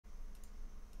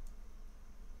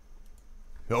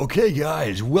Okay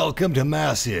guys, welcome to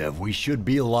Massive. We should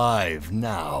be live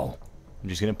now. I'm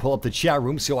just gonna pull up the chat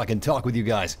room so I can talk with you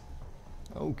guys.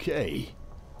 Okay.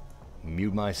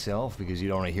 Mute myself because you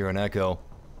don't want to hear an echo.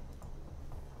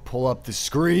 Pull up the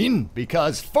screen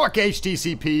because fuck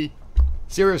HTCP.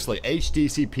 Seriously,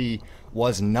 HTCP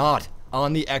was not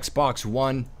on the Xbox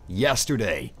One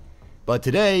yesterday. But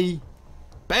today,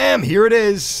 bam, here it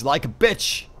is, like a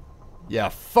bitch. Yeah,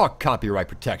 fuck copyright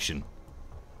protection.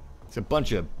 It's a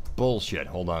bunch of bullshit.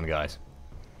 Hold on, guys.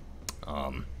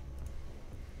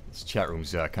 This chat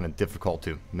room's kind of difficult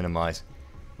to minimize.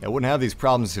 I wouldn't have these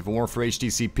problems if it weren't for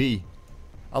HTCP.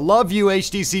 I love you,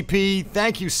 HTCP.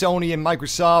 Thank you, Sony and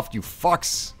Microsoft, you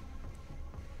fucks.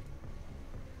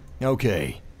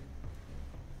 Okay.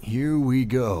 Here we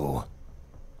go.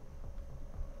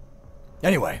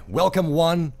 Anyway, welcome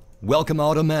one, welcome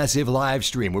out a massive live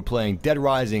stream. We're playing Dead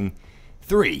Rising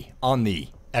 3 on the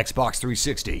Xbox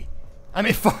 360. I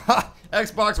mean,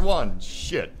 Xbox One.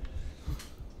 Shit.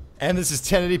 And this is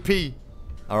 1080p.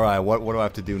 Alright, what do I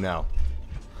have to do now?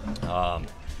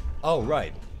 Oh,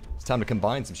 right. It's time to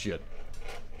combine some shit.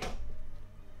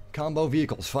 Combo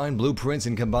vehicles. Find blueprints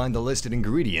and combine the listed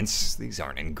ingredients. These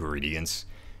aren't ingredients.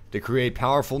 To create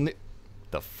powerful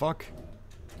the fuck?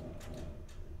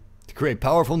 To create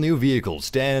powerful new vehicles,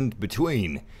 stand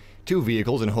between two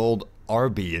vehicles and hold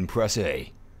RB and press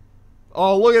A.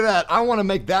 Oh, look at that. I want to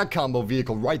make that combo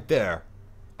vehicle right there.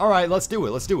 Alright, let's do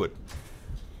it. Let's do it.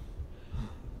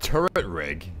 Turret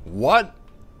rig. What?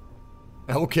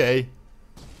 Okay.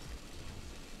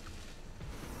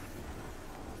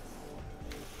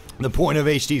 The point of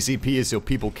HTCP is so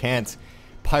people can't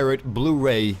pirate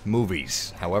Blu-ray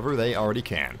movies. However, they already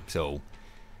can. So,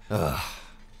 Damn,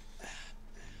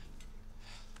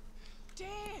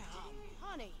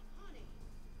 honey.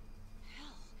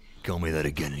 Call me that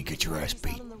again and get your ass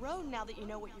beat. On the road now that you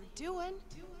know what you're doing.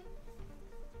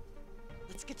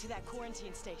 Let's get to that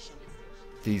quarantine station.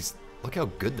 These, look how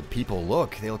good the people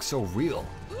look. They look so real.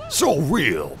 So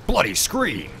real! Bloody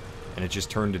scream! And it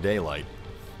just turned to daylight.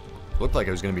 Looked like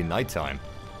it was gonna be nighttime.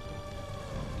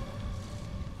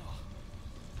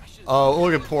 Oh,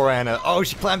 look at poor Anna. Oh,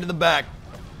 she climbed in the back.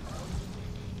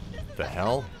 The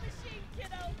hell?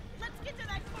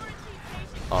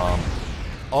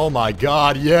 Oh my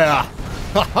god, yeah!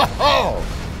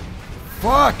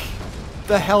 Fuck!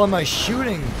 The hell am I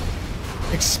shooting?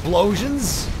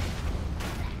 Explosions?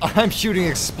 I'm shooting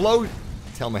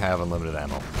Tell me I have unlimited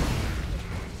ammo.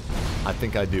 I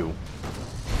think I do.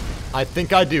 I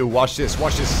think I do. Watch this,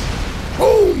 watch this.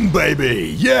 Boom,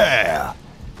 baby! Yeah!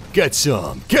 Get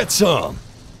some, get some!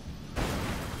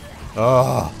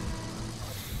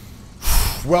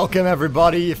 Welcome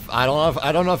everybody. I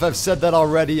don't know if I've said that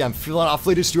already. I'm feeling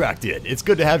awfully distracted. It's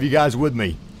good to have you guys with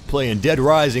me playing Dead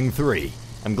Rising 3.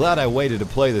 I'm glad I waited to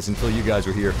play this until you guys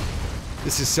were here.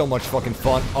 This is so much fucking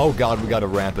fun. Oh god, we gotta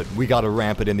ramp it. We gotta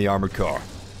ramp it in the armored car.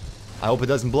 I hope it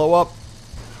doesn't blow up.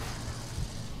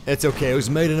 It's okay, it was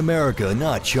made in America,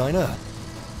 not China.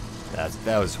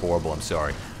 That was horrible, I'm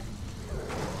sorry.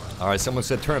 Alright, someone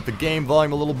said turn up the game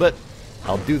volume a little bit.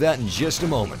 I'll do that in just a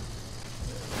moment.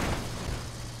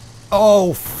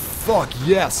 Oh, fuck,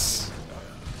 yes!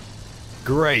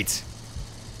 Great.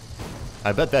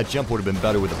 I bet that jump would have been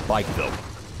better with a bike, though.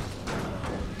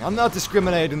 I'm not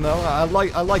discriminating, though. I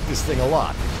like this thing a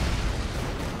lot.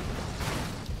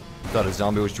 Thought a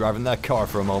zombie was driving that car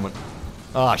for a moment.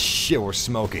 Ah, shit, we're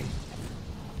smoking.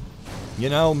 You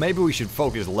know, maybe we should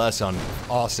focus less on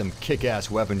awesome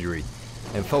kick-ass weaponry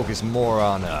and focus more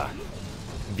on,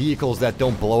 vehicles that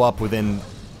don't blow up within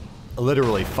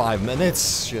literally 5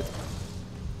 minutes. Shit.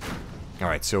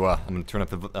 Alright, so, I'm gonna turn up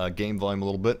the game volume a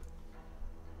little bit.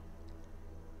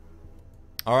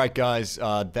 Alright, guys,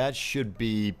 that should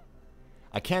be...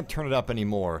 I can't turn it up any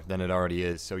more than it already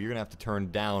is, so you're gonna have to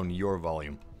turn down your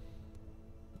volume.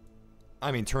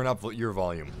 I mean, turn up your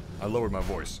volume. I lowered my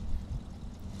voice.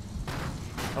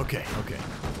 Okay, okay.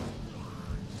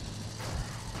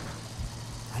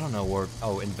 I don't know where...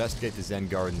 Oh, investigate the Zen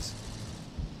Gardens.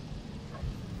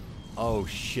 Oh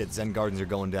shit, Zen Gardens are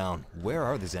going down. Where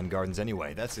are the Zen Gardens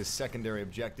anyway? That's his secondary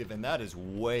objective, and that is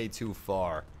way too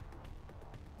far.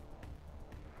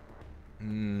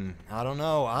 I don't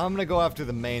know. I'm gonna go after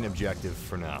the main objective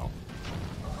for now.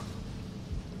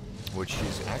 Which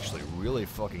is actually really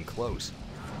fucking close.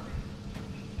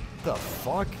 The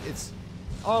fuck? It's...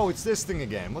 Oh, it's this thing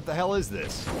again. What the hell is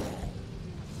this?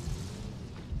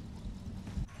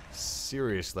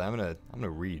 Seriously, I'm gonna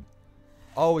read.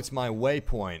 Oh, it's my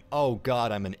waypoint. Oh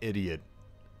god, I'm an idiot.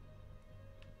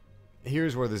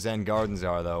 Here's where the Zen Gardens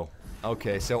are, though.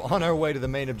 Okay, so on our way to the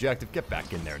main objective. Get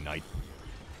back in there, Knight.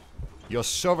 Your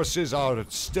services are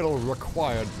still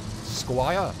required,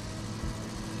 Squire.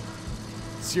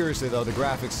 Seriously though, the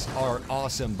graphics are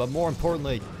awesome, but more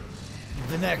importantly,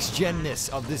 the next genness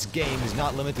of this game is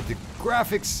not limited to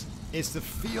graphics, it's the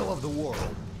feel of the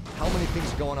world. How many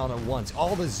things are going on at once?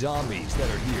 All the zombies that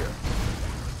are here.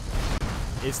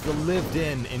 It's the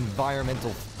lived-in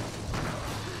environmental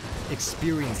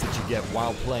experience that you get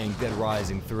while playing Dead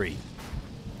Rising 3.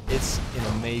 It's an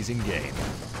amazing game.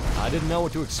 I didn't know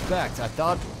what to expect. I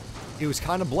thought it was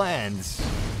kind of bland,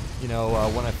 you know,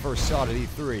 when I first saw it at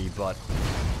E3, but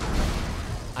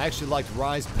I actually liked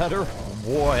Rise better.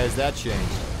 Boy, has that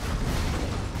changed.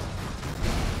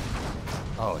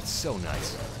 Oh, it's so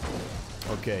nice.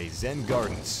 Okay, Zen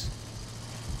Gardens.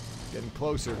 Getting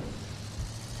closer.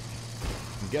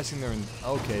 I'm guessing they're in...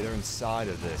 Okay, they're inside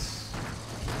of this.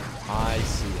 I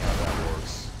see how that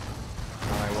works.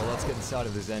 Alright, well, let's get inside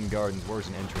of the Zen Gardens. Where's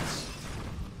an entrance?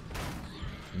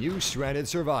 New stranded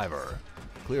survivor.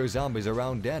 Clear zombies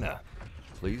around Dana.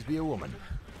 Please be a woman,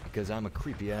 because I'm a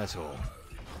creepy asshole.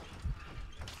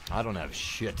 I don't have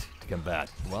shit to combat.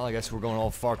 Well, I guess we're going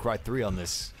all Far Cry 3 on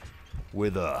this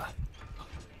with,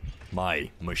 my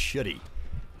machete.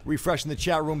 Refreshing the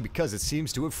chat room because it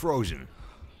seems to have frozen.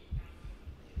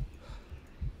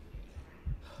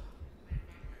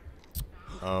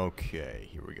 Okay,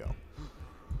 here we go.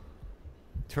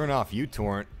 Turn off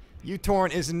uTorrent.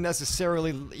 uTorrent isn't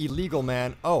necessarily illegal,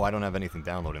 man. Oh, I don't have anything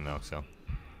downloading though, so.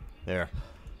 There.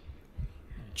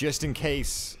 Just in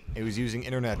case it was using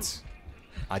internet,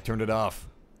 I turned it off.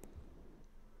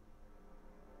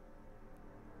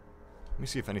 Let me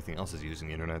see if anything else is using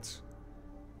the internet.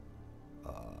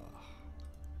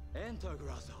 Enter,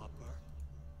 grasshopper.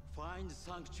 Find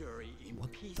sanctuary in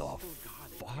What peaceful the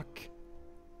garden. fuck?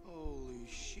 Holy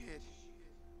shit.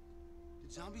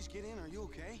 Did zombies get in? Are you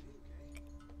okay?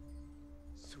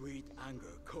 Sweet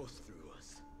anger course through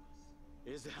us.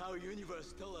 Is how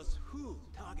universe tell us who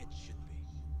target should be.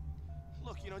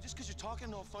 Look, you know, just because you're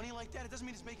talking all funny like that, it doesn't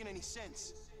mean it's making any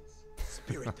sense.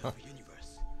 Spirit of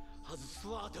universe has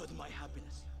slaughtered my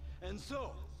happiness, and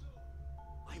so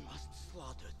I must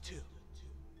slaughter too.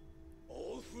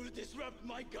 All who disrupt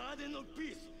my garden of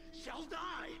peace shall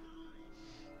die.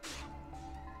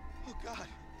 Oh God.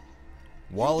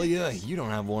 Walia, you don't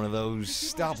have one of those.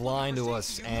 Stop lying to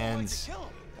us, and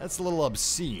that's a little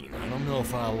obscene. I don't know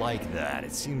if I like that.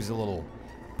 It seems a little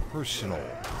personal,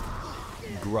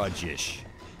 grudge-ish.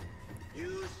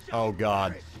 Oh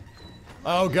God.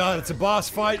 Oh God, it's a boss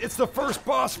fight. It's the first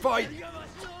boss fight.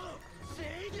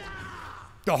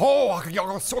 The whole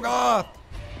Soga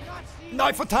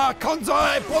knife attack,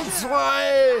 Konzai,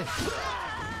 Bonsai.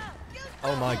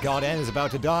 Oh my God, Anna's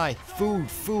about to die. Food,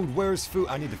 food, where's food?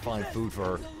 I need to find food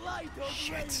for her.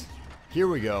 Shit. Here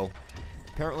we go.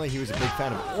 Apparently he was a big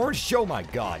fan of orange juice. Oh my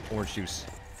God, orange juice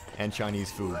and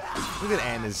Chinese food. Look at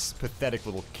Anna's pathetic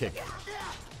little kick.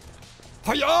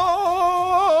 Hiya!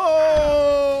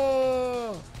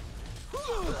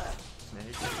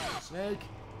 Snake, snake,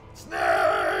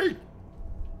 snake!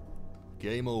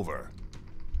 Game over.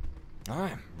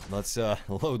 Alright, let's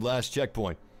load last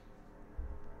checkpoint.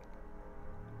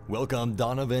 Welcome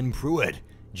Donovan Pruitt,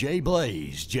 Jay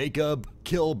Blaze, Jacob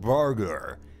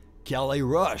Kilbarger, Callie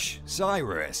Rush,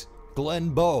 Cyrus, Glenn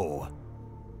Bow.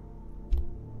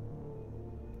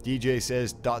 DJ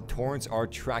says .torrents are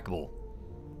trackable.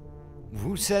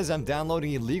 Who says I'm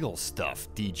downloading illegal stuff?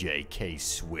 DJ K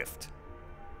Swift.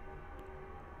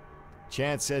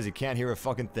 Chance says he can't hear a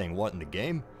fucking thing. What, in the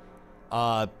game?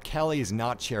 Kelly is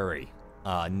not cherry.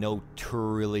 No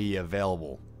really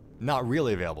available. Not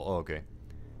really available. Oh, okay.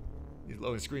 These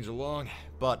loading screens are long.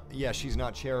 But, yeah, she's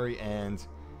not cherry, and...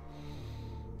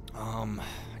 I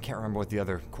can't remember what the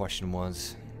other question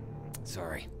was.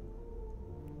 Sorry.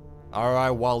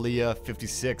 Alright, Walia,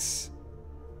 56.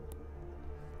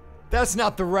 That's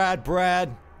not the Rad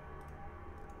Brad.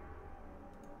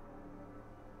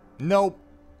 Nope.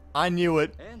 I knew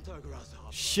it.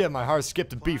 Shit, my heart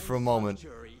skipped a beat for a moment.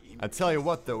 I tell you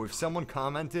what though, if someone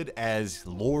commented as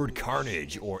Lord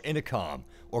Carnage or Intercom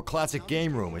or Classic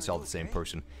Game Room, it's all the same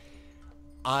person,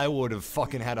 I would have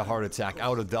fucking had a heart attack. I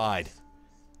would have died.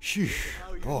 Phew,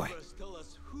 boy.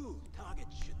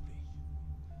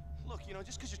 Look, you know,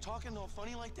 just because you're talking all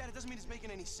funny like that, it doesn't mean it's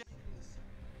making any sense.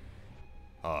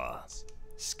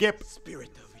 Skip.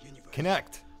 Spirit of universe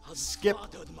Connect. Skip.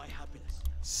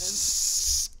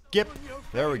 Skip.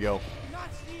 There we go.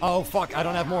 Oh fuck, I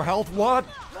don't have more health. What?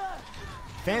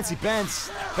 Fancy bench.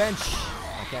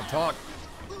 I can't talk.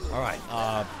 Alright,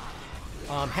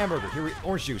 hamburger. Here we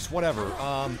orange juice, whatever.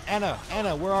 Anna,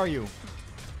 where are you?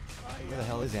 Where the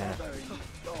hell is Anna?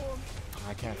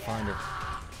 I can't find her.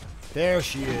 There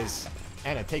she is.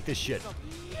 Anna, take this shit.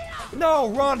 No,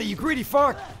 Rhonda, you greedy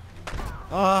fuck!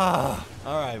 Ah,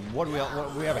 alright, what do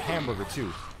we have a hamburger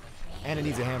too. Anna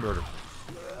needs a hamburger.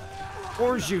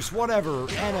 Orange juice, whatever,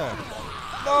 Anna.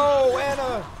 No,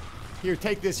 Anna! Here,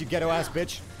 take this, you ghetto ass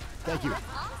bitch. Thank you.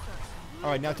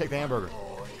 Alright, now take the hamburger.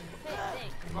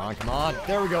 Come on, come on.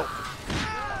 There we go.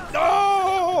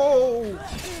 No!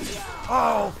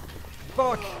 Oh,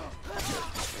 fuck.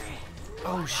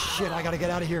 Oh shit, I gotta get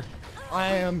out of here. I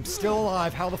am still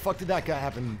alive. How the fuck did that guy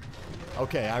happen?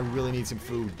 Okay, I really need some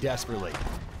food desperately.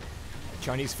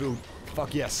 Chinese food.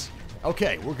 Fuck yes.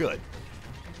 Okay, we're good.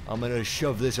 I'm gonna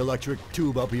shove this electric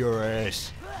tube up your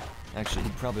ass. Actually,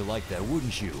 you'd probably like that,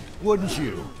 wouldn't you? Wouldn't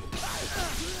you?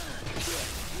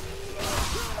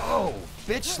 Oh,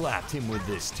 bitch slapped him with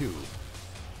this too.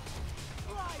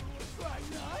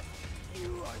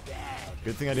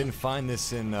 Good thing I didn't find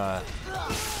this in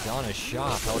Donna's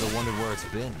shop. I would have wondered where it's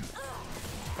been.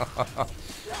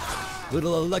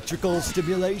 Little electrical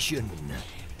stimulation.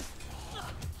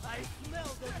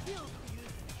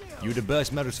 You the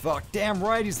best, Meadows Fox. Damn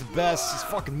right he's the best. He's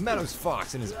fucking Meadows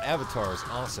Fox and his avatar is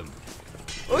awesome.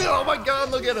 Oh my god,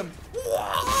 look at him.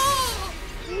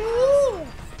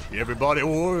 Everybody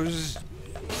was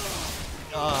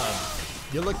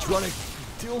the electronic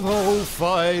dildo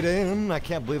fighting. I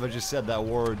can't believe I just said that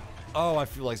word. Oh, I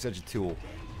feel like such a tool.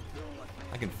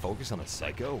 I can focus on the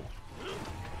psycho.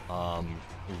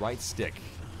 Right stick.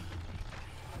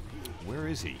 Where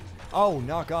is he? Oh,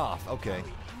 knock off. Okay.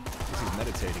 He's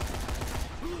meditating.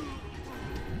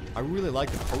 I really like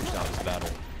the post office battle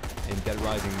in Dead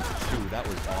Rising 2. That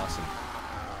was awesome.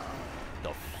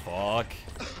 The fuck?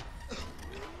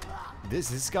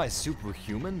 This guy's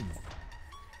superhuman?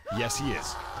 Yes, he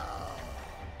is.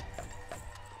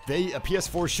 A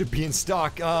PS4 should be in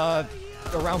stock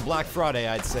around Black Friday,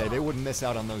 I'd say. They wouldn't miss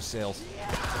out on those sales.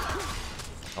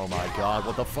 Oh my god,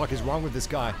 what the fuck is wrong with this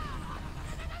guy?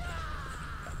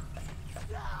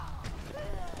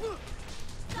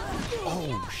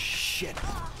 Oh shit.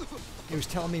 He was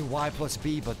telling me Y plus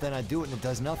B, but then I do it and it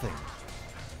does nothing.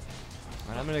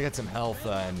 And I'm gonna get some health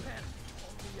and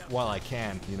while I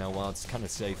can, you know, while it's kind of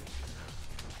safe.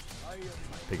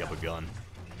 Pick up a gun.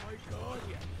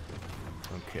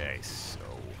 Okay, so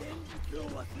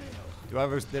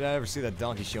did I ever see that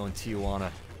donkey show in Tijuana?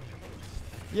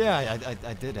 Yeah,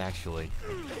 I did actually,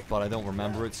 but I don't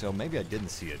remember it, so maybe I didn't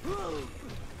see it.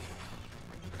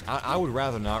 I would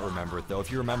rather not remember it though.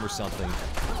 If you remember something,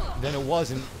 then it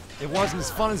wasn't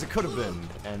as fun as it could have been,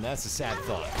 and that's a sad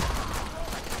thought.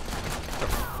 What the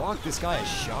fuck? This guy has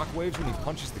shockwaves when he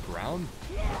punches the ground?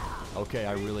 Okay,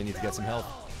 I really need to get some health.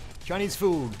 Chinese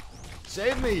food.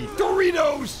 Save me!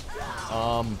 Doritos!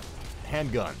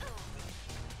 Handgun.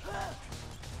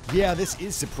 Yeah, this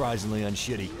is surprisingly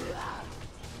unshitty.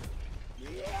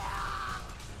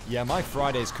 Yeah, my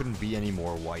Fridays couldn't be any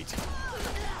more white.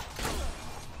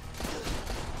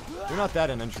 They're not that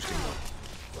uninteresting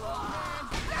though.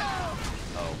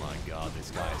 Oh my god,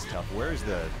 this guy is tough. Where's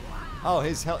the... Oh,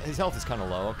 his health is kind of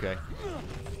low, okay.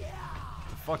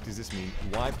 The fuck does this mean?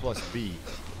 Y plus B.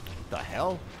 The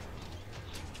hell?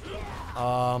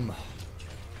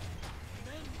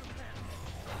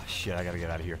 Shit, I gotta get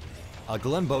out of here.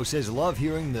 Glenbo says, love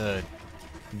hearing the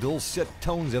dulcet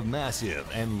tones of Massive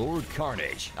and Lord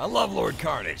Carnage. I love Lord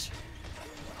Carnage.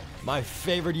 My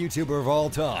favorite YouTuber of all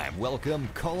time. Welcome,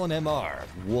 Colin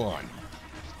MR1.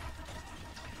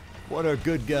 What a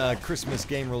good Christmas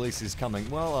game release is coming.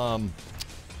 Well,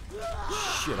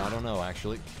 shit, I don't know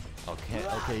actually.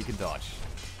 Okay, you can dodge.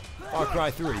 Far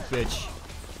Cry 3, bitch.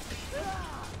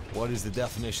 What is the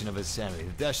definition of insanity?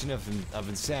 The definition of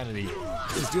insanity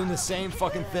is doing the same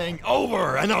fucking thing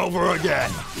over and over again,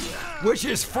 which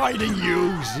is fighting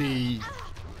you, Z.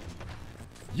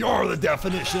 You're the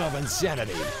definition of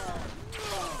insanity.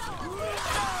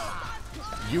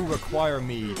 You require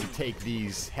me to take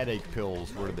these headache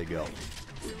pills. Where did they go?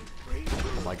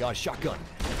 Oh my god, shotgun.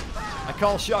 I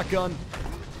call shotgun.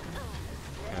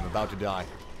 And I'm about to die.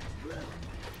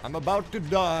 I'm about to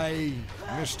die,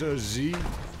 Mr. Z.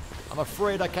 I'm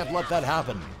afraid I can't let that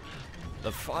happen.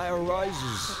 The fire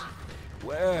rises.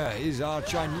 Where is our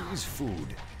Chinese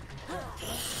food?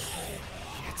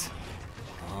 Shit.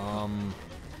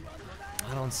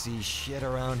 I don't see shit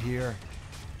around here.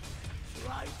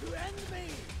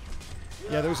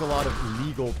 Yeah, there's a lot of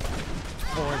illegal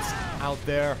torrents out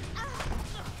there.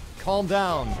 Calm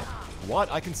down.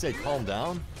 What? I can say calm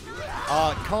down?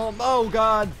 Oh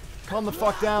god. Calm the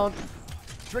fuck down.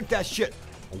 Drink that shit.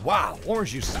 Wow,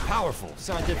 orange juice is powerful.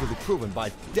 Scientifically proven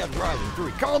by Dead Rising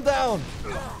 3. Calm down!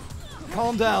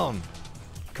 Calm down.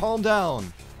 Calm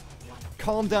down.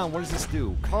 calm down. What does this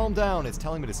do? Calm down. It's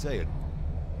telling me to say it.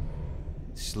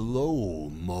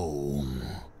 Slow-mo.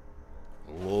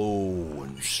 Low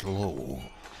and slow.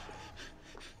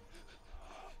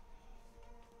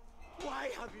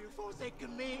 Why have you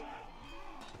forsaken me?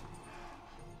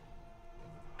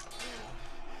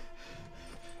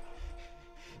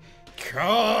 Con!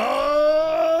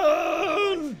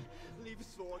 Leave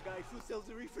us for a guy who sells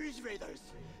the refrigerators.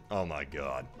 Oh my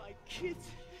god. My kids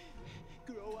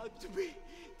grow out to be.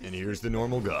 And here's the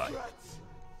normal guy. Brats.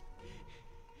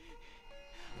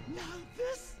 Now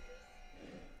this.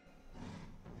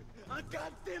 A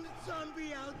goddamn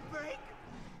zombie outbreak.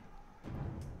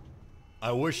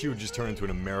 I wish you would just turn into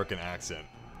an American accent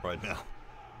right now.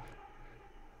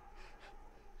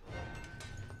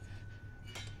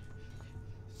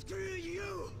 Screw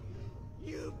you,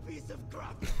 you piece of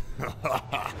crap.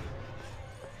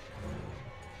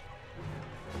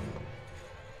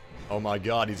 Oh my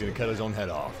god, he's gonna cut his own head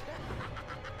off.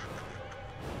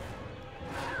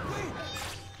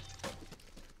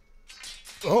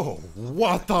 Oh,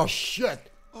 what the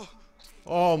shit?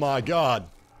 Oh my god.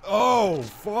 Oh,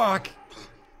 fuck.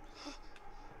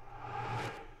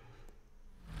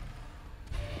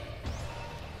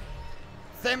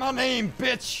 Say my name,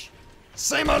 bitch.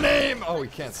 Say my name. Oh, we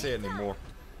can't say it anymore.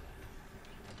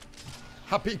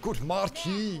 Happy good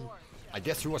marquee. I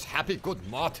guess he was happy good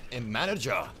mart and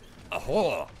manager.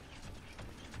 Ahoy.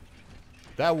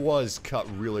 That was cut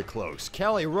really close.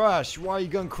 Callie Rush, why are you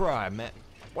gonna cry, man?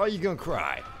 Why are you gonna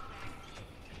cry?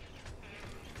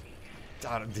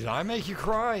 Did I make you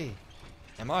cry?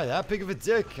 Am I that big of a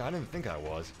dick? I didn't think I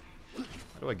was. How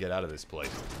do I get out of this place?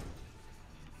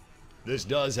 This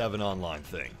does have an online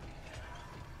thing.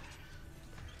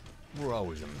 We're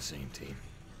always on the same team.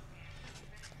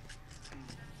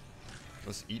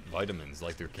 Let's eat vitamins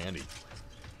like they're candy.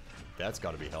 That's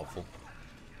gotta be helpful.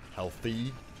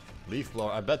 Healthy. Leaf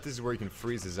blower. I bet this is where you can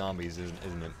freeze the zombies,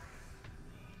 isn't it?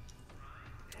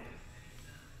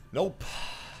 Nope.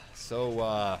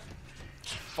 So,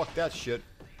 fuck that shit.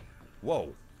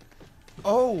 Whoa.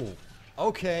 Oh!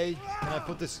 Okay. Can I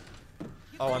put this...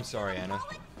 Oh, I'm sorry, Anna.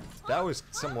 That was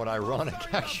somewhat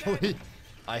ironic, actually.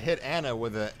 I hit Anna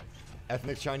with a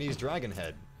ethnic Chinese dragon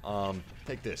head.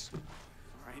 Take this.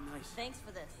 Alright, nice. Thanks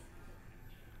for this.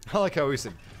 I like how he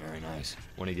said, very nice,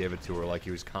 when he gave it to her like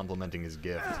he was complimenting his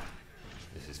gift.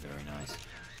 This is very nice.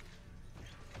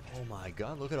 Oh my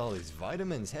god, look at all these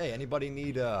vitamins. Hey, anybody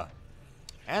need,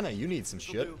 Anna, you need some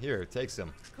shit. Here, take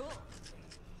some. Cool.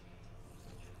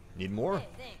 Need more? Hey,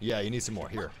 thanks. Yeah, you need some more.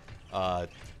 Here.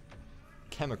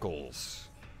 Chemicals.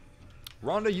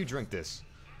 Rhonda, you drink this.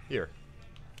 Here.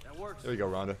 That works. There you go,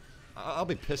 Rhonda. I'll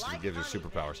be pissed if he gives her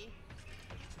superpowers.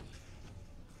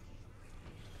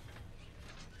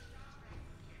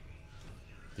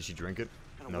 Did she drink it?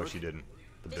 No, she didn't.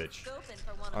 The bitch.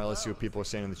 Alright, let's see what people are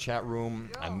saying in the chat room.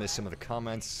 I missed some of the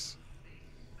comments.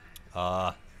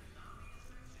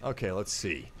 Okay, let's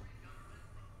see.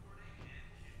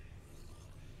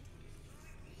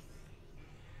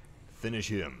 Finish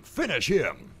him. Finish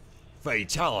him!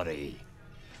 Fatality!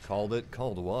 Called it?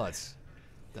 Called what?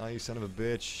 Die, you son of a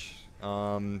bitch.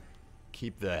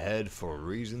 Keep the head for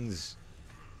reasons.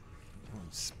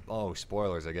 Oh,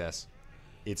 spoilers, I guess.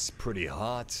 It's pretty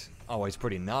hot. Oh, it's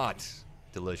pretty not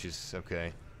delicious.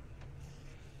 Okay.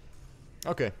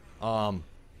 Okay.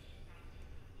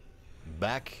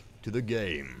 Back to the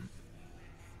game.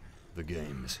 The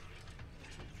games.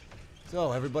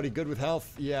 So, everybody good with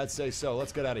health? Yeah, I'd say so.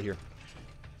 Let's get out of here.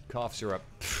 Cough syrup.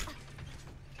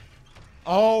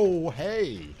 Oh,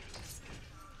 hey!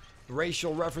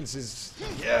 Racial references.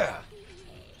 Yeah!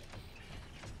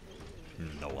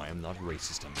 No, I am not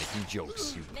racist. I'm making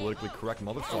jokes. You politically correct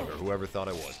motherfucker. Whoever thought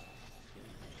I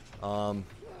was.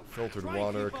 Filtered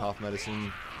water, cough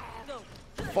medicine.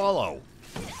 Follow.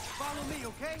 Follow me,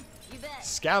 okay? You bet.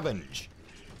 Scavenge.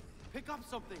 Pick up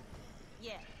something.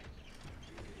 Yeah.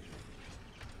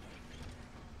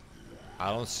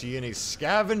 I don't see any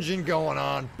scavenging going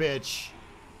on, bitch.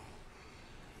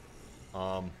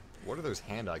 What are those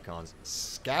hand icons?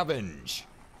 Scavenge.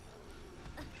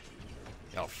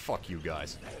 Oh, fuck you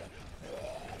guys.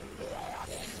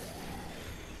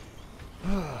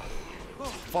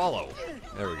 Follow.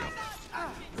 There we go.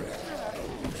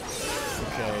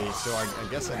 Okay, so I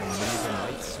guess I'm a medieval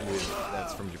knights with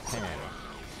that's from Japan.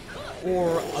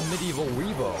 Or a medieval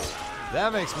Weibo.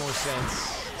 That makes more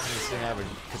sense. Since they have a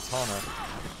katana.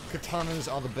 Katanas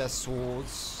are the best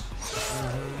swords.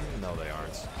 No, they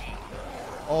aren't.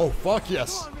 Oh, fuck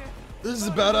yes. This is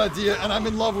a bad idea, and I'm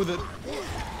in love with it.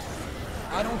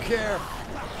 I don't care.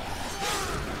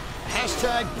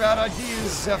 Hashtag bad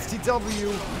ideas,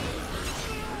 FTW.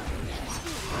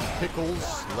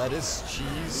 pickles, lettuce,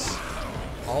 cheese,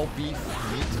 all beef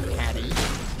meat patty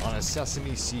on a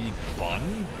sesame seed bun?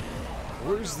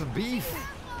 Where's the beef?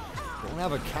 Don't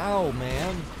have a cow,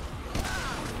 man.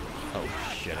 Oh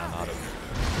shit, I'm out of...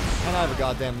 And I have a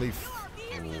goddamn leaf.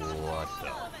 What the...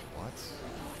 What?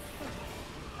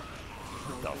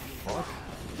 What the fuck?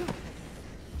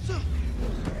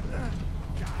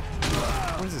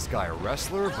 What is this guy, a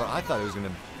wrestler? But I thought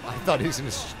he was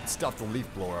gonna stuff the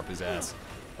leaf blower up his ass.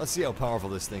 Let's see how powerful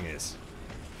this thing is.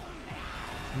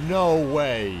 No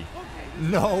way.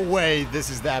 No way this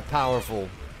is that powerful.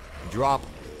 Drop.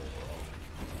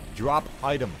 Drop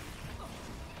item.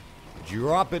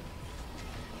 Drop it.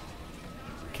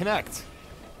 Connect.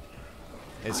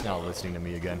 It's not listening to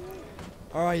me again.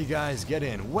 Alright, you guys, get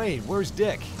in. Wait, where's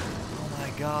Dick? Oh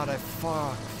my god,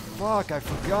 Fuck, I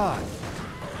forgot.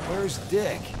 Where's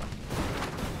Dick?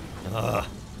 Ugh.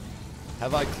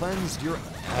 Have I cleansed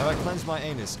my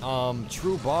anus?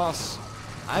 True boss.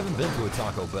 I haven't been to a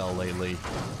Taco Bell lately.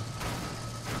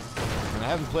 And I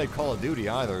haven't played Call of Duty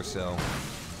either, so...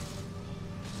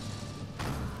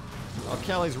 Oh,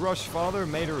 Callie's Rush father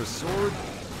made her a sword?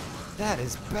 That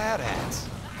is badass.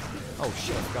 Oh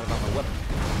shit, I forgot about my weapon.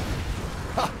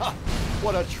 Haha!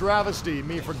 What a travesty,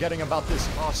 me forgetting about this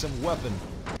awesome weapon.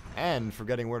 And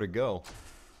forgetting where to go.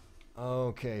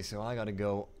 Okay, so I gotta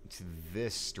go to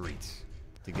this street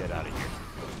to get out of here.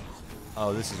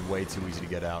 Oh, this is way too easy to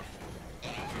get out.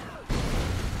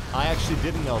 I actually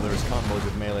didn't know there was combos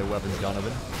with melee weapons,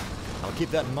 Donovan. I'll keep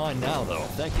that in mind now, though.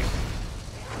 Thank you.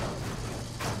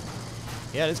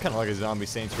 Yeah, it's kind of like a zombie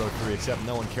Saints Row 3, except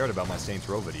no one cared about my Saints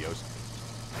Row videos.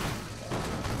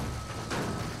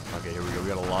 Okay, here we go. We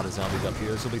got a lot of zombies up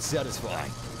here. This will be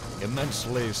satisfying.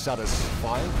 Immensely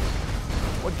satisfying.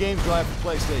 What games do I have for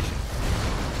PlayStation?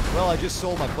 Well, I just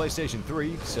sold my PlayStation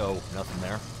 3, so nothing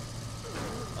there.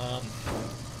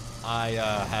 I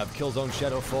have Killzone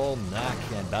Shadowfall, Knack,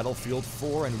 and Battlefield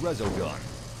 4, and Resogun,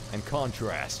 and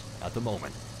Contrast at the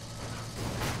moment.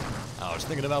 I was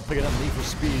thinking about picking up Need for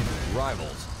Speed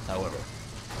Rivals, however.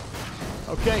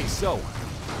 Okay, so,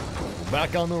 we're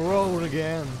back on the road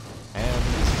again, and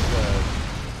this is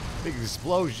a big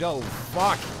explosion. Oh,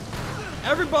 fuck!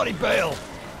 Everybody bail!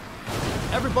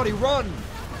 Everybody run!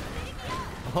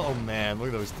 Oh man, look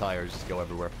at those tires just go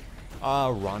everywhere.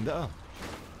 Rhonda?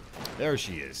 There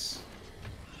she is.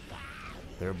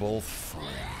 They're both fine.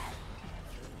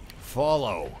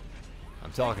 Follow.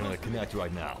 I'm talking to the Connect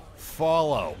right now.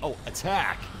 Follow. Oh,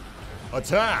 attack.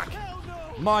 Attack.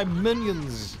 My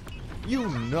minions. You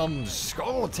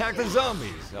numbskull, attack the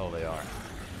zombies. Oh, they are.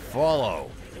 Follow.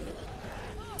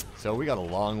 So we got a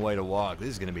long way to walk. This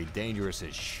is going to be dangerous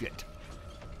as shit.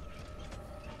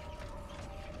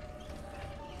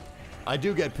 I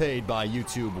do get paid by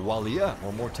YouTube Walia,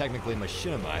 or more technically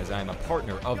Machinima, as I am a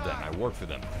partner of them. I work for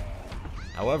them.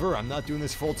 However, I'm not doing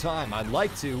this full time. I'd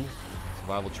like to.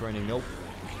 Survival training, nope.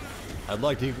 I'd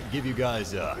like to give you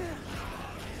guys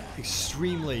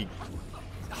extremely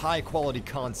high quality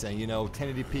content, you know,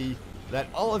 1080p, that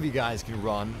all of you guys can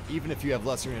run, even if you have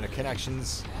lesser internet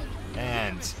connections,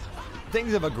 and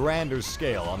things of a grander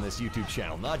scale on this YouTube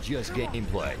channel, not just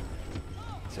gameplay.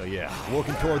 So yeah,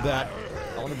 working toward that.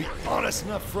 I want to be honest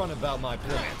and upfront about my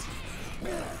plans.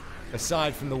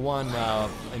 Aside from the one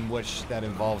in which that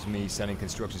involves me sending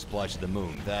construction supplies to the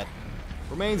moon. That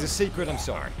remains a secret, I'm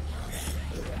sorry.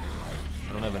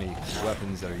 I don't have any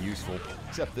weapons that are useful,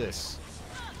 except this.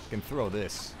 I can throw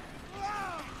this.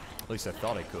 At least I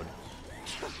thought I could.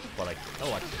 But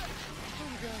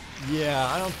yeah,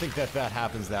 I don't think that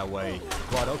happens that way.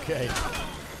 But okay.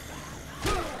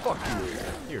 Fuck you.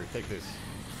 Here, take this.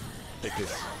 Take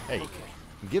this. Hey,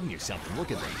 I'm giving you something.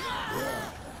 Look at me.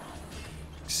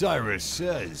 Cyrus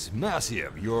says,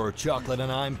 Massive, you're chocolate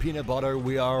and I'm peanut butter.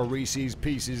 We are Reese's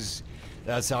Pieces.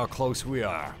 That's how close we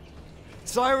are.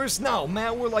 Cyrus, no,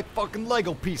 man, we're like fucking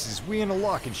Lego pieces. We ain't a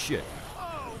lock and shit.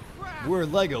 We're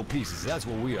Lego pieces. That's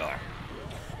what we are.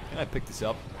 Can I pick this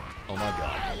up? Oh my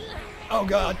god. Oh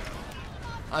god.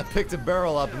 I picked a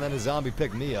barrel up and then a zombie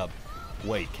picked me up.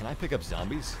 Wait, can I pick up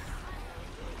zombies?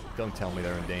 Don't tell me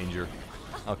they're in danger.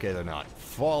 Okay, they're not.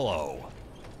 Follow.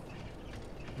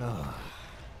 Ugh.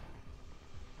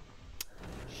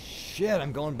 Shit,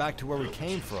 I'm going back to where we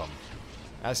came from.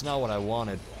 That's not what I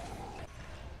wanted.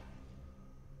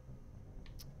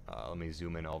 Let me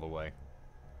zoom in all the way.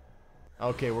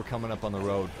 Okay, we're coming up on the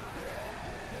road.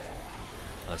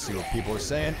 Let's see what people are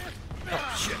saying.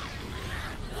 Oh, shit.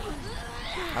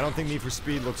 I don't think Need for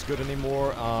Speed looks good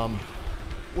anymore.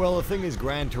 Well, the thing is,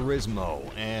 Gran Turismo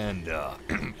and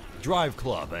Drive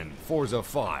Club and Forza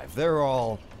 5, they're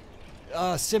all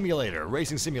racing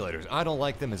simulators. I don't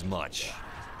like them as much.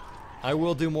 I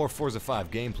will do more Forza 5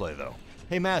 gameplay, though.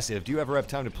 Hey, Massive, do you ever have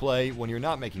time to play when you're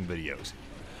not making videos?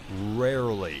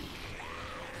 Rarely.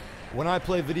 When I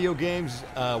play video games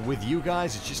with you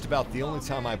guys, it's just about the only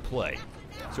time I play.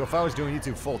 So if I was doing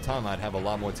YouTube full-time, I'd have a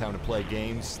lot more time to play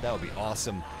games. That would be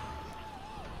awesome.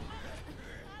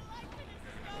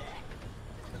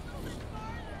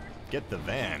 Get the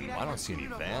van. I don't see any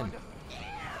van.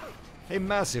 Hey,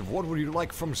 Massive, what would you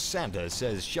like from Santa?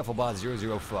 Says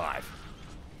Shufflebot005.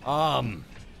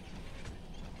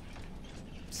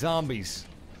 Zombies.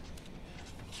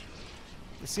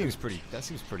 That seems pretty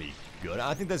good.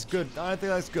 I think that's good. I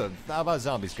think that's good. How about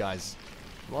zombies, guys?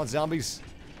 You want zombies?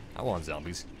 I want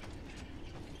zombies.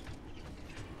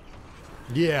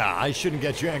 Yeah, I shouldn't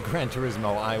get you in Gran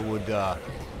Turismo. I would,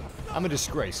 I'm a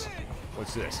disgrace.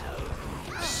 What's this?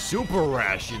 Super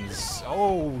rations.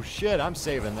 Oh, shit, I'm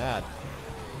saving that.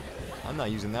 I'm not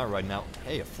using that right now.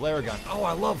 Hey, a flare gun. Oh,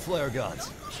 I love flare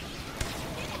guns.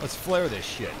 Let's flare this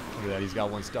shit. Look at that, he's got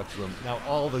one stuck to him. Now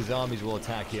all the zombies will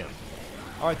attack him.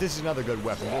 Alright, this is another good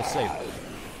weapon. We'll save it.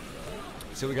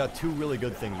 So we got two really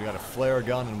good things. We got a flare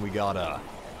gun and we got a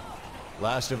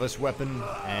Last of Us weapon.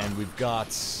 And we've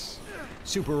got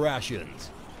super rations.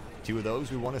 Two of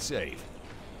those we want to save.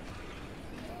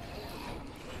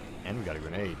 And we got a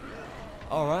grenade.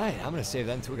 Alright, I'm going to save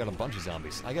that until we got a bunch of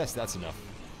zombies. I guess that's enough.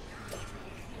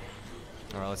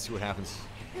 Alright, let's see what happens.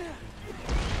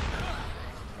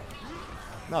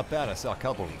 Not bad, I saw a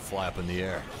couple of them fly up in the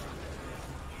air.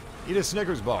 Eat a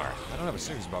Snickers bar. I don't have a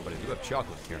Snickers bar, but I do have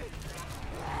chocolate here.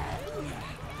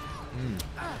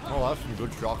 Oh, that's some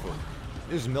good chocolate.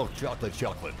 This is milk chocolate.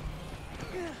 Did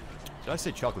I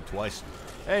say chocolate twice?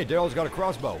 Hey, Daryl's got a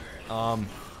crossbow.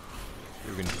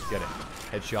 You're gonna get a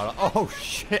headshot. Oh,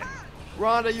 shit.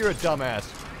 Rhonda, you're a dumbass.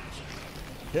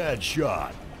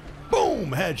 Headshot.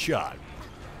 Boom, headshot.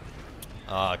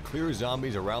 Clear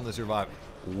zombies around the survivor.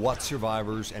 What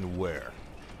survivors and where?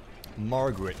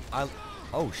 Margaret.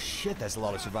 Oh shit, that's a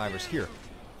lot of survivors here.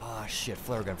 Ah shit,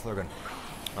 flare gun.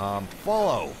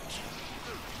 Follow.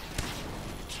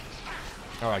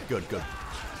 Alright, good.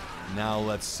 Now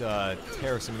let's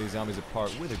tear some of these zombies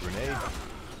apart with a grenade.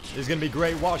 This is gonna be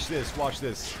great. Watch this.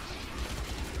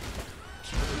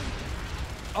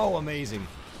 Oh, amazing.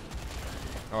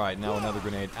 Alright, now another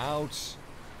grenade out. Let's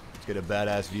get a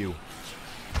badass view.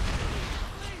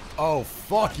 Oh,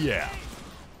 fuck yeah.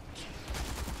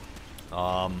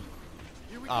 Ah,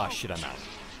 shit, I'm out.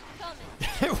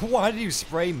 Why did you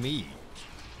spray me?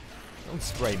 Don't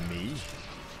spray me.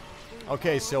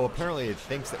 Okay, so apparently it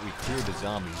thinks that we cleared the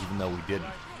zombies, even though we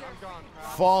didn't.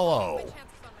 Follow.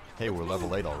 Hey, we're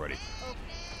level 8 already.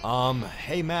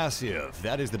 Hey, Massive,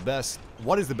 that is the best.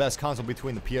 What is the best console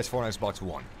between the PS4 and Xbox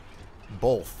One?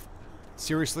 Both.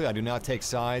 Seriously, I do not take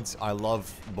sides. I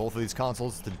love both of these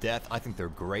consoles to death. I think they're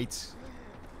great. Let's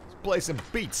play some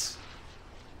beats.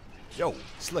 Yo,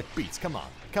 slick beats. Come on.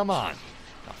 Oh,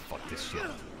 fuck this shit.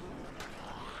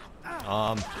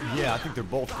 Yeah, I think they're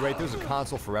both great. There's a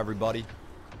console for everybody.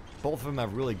 Both of them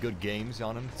have really good games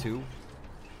on them, too.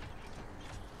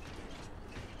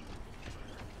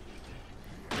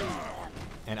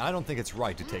 And I don't think it's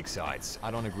right to take sides. I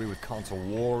don't agree with console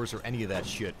wars or any of that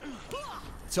shit.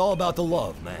 It's all about the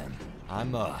love, man.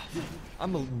 I'm a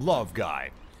love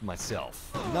guy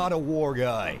myself, not a war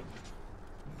guy.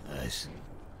 Nice.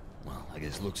 Well, I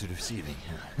guess looks are deceiving.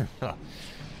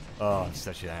 Oh, I'm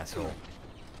such an asshole.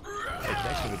 Hey,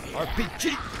 thanks for the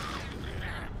RPG.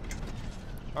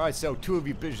 All right, so two of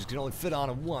you bitches can only fit on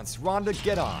at once. Rhonda,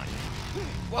 get on.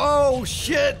 Oh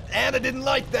shit! Anna didn't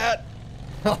like that.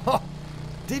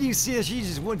 Did you see her? She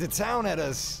just went to town at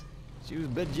us. She was a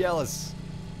bit jealous.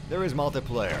 There is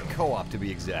multiplayer, co-op to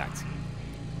be exact.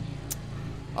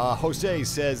 Jose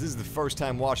says, this is the first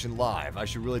time watching live. I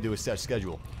should really do a set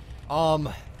schedule.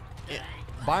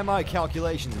 By my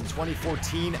calculations, in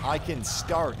 2014, I can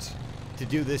start to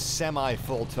do this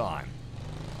semi-full-time.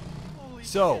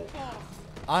 So,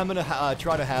 I'm gonna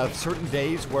try to have certain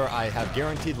days where I have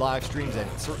guaranteed live streams and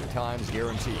certain times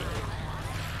guaranteed.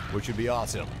 Which would be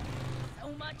awesome. So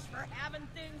much for having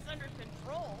things under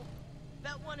control.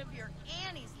 Bet one of your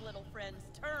Annie's little friends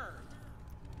turned.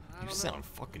 You sound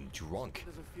fucking drunk.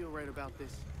 Doesn't feel right about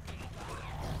this.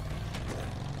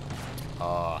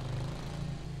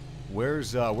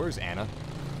 Where's Anna?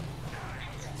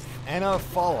 Anna,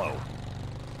 follow.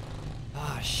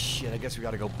 Ah, shit, I guess we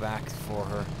gotta go back for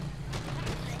her.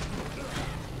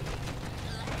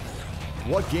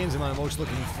 What games am I most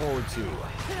looking forward to?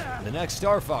 The next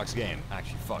Star Fox game.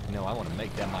 Actually, fuck no, I want to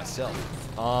make that myself.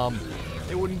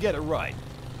 They wouldn't get it right.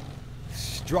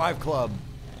 Drive Club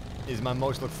is my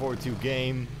most look forward to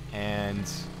game, and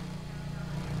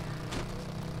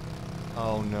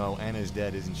Oh no, Anna's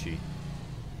dead, isn't she?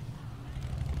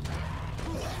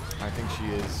 I think she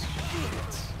is.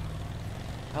 Shit.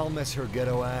 I'll miss her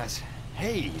ghetto ass.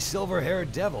 Hey,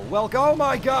 silver-haired devil. Welcome. Oh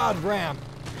my god, ramp!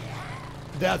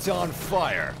 That's on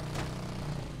fire.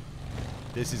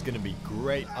 This is gonna be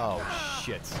great. Oh,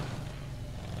 shit.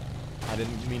 I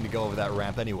didn't mean to go over that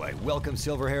ramp anyway. Welcome,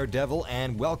 silver-haired devil,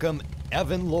 and welcome,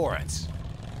 Evan Lawrence.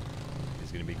 This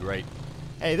is gonna be great.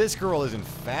 Hey, this girl isn't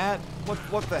fat.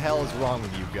 What the hell is wrong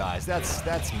with you guys?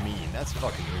 That's mean. That's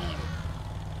fucking mean.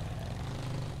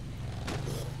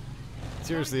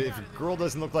 Seriously, if a girl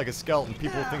doesn't look like a skeleton,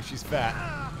 people think she's fat.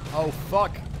 Oh,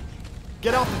 fuck.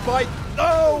 Get off the bike.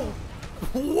 No!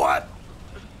 What?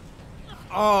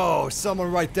 Oh,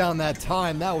 someone write down that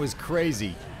time. That was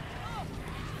crazy.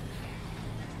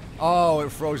 Oh,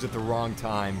 it froze at the wrong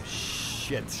time.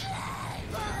 Shit.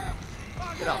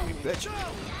 Get off me, bitch.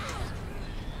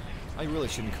 I really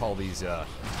shouldn't call these zombies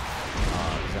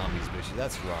bitches.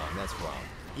 That's wrong. That's wrong.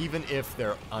 Even if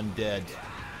they're undead.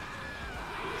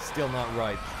 Still not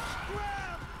right.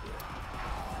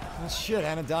 Well, shit,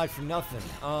 Anna died for nothing.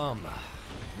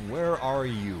 Where are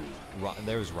you?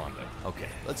 There's Rhonda. Okay,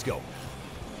 let's go.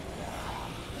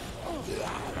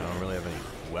 I don't really have any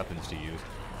weapons to use.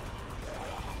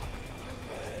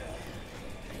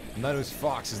 Meadows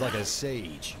Fox is like a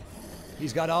sage.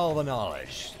 He's got all the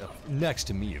knowledge. Next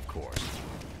to me, of course.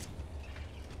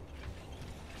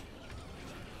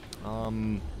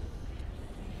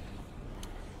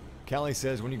 Callie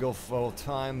says, when you go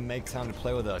full-time, make time to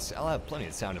play with us. I'll have plenty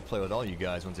of time to play with all you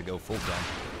guys once I go full-time.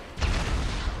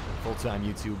 Full-time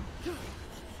YouTube.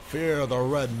 Fear the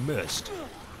red mist.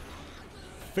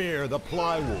 Fear the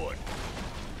plywood.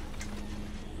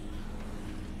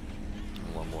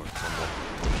 One more.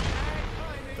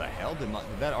 The hell did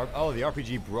that? Oh, the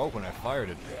RPG broke when I fired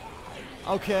it.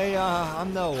 Okay,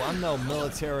 I'm no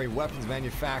military weapons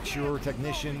manufacturer,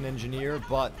 technician, engineer,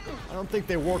 but I don't think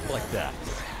they work like that.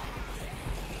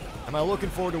 Am I looking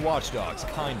forward to Watch Dogs?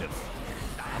 Kind of.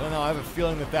 I don't know, I have a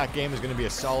feeling that game is going to be a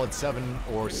solid 7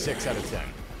 or 6 out of 10.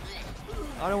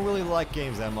 I don't really like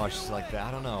games that much like that.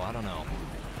 I don't know.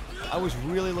 I was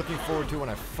really looking forward to it when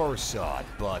I first saw it,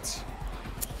 but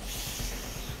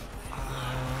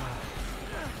I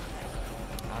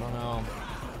don't know.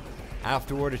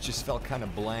 Afterward, it just felt kind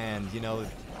of bland. You know,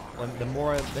 the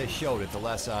more they showed it, the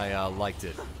less I liked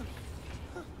it.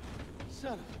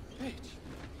 Son of a bitch.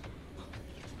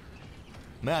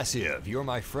 Massive, you're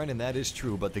my friend and that is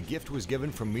true, but the gift was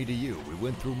given from me to you. We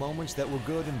went through moments that were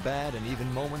good and bad, and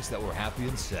even moments that were happy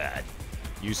and sad.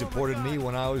 You supported me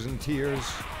when I was in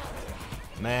tears.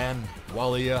 Man,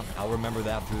 Walia, I'll remember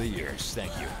that through the years.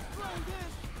 Thank you.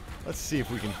 Let's see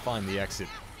if we can find the exit.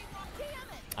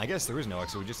 I guess there is no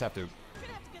exit, we just have to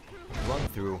run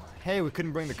through. Hey, we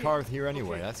couldn't bring the car here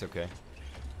anyway, that's okay.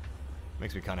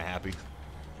 Makes me kind of happy.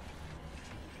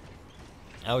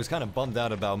 I was kind of bummed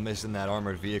out about missing that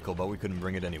armored vehicle, but we couldn't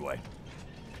bring it anyway.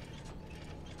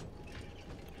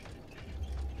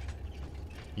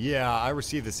 Yeah, I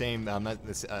received the same,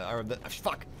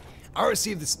 fuck! I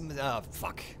received this,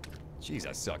 fuck. Jeez,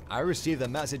 I suck. I received the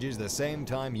messages the same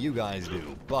time you guys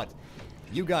do, but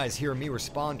you guys hear me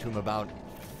respond to him about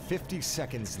 50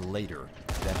 seconds later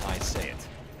than I say it.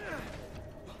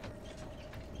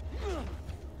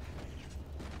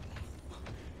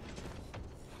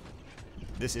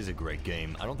 This is a great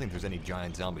game. I don't think there's any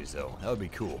giant zombies, though. That would be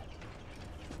cool.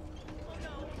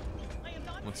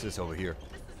 What's this over here?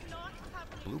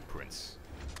 Blueprints.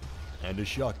 And a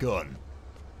shotgun.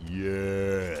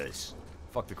 Yes.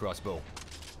 Fuck the crossbow.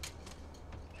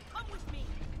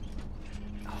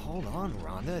 Hold on,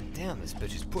 Rhonda. Damn, this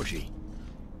bitch is pushy.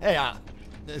 Hey,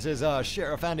 this is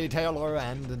Sheriff Andy Taylor,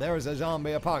 and there's a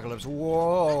zombie apocalypse.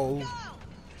 Whoa.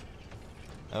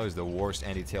 That was the worst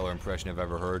Andy Taylor impression I've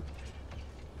ever heard.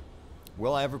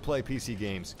 Will I ever play PC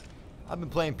games? I've been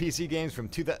playing PC games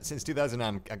since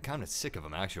 2009. I'm kind of sick of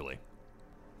them, actually.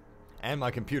 And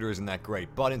my computer isn't that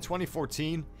great. But in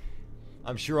 2014,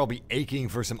 I'm sure I'll be aching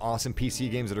for some awesome PC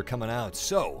games that are coming out.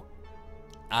 So,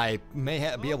 I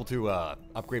may be able to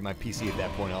upgrade my PC at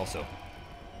that point also.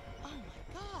 Oh my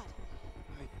god.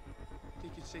 I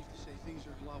think it's safe to say things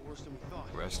are a lot worse than we thought.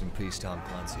 Rest in peace, Tom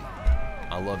Clancy.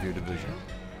 I love your division.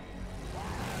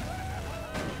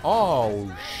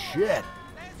 Oh, shit.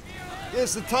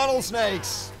 It's the Tunnel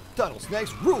Snakes. Tunnel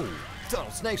Snakes rule. Tunnel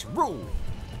Snakes rule.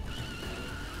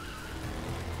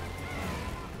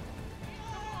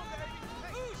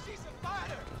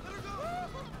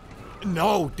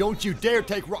 No, don't you dare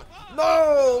take rock.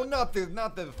 No, not the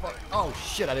fuck. Oh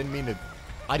shit, I did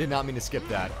not mean to skip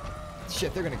that.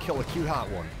 Shit, they're gonna kill a cute hot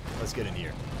one. Let's get in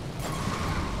here.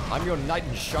 I'm your knight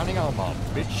in shining armor,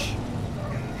 bitch.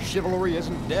 Chivalry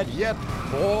isn't dead yet,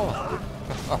 boy.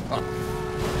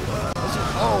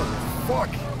 Oh, fuck.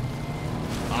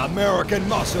 American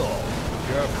muscle.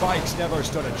 Your bikes never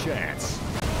stood a chance.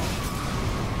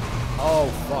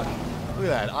 Oh, fuck. Look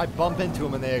at that. I bump into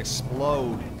them and they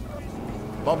explode.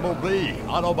 Bumblebee,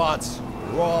 Autobots,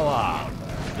 roll out.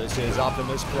 This is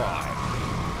Optimus Prime.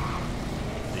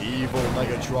 The evil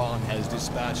Megatron has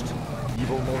dispatched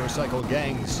evil motorcycle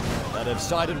gangs that have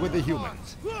sided with the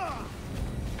humans. Oh,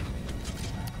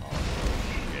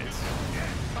 shit.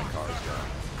 My car's gone.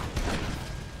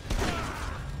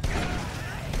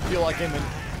 I feel like I'm in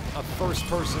a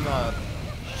first-person,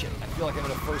 shit. I feel like I'm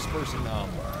in a first-person, oh,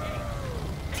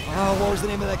 what was the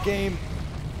name of that game?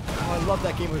 Oh, I love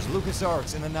that game. It was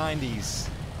LucasArts in the 90s.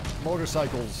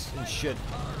 Motorcycles and shit.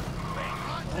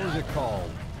 What was it called?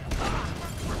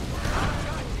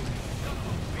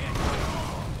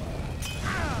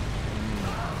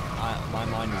 My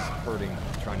mind is hurting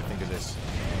trying to think of this.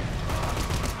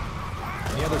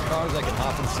 Any other cars I can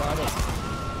hop inside of?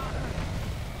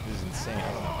 This is insane. I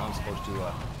don't know how I'm supposed to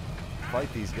fight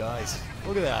these guys.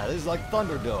 Look at that. This is like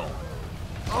Thunderdome.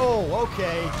 Oh,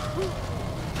 okay.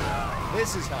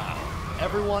 This is how.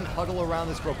 Everyone huddle around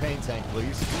this propane tank,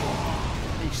 please.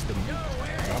 Taste the meat.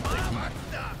 Not the heat.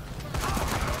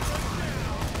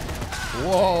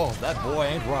 Whoa, that boy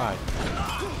ain't right.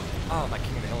 Oh, my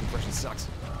King of the Hill impression sucks.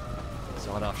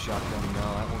 Sawed-off shotgun, no,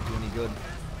 that won't do any good.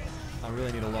 I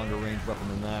really need a longer range weapon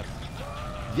than that.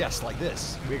 Yes, like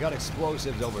this. We got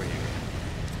explosives over here.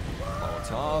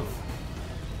 Molotov.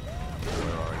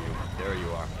 Where are you? There you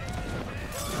are.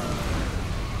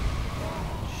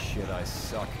 Shit, I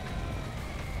suck.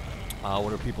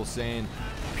 What are people saying?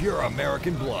 Pure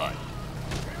American blood.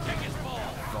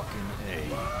 Fucking A.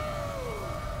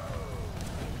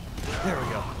 There we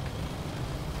go.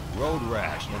 Road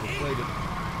Rash, never played it.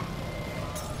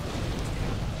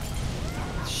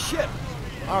 Shit!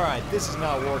 Alright, this is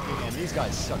not working, and these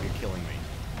guys suck at killing me.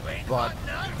 But,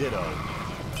 ditto.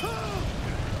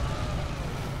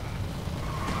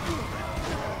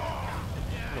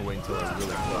 I'm gonna wait until they're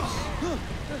really close.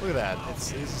 Look at that.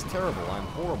 This is terrible. I'm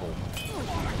horrible.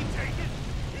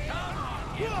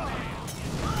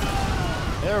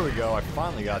 There we go. I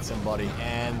finally got somebody,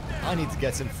 and I need to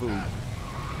get some food.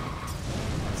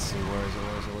 Let's see, where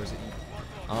is it?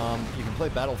 You can play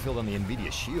Battlefield on the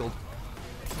NVIDIA Shield.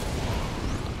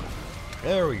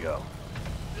 There we go.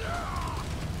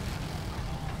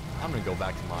 I'm gonna go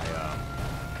back to my,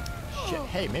 shit.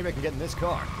 Hey, maybe I can get in this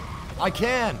car. I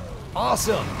can!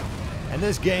 Awesome! And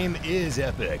this game is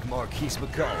epic. Marquise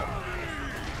McCollum.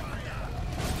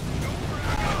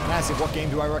 Massive, what game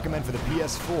do I recommend for the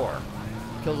PS4?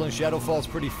 Killzone Shadowfall is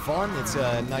pretty fun. It's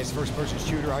a nice first-person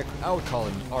shooter. I would call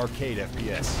it an arcade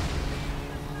FPS.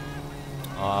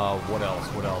 What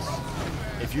else?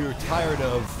 If you're tired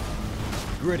of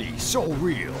gritty, so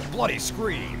real, bloody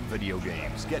scream video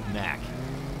games, get Knack.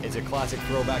 It's a classic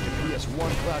throwback to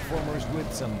PS1 platformers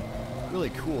with some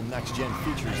really cool next-gen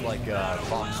features like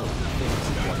voxel things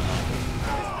and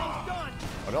whatnot.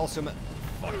 I'd also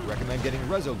recommend getting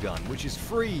Resogun, which is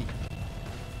free.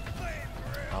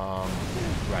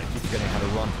 Right, I keep forgetting how to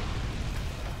run.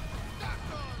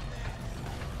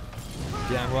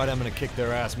 Damn right, I'm gonna kick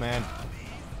their ass, man.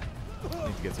 I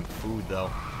need to get some food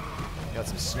though. Got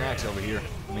some snacks over here,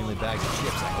 mainly bags of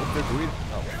chips. I hope they're Doritos.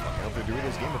 Oh fuck! I hope they're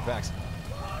Doritos Gamer Packs.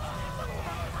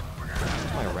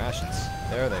 Where's my rations?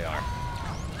 There they are.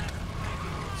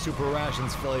 Super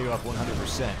rations fill you up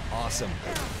 100%. Awesome.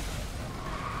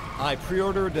 I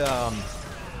pre-ordered the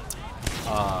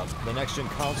next-gen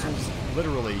consoles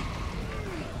literally.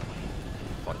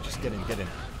 Fuck! Just get in.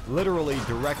 Literally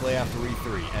directly after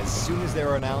E3. As soon as they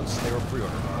were announced, they were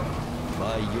pre-ordered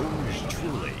by yours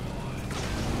truly.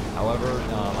 However,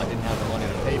 I didn't have the money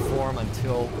to pay for them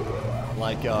until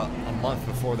like a month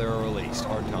before they were released.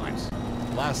 Hard times.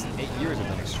 The last 8 years have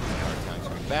been extremely hard times. I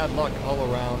mean, bad luck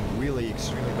all around, really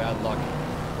extremely bad luck.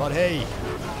 But hey,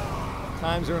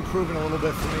 times are improving a little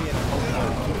bit for me, and I'm hoping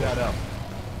I'll keep that up.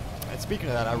 And speaking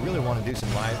of that, I really want to do some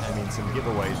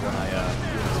giveaways when I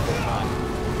do this full time.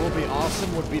 What would be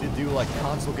awesome would be to do like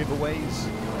console giveaways,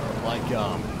 like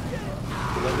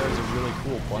when there's a really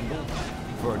cool bundle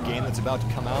for a game that's about to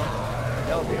come out.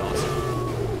 That would be awesome.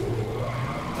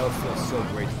 That would feel so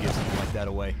great to give something like that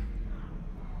away.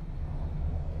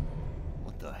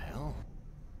 What the hell?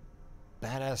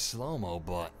 Badass slow-mo,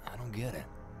 but I don't get it.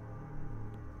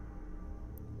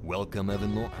 Welcome,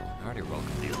 Evan Moore. I already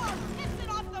welcomed you. Pissing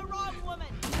off the wrong woman.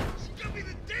 She got me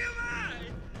the damn eye!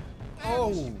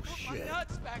 Oh, Put shit. my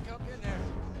nuts back up in there.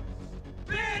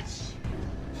 Bitch!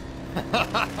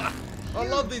 I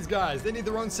love these guys. They need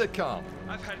their own sitcom.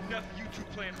 I've had enough of you two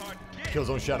playing hard to get.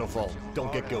 Killzone Shadowfall.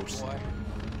 Don't get ghosts.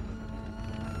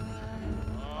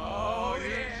 Oh,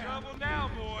 you're in trouble now,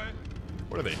 boy.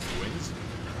 What are they, twins?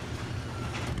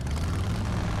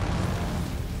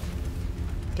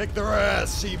 Kick their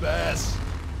ass, Seabass.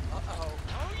 Oh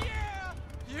yeah!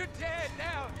 You're dead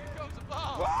now. Here comes the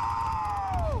boss.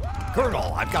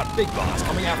 Colonel, I've got Big Boss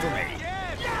coming after me.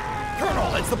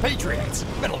 Colonel, it's the Patriots.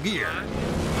 Metal Gear.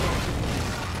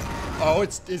 Oh,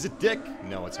 is it Dick?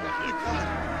 No, it's not Dick.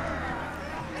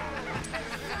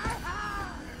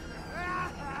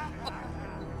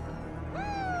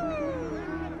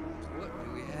 What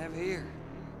do we have here?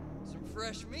 Some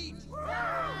fresh meat. What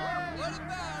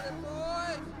about it,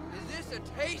 boys? Is this a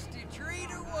tasty treat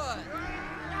or what?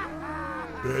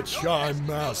 Bitch, I'm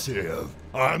massive.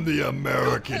 I'm the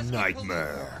American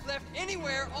Nightmare. Left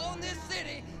anywhere on this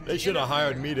city. They should have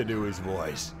hired me to do his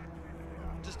voice.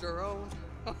 Just our own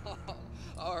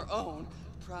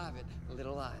private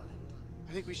little island.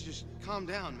 I think we should just calm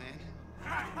down, man.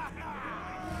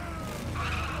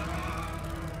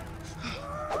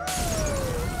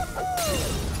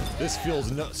 This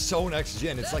feels so next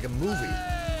gen. It's like a movie.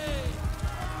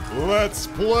 Let's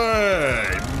play,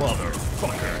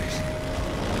 motherfuckers.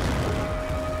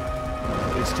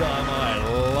 It's time I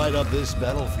light up this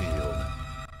battlefield.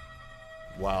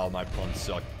 Wow, my pun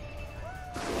sucked.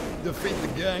 Defeat the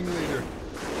gang leader.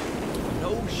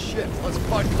 No shit. Let's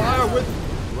fight fire with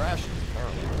rations,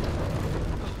 apparently.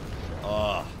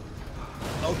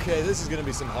 Okay, this is gonna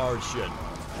be some hard shit.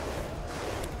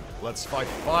 Let's fight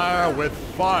fire with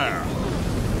fire.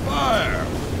 Fire!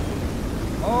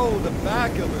 Oh, the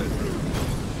back of it.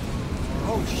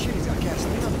 Oh shit, he's got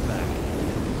gasoline on the back.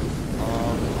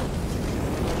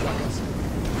 Shotguns.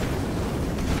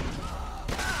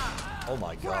 Oh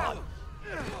my god.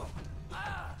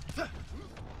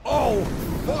 Oh,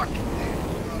 fuck!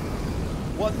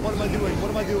 What am I doing? What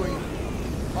am I doing?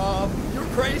 You're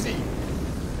crazy!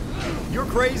 You're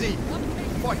crazy!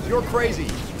 Fuck, you're crazy!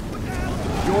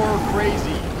 You're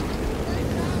crazy!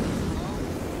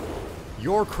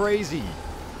 You're crazy!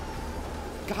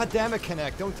 God damn it,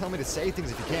 Connect, don't tell me to say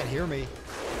things if you can't hear me.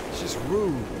 It's just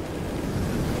rude.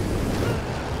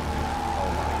 Oh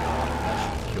my god, that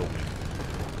should kill me.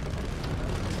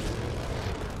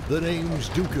 The name's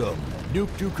Dukem.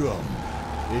 Nuke Dukem.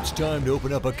 It's time to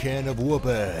open up a can of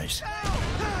whoop-ass.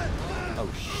 Oh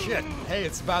shit. Hey,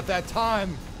 it's about that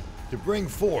time to bring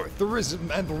forth the rhythm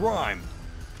and the rhyme.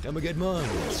 I'ma get mine,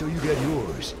 so you get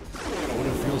yours. I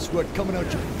wanna feel sweat coming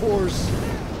out your pores.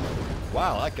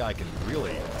 Wow, that guy can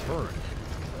really turn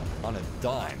on a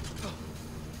dime.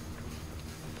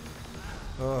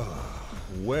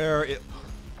 Where it...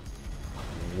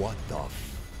 What the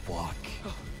fuck?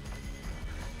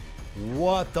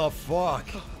 What the fuck?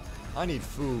 I need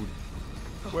food.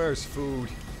 Where's food?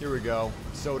 Here we go.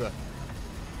 Soda.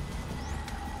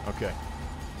 Okay.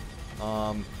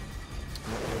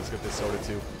 Let's get this soda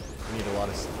too. We need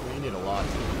a lot.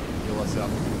 To heal us up.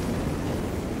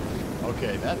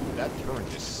 Okay, that turn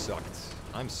just sucked.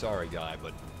 I'm sorry, guy,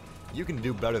 but you can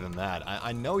do better than that.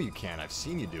 I know you can. I've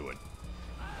seen you do it.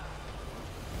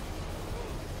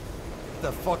 What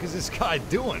the fuck is this guy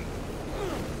doing?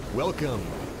 Welcome,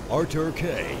 Arthur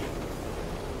K.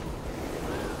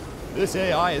 This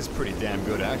AI is pretty damn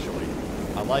good, actually.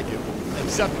 I like it.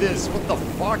 Except this. What the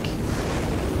fuck?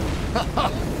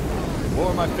 One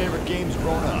of my favorite games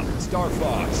growing up. Star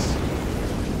Fox.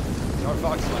 Star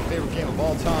Fox is my favorite game of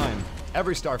all time.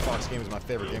 Every Star Fox game is my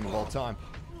favorite game of all time.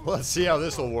 Let's see how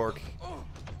this will work.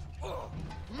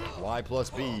 Y plus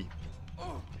B.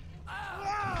 Well,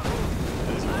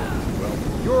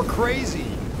 you're crazy.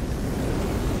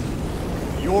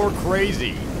 You're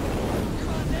crazy.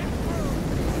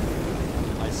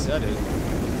 I said it. I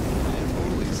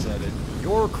totally said it.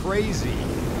 You're crazy.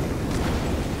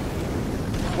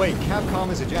 Wait, Capcom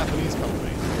is a Japanese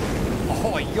company.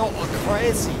 Oh, you're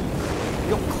crazy.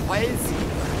 You're crazy.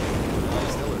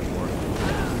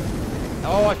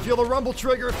 Oh, I feel the rumble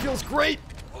trigger. It feels great.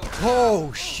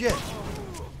 Oh, shit.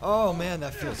 Oh, man,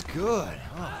 that feels good.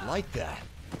 Oh, I like that.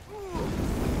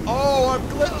 Oh, I'm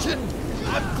glitching.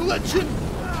 I'm glitching.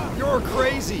 You're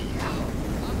crazy.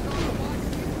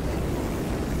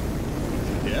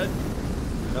 Is he dead?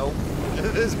 Nope.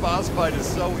 This boss fight is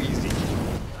so easy.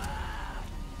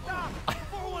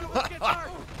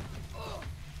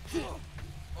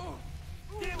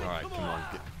 Alright, come on,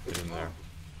 get in there.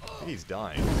 I think he's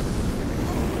dying.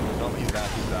 No, he's back,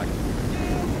 he's back.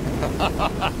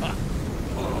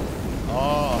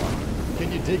 Oh,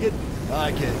 can you dig it?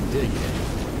 I can dig it.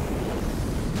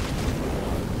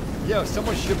 Yeah,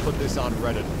 someone should put this on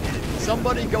Reddit.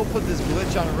 Somebody go put this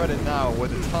glitch on Reddit now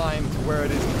with the time to where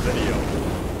it is in the video.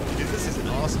 Because this is an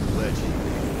awesome glitch.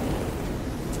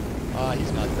 Ah,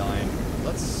 he's not dying.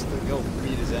 Let's go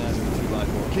beat his ass with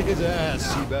 2x4. Kick his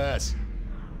ass, Seabass.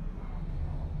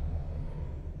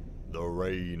 The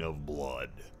rain of blood.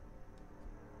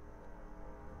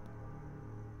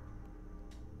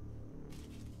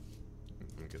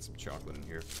 Let me get some chocolate in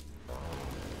here.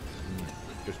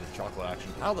 Get some chocolate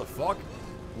action. How the fuck?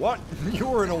 What? You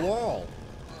were in a wall.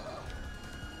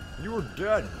 You were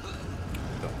dead.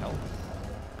 What the hell?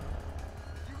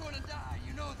 You're going to die,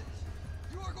 you know this.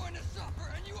 You are going to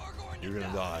suffer and you are going to You're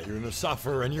gonna die. You're gonna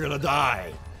suffer and you're gonna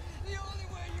die. The only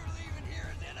way you're leaving here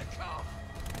is in a cup.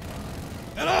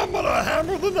 And I'm gonna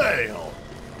hammer the nail.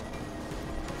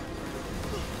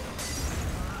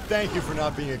 Thank you for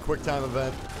not being a quick time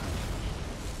event.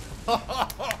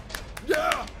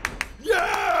 Yeah!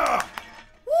 Yeah!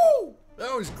 Woo!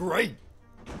 That was great.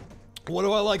 What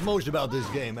do I like most about this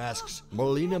game? Asks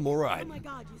Melina Morai. Oh my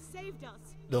god, you saved us.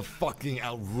 The fucking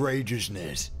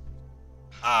outrageousness.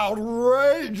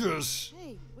 Outrageous!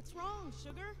 Hey, what's wrong,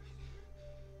 sugar?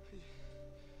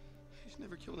 He's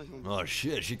never killed anyone. Oh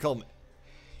shit, she called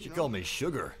me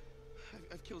sugar.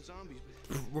 I've killed zombies,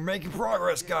 but We're making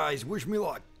progress, guys. Wish me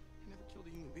luck. I never killed a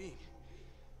human being.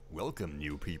 Welcome,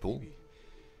 new people. There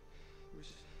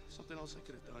was something else I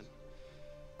could have done.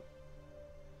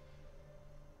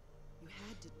 You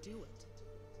had to do it.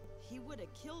 He would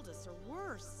have killed us or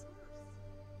worse.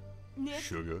 Nick,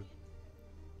 Sugar.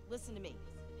 listen to me.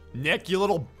 Nick, you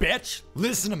little bitch.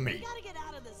 Listen to We me. gotta get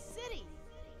out of the city.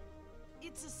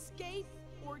 It's escape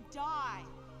or die.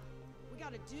 We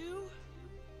gotta do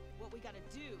what we gotta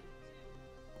do.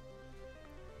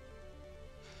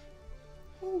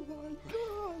 Oh my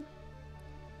god.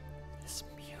 This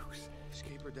music.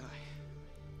 Escape or die.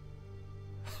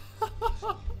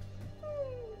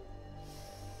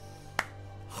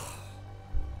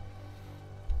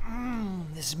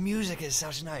 This music is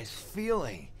such a nice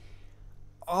feeling.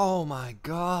 Oh my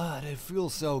god, it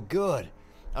feels so good.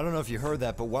 I don't know if you heard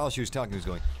that, but while she was talking, it was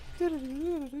going.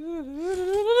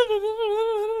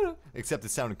 Except it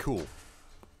sounded cool.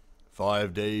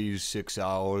 5 days, 6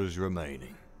 hours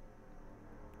remaining.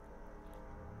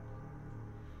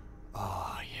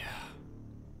 Oh yeah.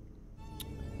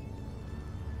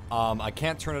 I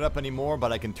can't turn it up anymore,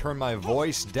 but I can turn my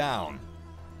voice down.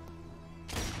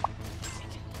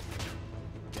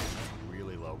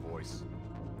 Really low voice.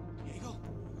 Diego.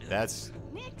 That's.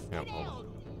 Nick, Yeah, stay hold down.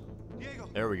 Diego.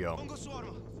 There we go. Pongo su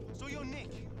arma. Soy yo, Nick.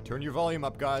 Turn your volume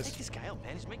up, guys. Take this guy out,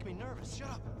 man. He's making me nervous. Shut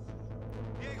up.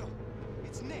 Diego.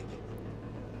 It's Nick.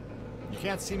 You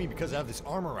can't see me because I have this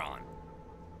armor on.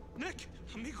 Nick,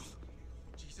 amigo.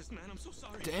 Jesus, man, I'm so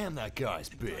sorry. Damn, that guy's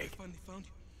I'm glad I big. finally found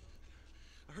you.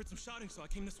 I heard some shouting, so I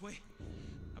came this way.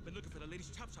 I've been looking for the lady's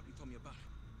chop shop you told me about.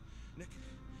 Nick,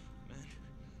 man,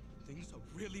 things are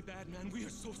really bad, man. We are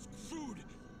so screwed.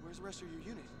 Where's the rest of your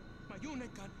unit? My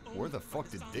unit got owned Where the by fuck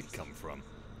did Dick zombies. come from?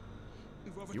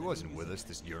 We were over He at the wasn't new with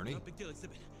museum. us this journey. No big deal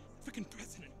exhibit. Freaking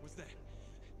president was there.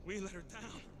 We let her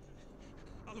down.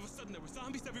 All of a sudden, there were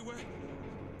zombies everywhere.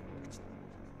 I just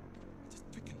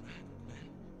freaking ran, man.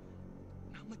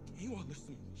 Now I'm like AWOL or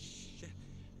some shit.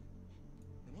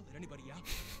 They won't let anybody out.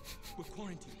 We're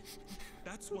quarantined.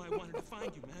 That's why I wanted to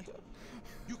find you, man.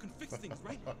 You can fix things,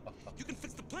 right? You can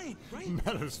fix the plane, right?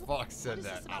 Meadows Fox said What is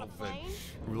that this about a outfit plane?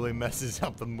 really messes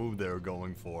up the mood they were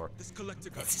going for. This collector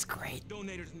got This is great.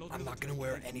 donators and those I'm not military gonna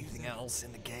wear plans in the anything museum. else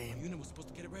in the The game. unit was supposed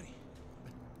to get it ready.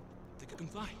 Think it can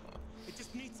fly. It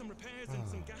just needs some repairs and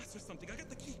some gas or something. I got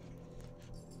the key.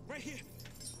 Right here.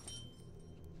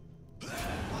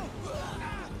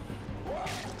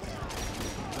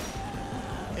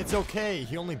 It's okay.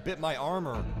 He only bit my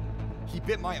armor. He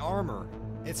bit my armor.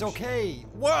 It's okay.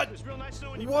 What? It's real nice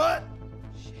knowing you. What?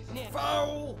 Nick,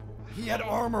 Foul! He had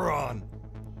armor on.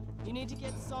 you need to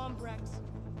get Zombrex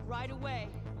right away,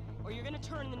 or you're gonna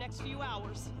turn in the next few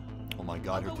hours. Oh my I'll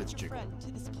god, her go with tits your jiggle. friend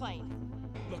to this plane.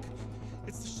 Look,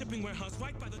 it's the shipping warehouse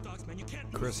right by the docks, man. You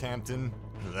can't. Chris Hampton,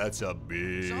 that's a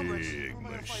big Zombrex, where am I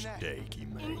gonna find that? mistake he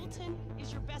made. Ingleton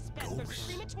is your best bet. There's a Ghost?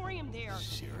 crematorium there.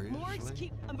 Morgues Seriously?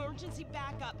 keep emergency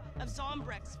backup of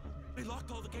Zombrex. They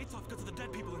locked all the gates off because of the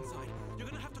dead people inside. You're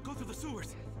gonna have to go through the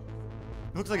sewers.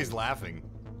 Looks like he's laughing.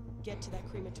 Get to that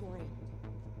crematorium.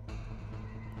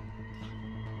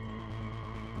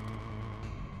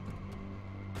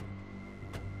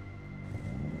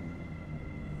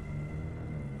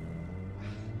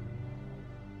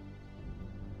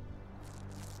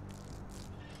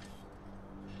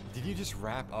 Did you just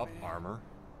wrap up armor?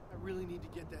 I really need to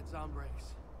get that Zombrex.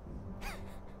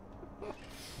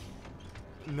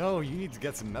 No, you need to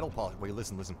get some metal polish. Wait,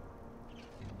 listen, listen.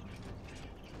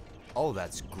 Oh,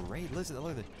 that's great. Listen,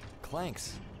 look at the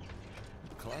clanks.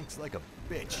 Clanks like a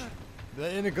bitch.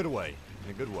 In a good way.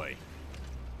 In a good way.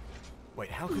 Wait,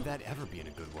 how could that ever be in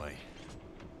a good way?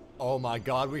 Oh my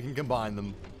god, we can combine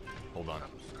them. Hold on.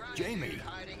 Jamie!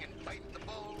 Hiding and fighting the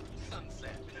bold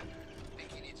sunset. Think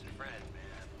he needs a friend,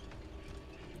 man.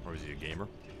 Or is he a gamer?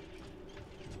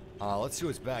 Let's see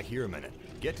what's back here a minute.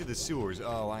 Get to the sewers.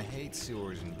 Oh, I hate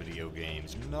sewers in video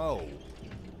games. No!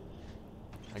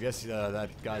 I guess that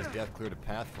guy's death cleared a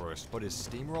path for us, but his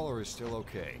steamroller is still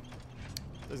okay.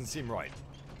 Doesn't seem right.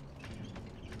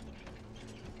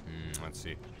 Let's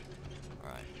see.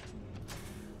 Alright.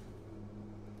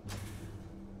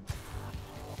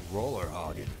 Roller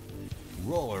hogging.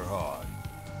 Roller hog.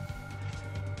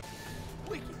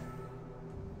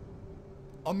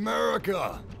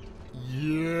 America!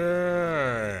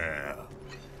 Yeah!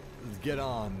 Let's get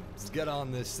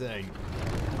on this thing.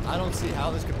 I don't see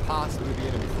how this could possibly be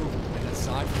an improvement,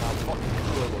 aside from how fucking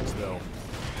cool it looks, though.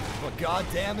 But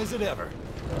goddamn is it ever!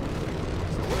 So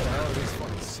where the hell are these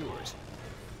fucking sewers?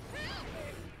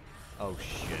 Oh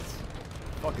shit.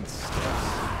 Fucking steps.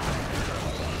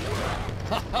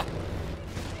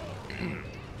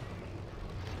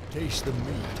 Taste the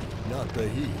meat, not the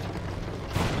heat.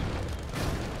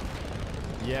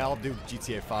 Yeah, I'll do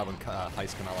GTA 5 when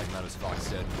Heist come out like Matt as Fox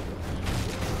said.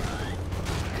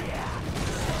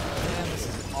 Man, this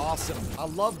is awesome. I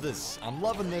love this. I'm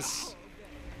loving this.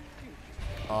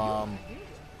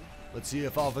 Let's see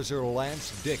if Officer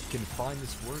Lance Dick can find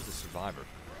this. Where's the survivor?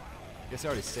 Guess I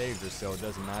already saved her, so it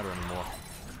doesn't matter anymore.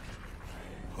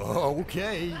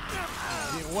 Okay.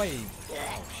 Wait.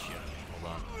 Oh shit.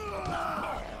 Hold on.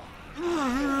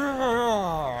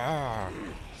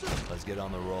 Let's get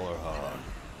on the roller hog.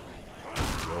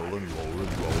 Rolling, rolling,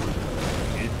 rolling.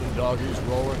 Keep the doggies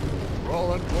rolling.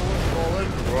 Rolling, rolling, rolling.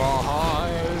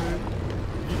 Ride.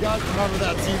 You guys remember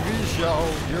that TV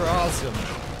show? You're awesome.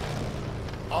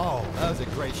 Oh, that was a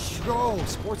great show.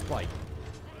 Sports bike.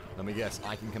 Let me guess,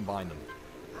 I can combine them.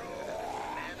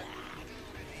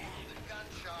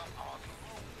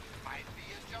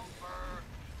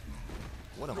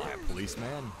 What am I, a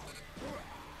policeman?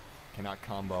 Cannot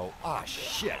combo. Ah,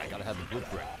 shit, I gotta have the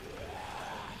blueprint.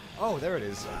 Oh, there it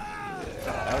is.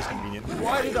 That was convenient.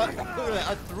 Why did I... Look at that,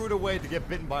 I threw it away to get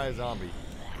bitten by a zombie.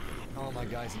 Oh, my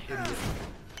guy's an idiot.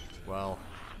 Well,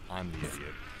 I'm the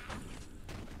idiot.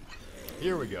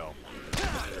 Here we go.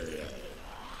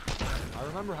 I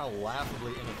remember how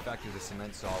laughably ineffective the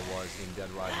cement saw was in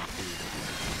Dead Rising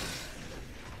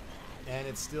 2. And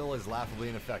it still is laughably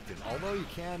ineffective. Although you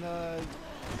can,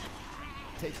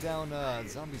 take down,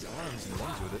 zombies' arms and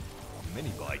legs with it.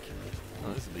 Mini bike.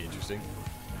 Oh, this will be interesting.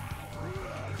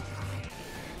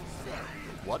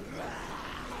 What?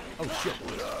 Oh, shit.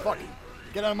 Fuck.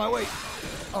 Get out of my way.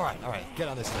 Alright, get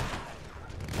on this thing.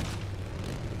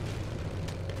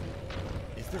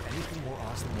 Is there anything more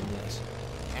awesome than this?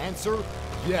 Answer,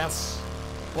 yes.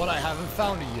 But I haven't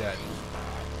found it yet.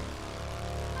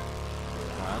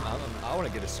 I want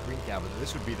to get a screen cap of it.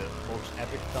 This would be the most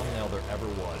epic thumbnail there ever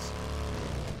was.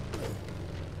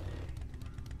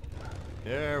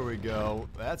 There we go.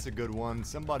 That's a good one.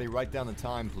 Somebody write down the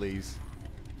time, please.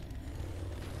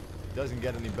 Doesn't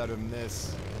get any better than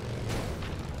this.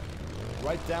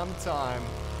 Write down the time.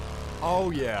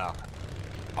 Oh, yeah.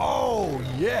 Oh,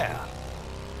 yeah.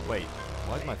 Wait,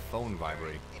 why is my phone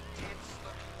vibrating?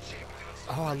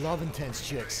 Oh, I love intense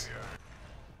chicks.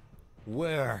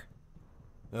 Where?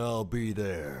 I'll be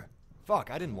there. Fuck,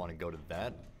 I didn't want to go to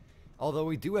that. Although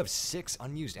we do have 6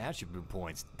 unused attribute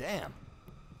points. Damn.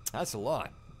 That's a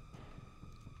lot.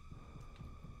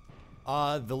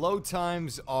 The load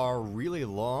times are really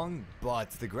long,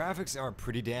 but the graphics are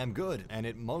pretty damn good, and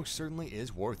it most certainly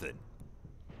is worth it.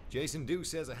 Jason Dew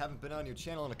says, I haven't been on your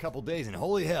channel in a couple days, and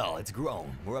holy hell, it's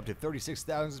grown. We're up to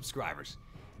 36,000 subscribers.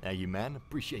 Thank you, man.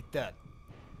 Appreciate that.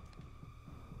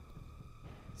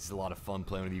 This is a lot of fun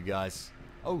playing with you guys.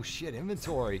 Oh shit,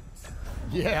 inventory.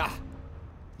 Yeah.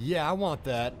 Yeah, I want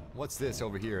that. What's this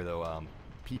over here, though?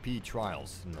 PP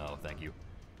trials. No, thank you.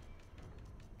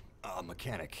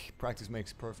 Mechanic. Practice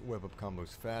makes perfect whip-up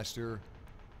combos faster.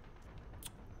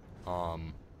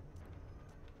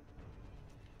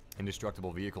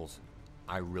 Indestructible vehicles.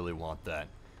 I really want that.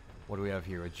 What do we have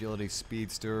here? Agility,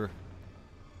 speedster,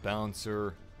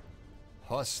 bouncer,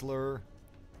 hustler.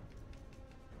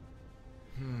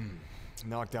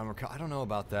 Knockdown. I don't know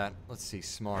about that. Let's see.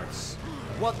 Smarts.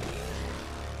 What?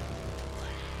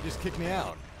 You just kicked me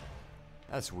out.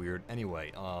 That's weird.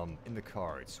 Anyway, in the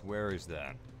cards. Where is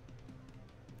that?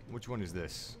 Which one is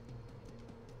this?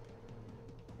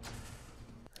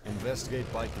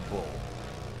 Investigate, bite the bull.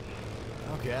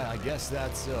 Okay, I guess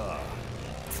that's, the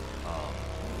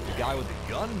guy with the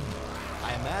gun,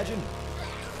 I imagine?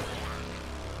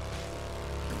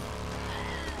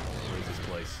 Where is this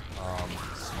place?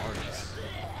 Smarties.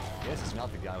 Guess it's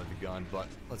not the guy with the gun, but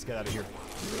let's get out of here.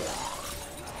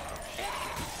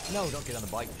 No, don't get on the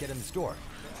bike. Get in the store.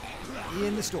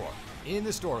 In the store. In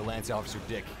the store, Lance Officer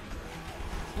Dick.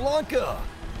 Blanca!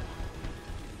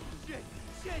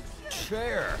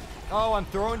 Chair. Oh, I'm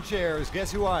throwing chairs.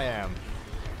 Guess who I am?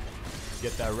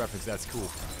 Get that reference. That's cool.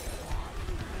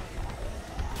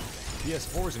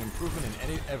 PS4 is an improvement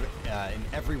in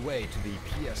every way to the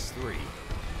PS3.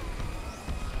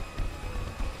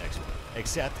 Excellent.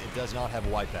 Except it does not have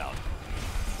Wipeout.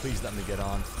 Please let me get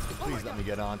on. Please let me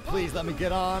get on. Please let me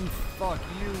get on. Fuck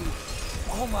you.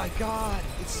 Oh my god.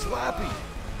 It's Slappy.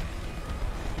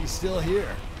 He's still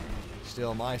here.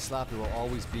 Still, my Slappy will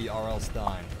always be R.L.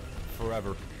 Stein.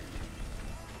 Forever.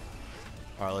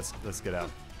 Alright, let's get out.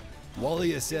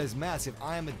 Walia says, Massive,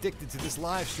 I am addicted to this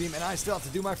live stream and I still have to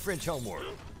do my French homework.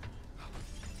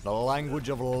 The language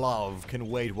of love can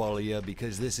wait, Walia,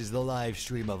 because this is the live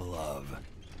stream of love.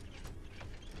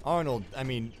 Arnold, I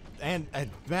mean, and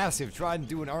Massive, try and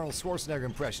do an Arnold Schwarzenegger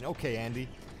impression. Okay, Andy.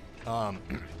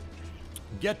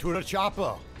 Get to the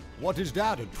chopper. What is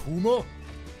that, a tumor?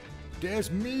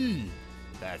 There's me.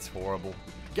 That's horrible.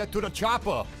 Get to the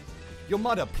chopper. Your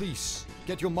mother, please.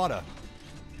 Get your mother.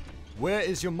 Where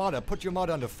is your mother? Put your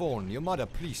mother on the phone. Your mother,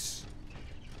 please.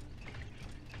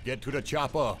 Get to the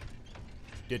chopper.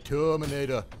 The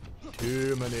Terminator.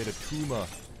 Terminator. Tumor.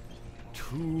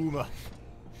 Tumor.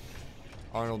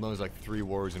 Arnold knows like 3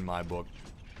 words in my book.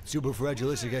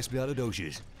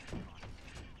 Superfragilisticexpialidocious.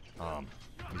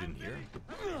 He's in here?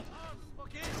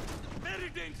 Okay, very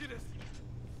dangerous.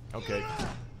 Okay.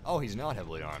 Oh, he's not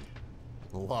heavily armed.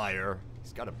 Liar.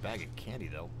 He's got a bag of candy,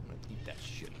 though. I'm gonna eat that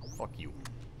shit. Fuck you.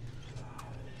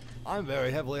 I'm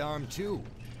very heavily armed, too.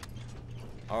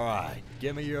 Alright,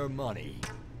 give me your money.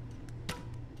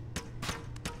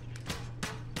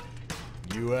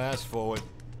 You asked for it.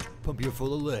 Pump you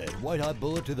full of lead. White-hot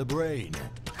bullet to the brain.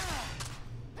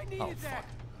 I needed that.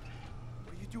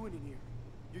 What are you doing in here?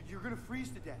 You're gonna freeze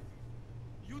to death.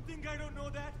 You think I don't know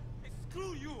that? Hey,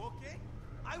 screw you, okay?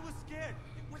 I was scared.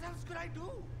 What else could I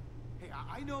do? Hey,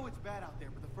 I know it's bad out there,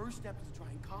 but the first step is to try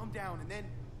and calm down and then...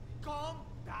 Calm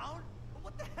down?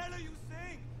 What the hell are you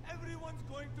saying? Everyone's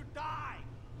going to die.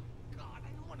 God,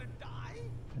 I don't want to die.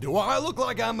 Do I look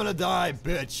like I'm gonna die,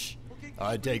 bitch? Okay,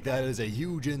 I take that as a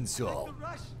huge I like insult. the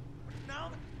rush, but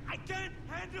now I can't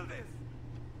handle this.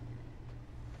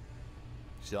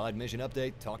 Side mission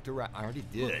update, talk to I already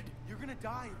did. You're gonna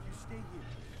die if you stay here.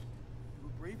 You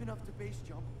were brave enough to base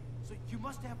jump, so you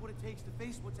must have what it takes to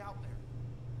face what's out there.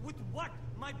 With what?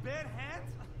 My bare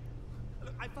hands?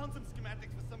 Look, I found some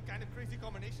schematics for some kind of crazy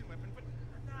combination weapon, but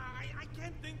I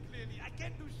can't think clearly. I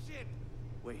can't do shit.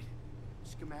 Wait,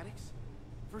 schematics?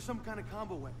 For some kind of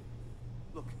combo weapon.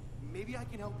 Look, maybe I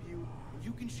can help you, and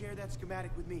you can share that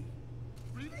schematic with me.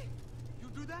 Really? You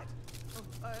do that? Oh,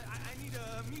 I need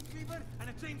a meat cleaver and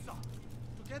a chainsaw.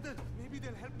 Together, maybe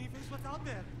they'll help me face what's out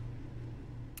there.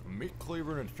 A meat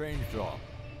cleaver and a chainsaw.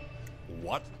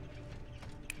 What?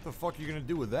 What the fuck are you gonna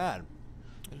do with that?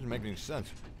 That doesn't make any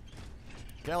sense.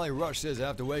 Callie Rush says I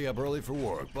have to wake up early for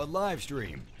work, but live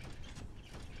stream.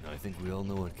 I think we all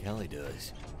know what Callie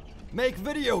does. Make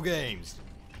video games!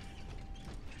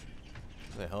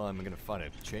 Where the hell am I gonna find a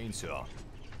chainsaw?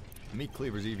 Meat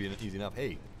cleaver's easy enough.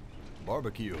 Hey,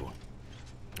 barbecue.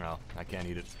 Oh, I can't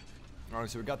eat it. Alright,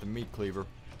 so we got the meat cleaver.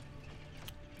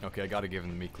 Okay, I gotta give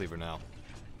him the meat cleaver now.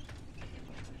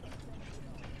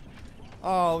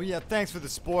 Oh, yeah, thanks for the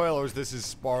spoilers. This is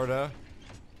Sparta.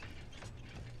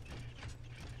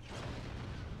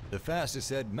 The fastest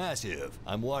said, Massive,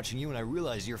 I'm watching you and I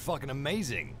realize you're fucking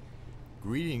amazing.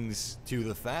 Greetings to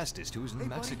the fastest who's in Hey,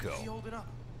 Mexico. buddy, hold it up.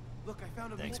 Look, I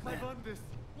found a Thanks, meat man. I got this.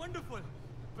 Wonderful.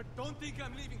 But don't think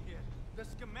I'm leaving here. The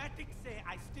schematics say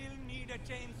I still need a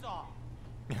chainsaw.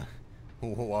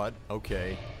 What?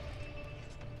 Okay.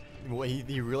 Well,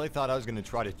 he really thought I was going to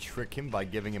try to trick him by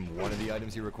giving him one of the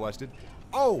items he requested?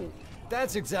 Oh!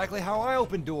 That's exactly how I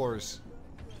open doors!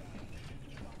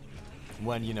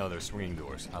 When, you know, they're swinging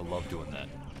doors. I love doing that.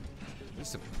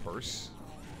 Is this a purse?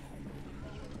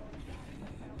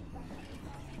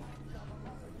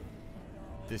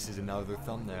 This is another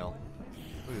thumbnail.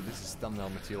 Look at this is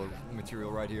thumbnail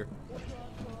material right here.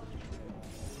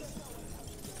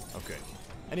 Okay.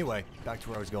 Anyway, back to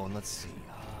where I was going. Let's see.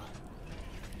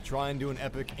 Try and do an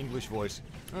epic English voice.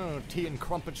 Oh, tea and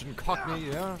crumpets and cockney,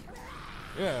 yeah?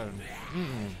 Yeah.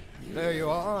 There you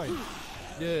are.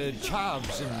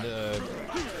 Chobs and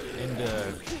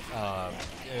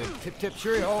Tip Tip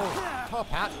Cheerio, Top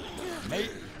Hat, mate.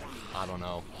 I don't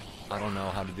know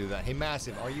how to do that. Hey,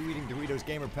 Massive, are you eating Doritos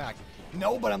Gamer Pack?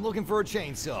 No, but I'm looking for a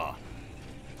chainsaw.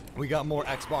 We got more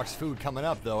Xbox food coming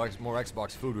up, though. More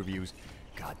Xbox food reviews.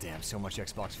 God damn, so much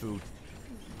Xbox food.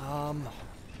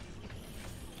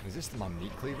 Is this my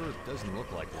meat cleaver? It doesn't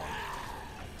look like one.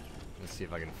 Let's see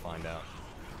if I can find out.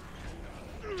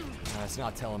 It's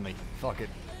not telling me. Fuck it.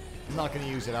 I'm not gonna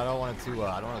use it. I don't want it to.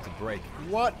 I don't want it to break.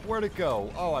 What? Where'd it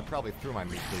go? Oh, I probably threw my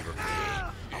meat cleaver.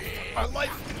 My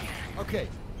life. Okay.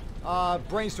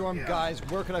 Brainstorm, guys.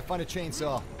 Where can I find a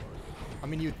chainsaw? I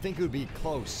mean, you'd think it would be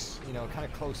close. You know, kind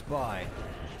of close by.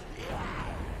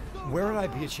 Where would I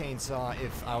be a chainsaw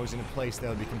if I was in a place that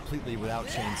would be completely without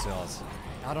chainsaws?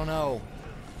 I don't know.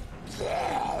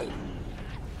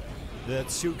 That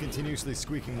suit continuously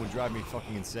squeaking would drive me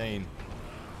fucking insane.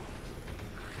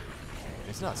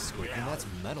 It's not squeaking, that's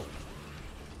metal.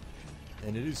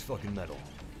 And it is fucking metal.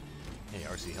 Hey,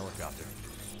 RC helicopter.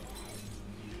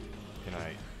 Can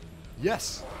I...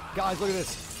 Yes! Guys, look at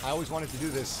this! I always wanted to do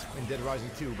this in Dead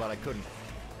Rising 2, but I couldn't.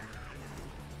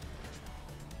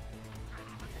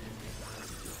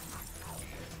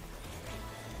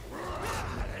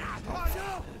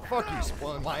 Fuck you,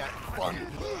 spoiling my fun.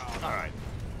 Alright.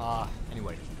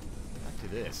 Anyway. Back to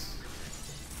this.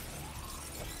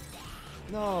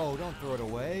 No, don't throw it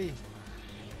away.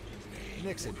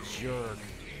 Nick's a jerk.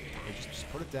 Hey, just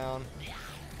put it down.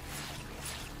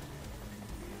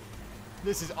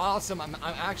 This is awesome. I'm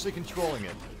actually controlling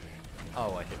it.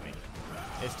 Oh, it hit me.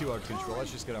 It's too hard to control.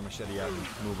 Let's just get our machete out and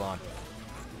move on.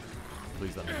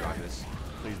 Please let me drive this.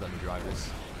 Please let me drive this.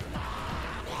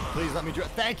 Please let me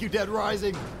drive. Thank you, Dead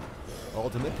Rising.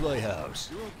 Ultimate Playhouse.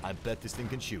 I bet this thing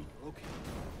can shoot. Okay.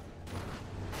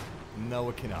 No,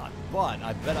 it cannot. But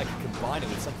I bet I can combine it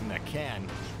with something that can.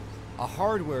 A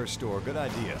hardware store. Good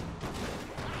idea.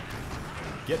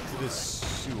 Get to this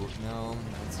sewer. No,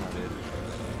 that's not it.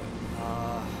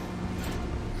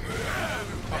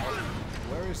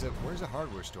 Where's a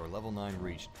hardware store? Level 9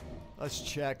 reached. Let's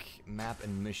check map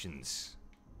and missions.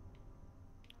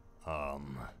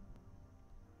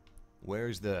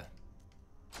 Where's that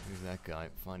guy?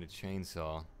 Find a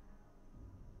chainsaw.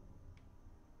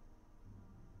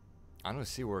 I don't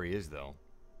see where he is, though.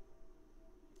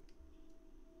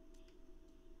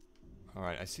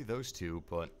 Alright, I see those two,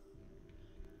 but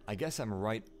I guess I'm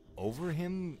right over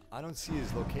him? I don't see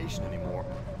his location anymore.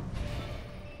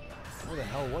 Where the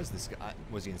hell was this guy?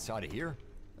 Was he inside of here?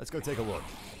 Let's go take a look.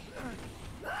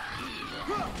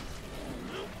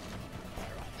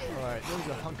 Alright, there's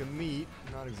a hunk of meat.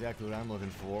 Not exactly what I'm looking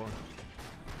for.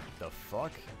 The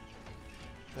fuck?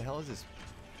 What the hell is this?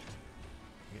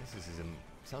 I guess this is a...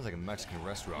 Sounds like a Mexican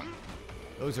restaurant.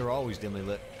 Those are always dimly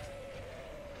lit.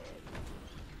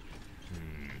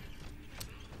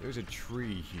 There's a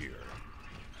tree here.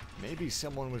 Maybe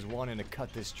someone was wanting to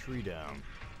cut this tree down.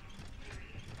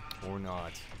 Or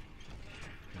not.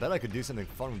 Bet I could do something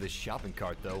fun with this shopping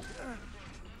cart, though.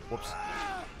 Whoops.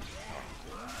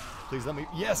 Please let me...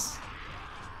 Yes!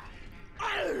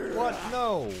 What?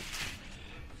 No!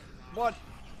 What?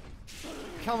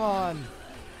 Come on!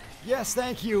 Yes,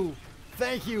 thank you!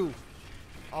 Thank you!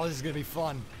 Oh, this is gonna be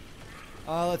fun.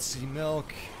 Let's see.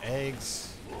 Milk,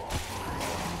 eggs.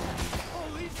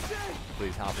 Holy shit!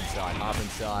 Please hop inside, hop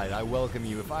inside. I welcome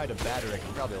you. If I had a battery, I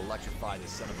could probably electrify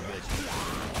this son of a bitch.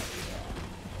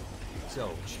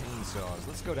 So, chainsaws.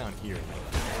 Let's go down here.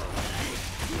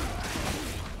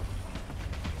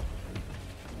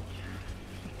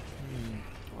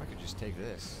 Or I could just take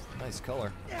this. Nice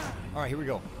color. Alright, here we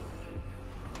go.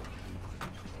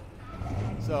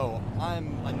 So,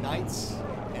 I'm a knight,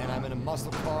 and I'm in a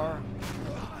muscle car.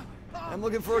 I'm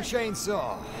looking for a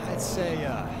chainsaw. I'd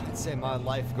say my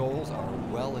life goals are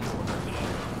well in order.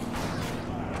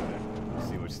 Let's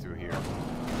see what's through here.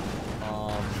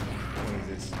 What is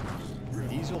this?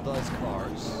 Diesel does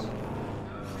cars.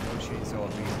 No chainsaw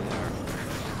being there.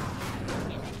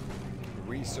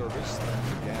 Resurface. That's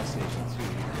the gas station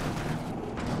too.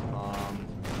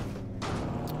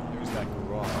 There's that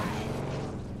garage.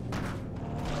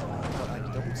 But I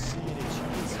don't see any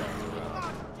chainsaws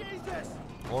around.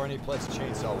 Or any place a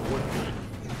chainsaw would be.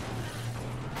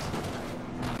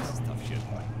 This is tough shit.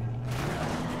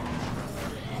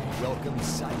 Welcome,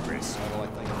 Cypress. Although I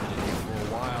think I've been in here for a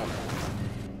while.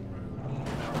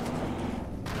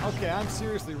 Okay, I'm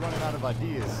seriously running out of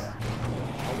ideas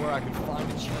on where I can find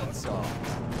a chainsaw.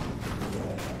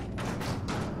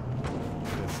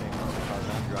 The same cars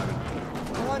I'm driving.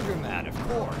 Laundromat, of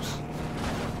course.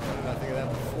 Why did I think of that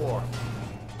before?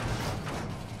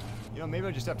 You know, maybe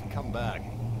I just have to come back.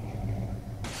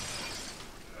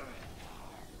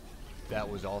 that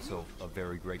was also a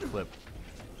very great clip.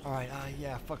 Alright,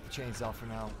 yeah, fuck the chainsaw for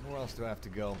now. Where else do I have to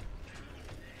go?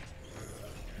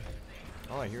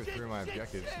 Oh, here's 3 of my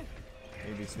objectives.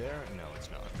 Maybe it's there? No,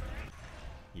 it's not.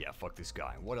 Yeah, fuck this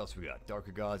guy. What else we got?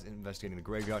 Darker Gods, investigating the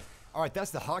graveyard. Alright,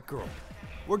 that's the hot girl.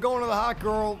 We're going to the hot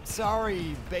girl.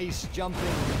 Sorry, base jumping,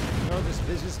 nervous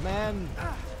businessman.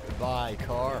 Goodbye,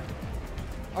 car.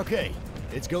 Okay,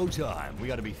 it's go time. We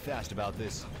gotta be fast about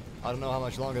this. I don't know how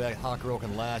much longer that hot girl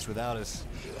can last without us.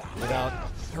 Without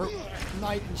her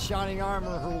knight in shining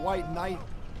armor, her white knight.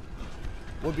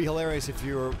 Would be hilarious if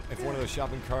one of those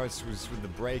shopping carts was with the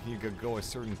brake and you could go a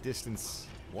certain distance.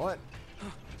 What?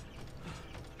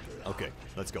 Okay,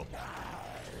 let's go.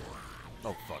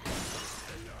 Oh, fuck.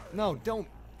 No, don't.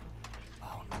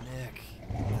 Oh, Nick.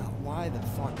 Why the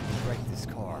fuck did you break this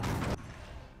car?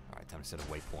 Alright, time to set a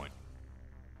waypoint.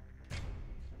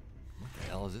 What the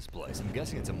hell is this place? I'm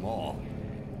guessing it's a mall.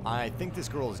 I think this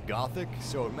girl is gothic,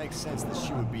 so it makes sense that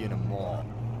she would be in a mall.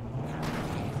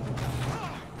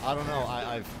 I don't know,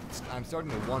 I'm starting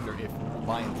to wonder if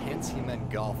by intense he meant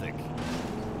gothic.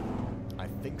 I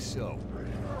think so.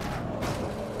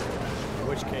 In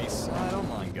which case, I don't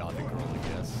mind gothic girl, I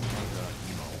guess. Like,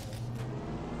 emo.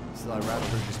 So I'd rather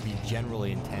her just be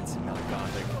generally intense and not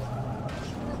gothic.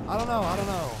 I don't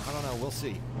know, we'll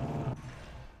see.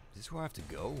 Is this where I have to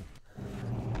go?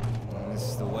 This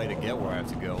is the way to get where I have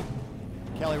to go.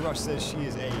 Callie Rush says she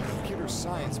is a computer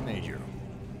science major.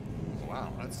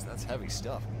 Wow, that's heavy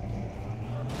stuff.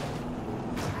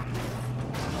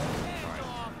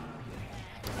 Alright.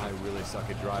 I really suck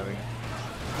at driving.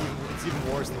 It's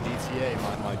even worse than DTA,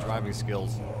 my driving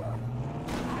skills.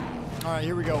 Alright,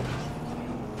 here we go. 2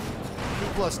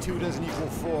 plus 2 doesn't equal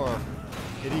 4.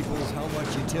 It equals how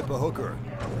much you tip a hooker.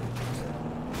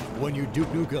 When you Duke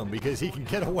Nukem, because he can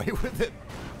get away with it.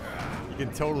 He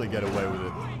can totally get away with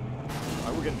it.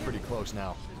 Alright, we're getting pretty close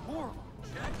now.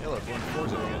 Hey look, we're in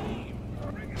Forza again.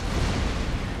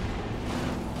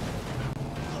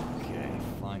 Okay,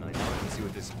 finally. Now I can see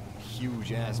what this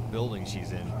huge-ass building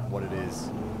she's in, what it is.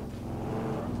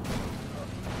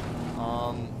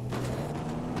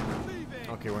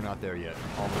 Okay, we're not there yet.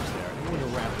 Almost there. We're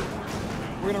gonna wrap it.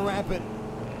 We're gonna wrap it.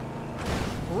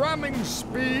 Ramming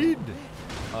speed!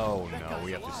 Oh no,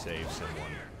 we have to save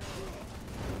someone.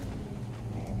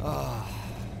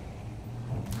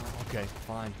 Okay,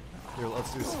 fine. Here,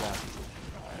 let's do this fast.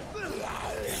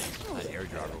 That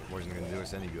airdropper wasn't gonna do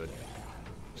us any good.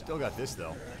 Still got this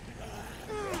though.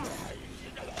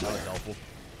 That was helpful.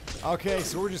 Okay,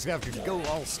 so we're just gonna have to go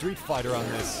all Street Fighter on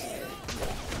this.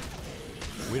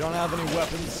 We don't have any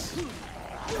weapons.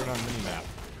 Turn on minimap.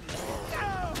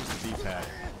 Just the D-pad.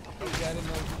 Okay, I didn't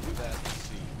know you could do that. Let's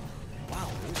see. Wow,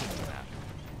 there is a minimap.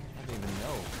 I didn't even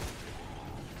know.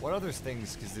 What other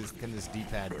things can this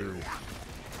D-pad do?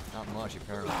 Not much,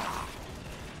 apparently.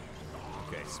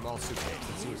 Okay, small suitcase.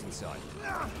 Let's see what's inside.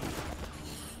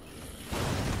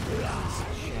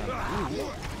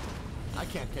 Shampoo. I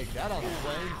can't take that on the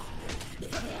plane.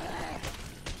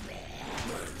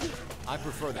 I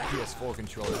prefer the PS4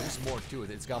 controller. There's more to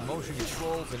it. It's got motion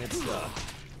controls and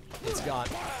it's got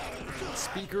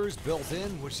speakers built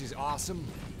in, which is awesome.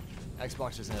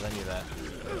 Xbox doesn't have any of that.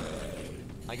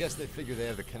 I guess they figure they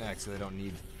have the Kinect, so they don't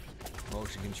need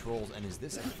motion controls. And is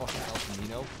this a fucking El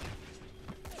Camino?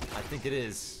 I think it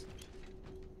is.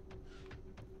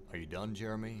 Are you done,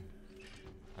 Jeremy?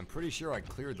 I'm pretty sure I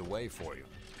cleared the way for you.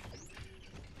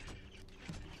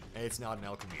 Hey, it's not an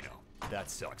El Camino. That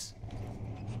sucks.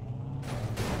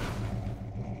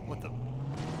 What the?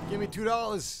 Give me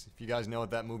 $2. If you guys know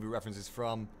what that movie reference is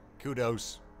from,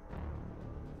 kudos.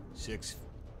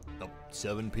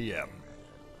 7 p.m.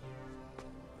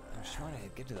 I was trying to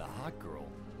get to the hot girl.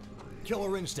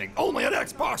 Killer Instinct, only on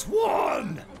Xbox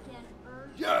One!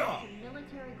 Yeah!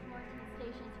 Military quarantine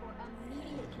stations for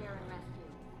immediate care and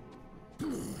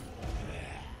rescue.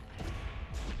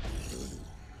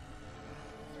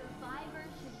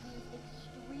 Survivors should use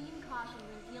extreme caution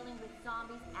when dealing with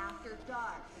zombies after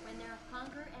dark, when their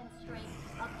hunger and strength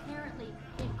apparently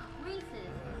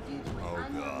increases due to an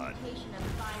unknown mutation of the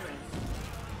virus.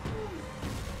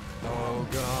 Oh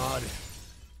god.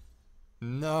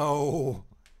 No.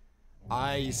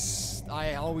 I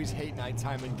always hate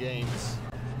nighttime in games.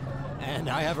 And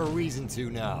I have a reason to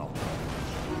now.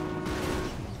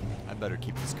 I better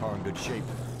keep this car in good shape.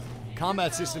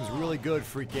 Combat system's really good,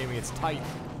 Freak Gaming. It's tight,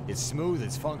 it's smooth,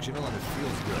 it's functional, and it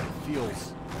feels good. It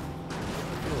feels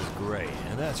great.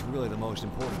 And that's really the most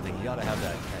important thing. You gotta have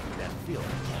that feeling,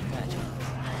 that magic.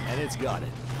 And it's got it.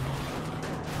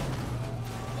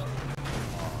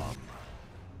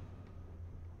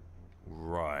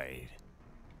 Right.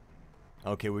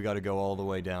 Okay, we gotta go all the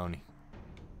way down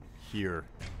here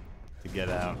to get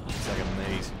out. It's like a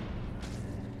maze.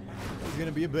 He's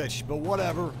gonna be a bitch, but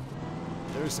whatever.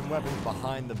 There's some weapons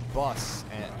behind the bus,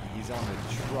 and he's on the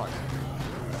truck.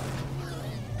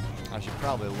 I should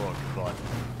probably look, but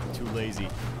I'm too lazy.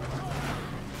 It's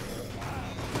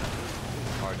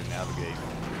hard to navigate.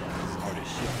 It's hard as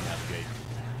shit to navigate.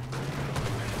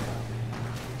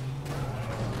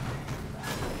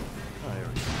 Oh, there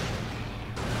we go.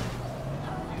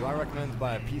 Do I recommend to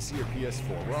buy a PC or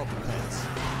PS4? Well, it depends.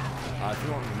 If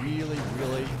you want really,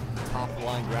 really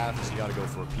top-line graphics, you gotta go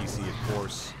for a PC, of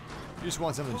course. If you just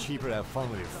want something cheaper to have fun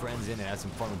with your friends in and have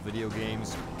some fun with video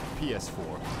games,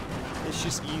 PS4. It's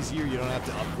just easier, you don't have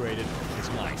to upgrade it. It's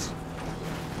nice.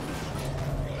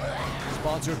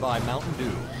 Sponsored by Mountain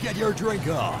Dew. Get your drink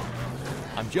on!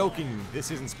 I'm joking,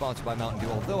 this isn't sponsored by Mountain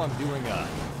Dew, although I'm doing a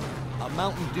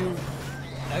Mountain Dew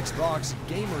Xbox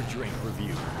gamer drink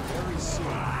review very soon.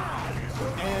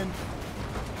 And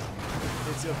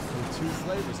it's a two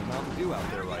flavors of Mountain Dew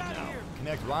out there right now.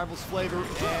 Connect Rivals flavor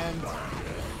and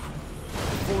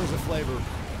Forza flavor.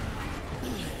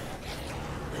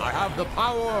 I have the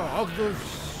power of the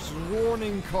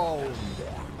warning cone.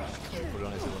 Put it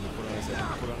on his head, let me put it on his head,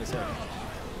 put it on his head.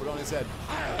 Put it on his head.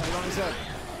 Put it on his head.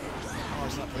 Oh,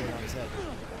 it's not putting it on his head.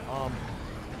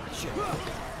 Shit.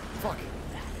 Fuck.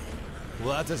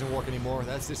 Well, that doesn't work anymore.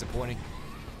 That's disappointing.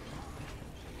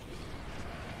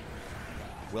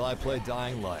 Will I play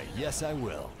Dying Light? Yes, I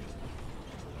will.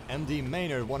 MD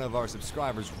Maynard, one of our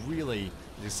subscribers, really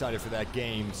excited for that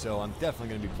game, so I'm definitely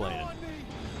going to be playing it.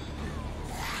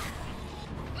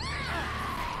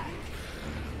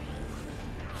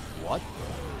 What?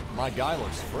 My guy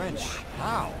looks French.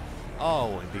 How?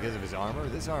 Oh, and because of his armor?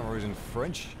 This armor isn't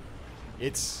French.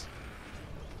 It's...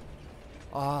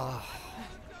 I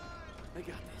got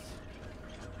this.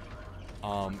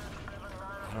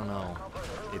 I don't know.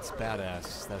 It's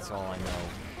badass, that's all I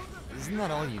know. Isn't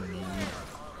that all you need?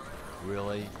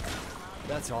 Really?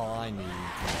 That's all I need to know.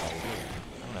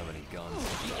 I don't have any guns.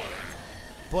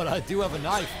 But I do have a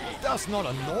knife. That's not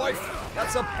a knife!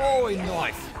 That's a bowie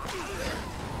knife!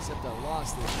 Except I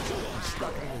lost it. I'm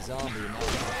stuck in a zombie and now I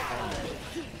gotta find it.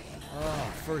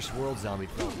 Ah, first world zombie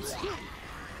problems.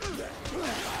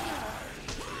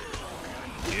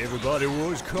 Everybody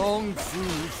was kung fu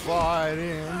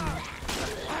fighting,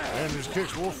 and his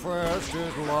kicks were fast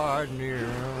as lightning.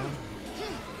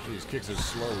 These kicks are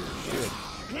slow as shit.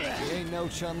 He ain't no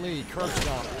Chun-Li, curb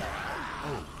stomp.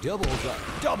 Oh,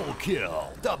 double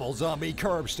kill, double zombie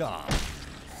curb stomp.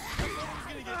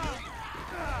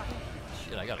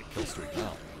 Shit, I got a kill streak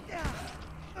now.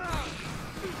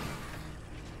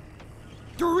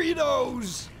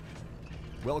 Doritos!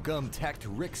 Welcome, Tech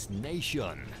Rick's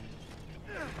Nation.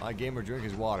 My gamer drink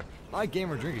is water. My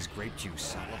gamer drink is grape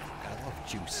juice. I love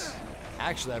juice.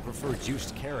 Actually, I prefer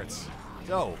juiced carrots.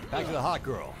 So, back to the hot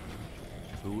girl,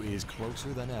 who is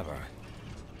closer than ever.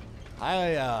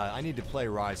 I need to play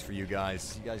Rise for you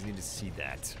guys. You guys need to see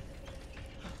that.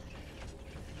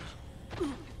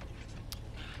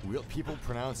 Will people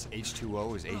pronounce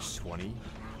H2O as H20?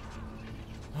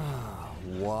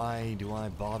 Why do I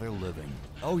bother living?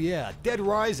 Oh yeah, Dead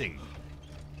Rising!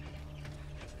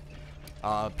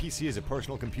 PC is a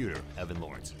personal computer, Evan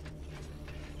Lawrence.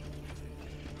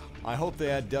 I hope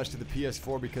they add Dutch to the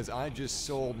PS4 because I just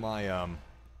sold my, what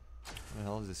the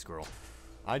hell is this girl?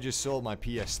 I just sold my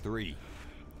PS3.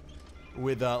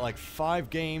 With, like 5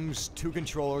 games, 2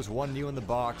 controllers, 1 new in the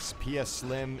box, PS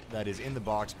Slim that is in the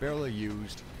box, barely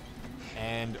used,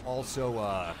 and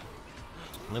also,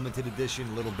 limited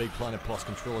edition Little Big Planet Plus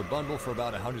controller bundle for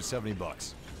about 170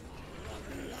 bucks.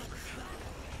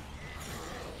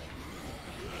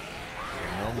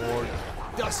 No more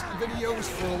Dust videos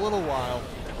for a little while.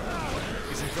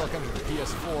 Because until it comes to the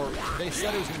PS4, they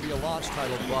said it was going to be a launch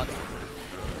title, but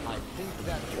I think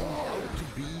that turned out to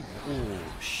be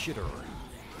bullshitter.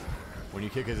 When you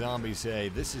kick a zombie, say,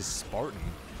 "This is Spartan.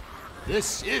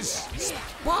 This is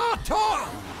Sparta!"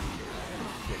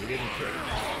 Yeah, he didn't kick.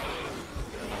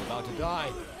 I'm about to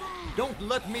die. Don't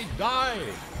let me die!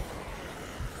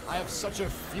 I have such a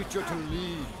future to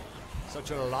lead.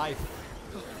 Such a life.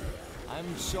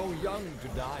 I'm so young to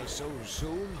die so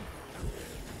soon.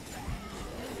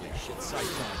 Shit, sight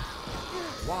time.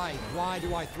 Why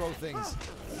do I throw things?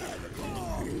 I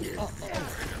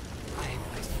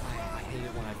hate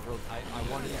it when I throw. I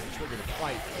want to use the trigger to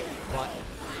fight, but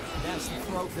that's to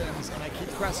throw things, and I keep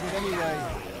pressing it anyway.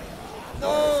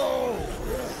 No!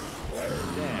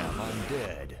 Damn, I'm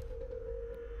dead.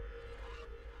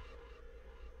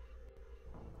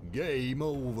 Game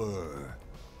over.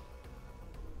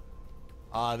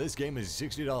 This game is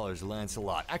 $60,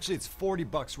 Lancelot. Actually, it's 40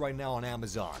 bucks right now on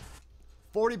Amazon.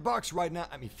 40 bucks right now.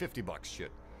 I mean, 50 bucks,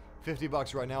 shit. 50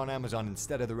 bucks right now on Amazon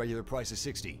instead of the regular price of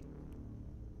 60.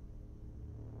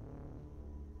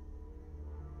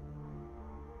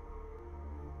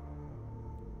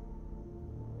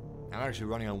 I'm actually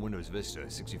running on Windows Vista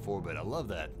 64-bit. I love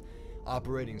that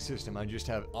operating system. I just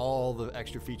have all the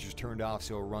extra features turned off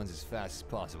so it runs as fast as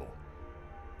possible.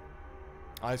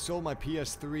 I sold my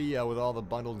PS3 with all the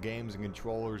bundled games and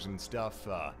controllers and stuff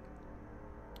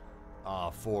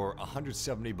for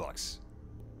 170 bucks.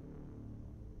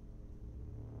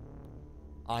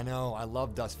 I know, I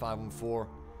love Dust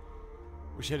 514.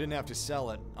 Wish I didn't have to sell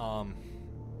it.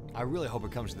 I really hope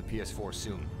it comes to the PS4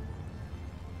 soon.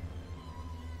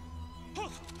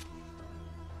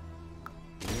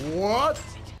 What?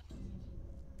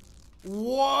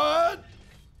 What?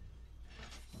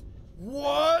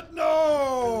 What?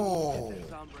 No!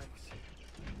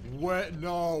 What?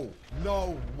 No!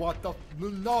 No! What the?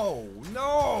 No!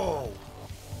 No!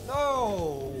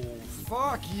 No!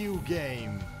 Fuck you,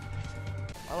 game!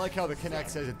 I like how the Kinect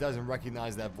says it doesn't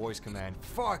recognize that voice command.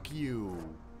 Fuck you!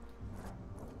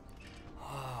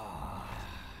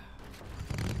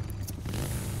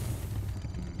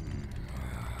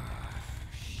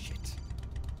 Shit.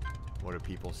 What are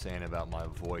people saying about my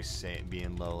voice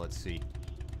being low? Let's see.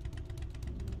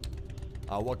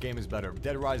 What game is better?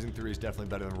 Dead Rising 3 is definitely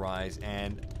better than Rise,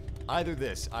 and either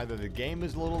the game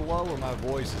is a little low or my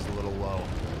voice is a little low.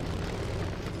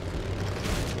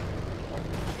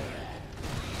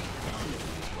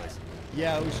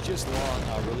 Yeah, it was just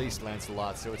released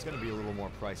Lancelot, so it's going to be a little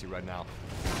more pricey right now.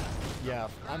 Yeah,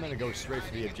 I'm going to go straight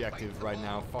for the objective right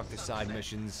now. Fuck the side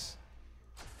missions.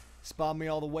 Spawn me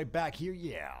all the way back here?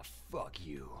 Yeah, fuck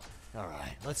you.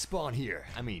 Alright, let's spawn here.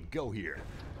 I mean, go here.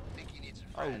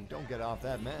 Oh, don't get off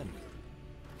that, man.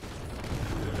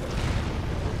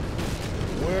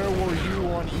 Where were you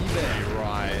on eBay,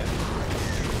 Ryan?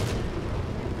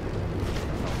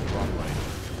 Oh, wrong way.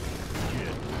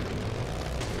 Shit.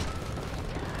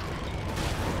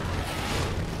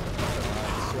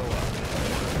 Alright, so,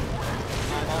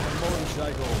 I'm on a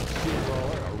motorcycle, speed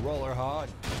roller, a roller hog,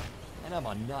 and I'm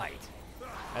a knight.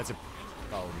 That's a...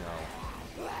 Oh,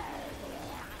 no.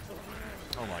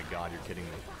 Oh, my God, you're kidding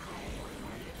me.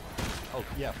 Oh,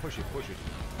 yeah, push it, push it.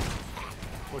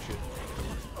 Push it.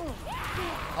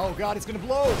 Oh, God, it's gonna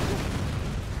blow!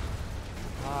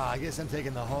 Ah, I guess I'm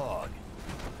taking the hog.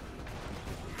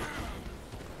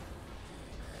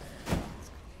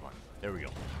 There we go.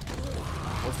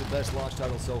 What's the best launch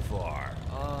title so far?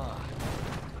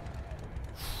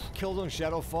 Killzone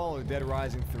Shadowfall or Dead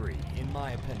Rising 3, in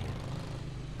my opinion.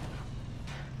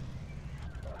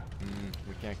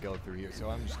 We can't go through here, so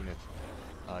I'm just gonna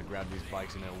grab these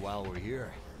bikes, and then while we're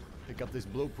here, pick up this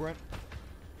blueprint,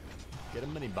 get a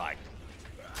mini bike.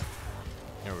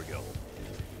 There we go.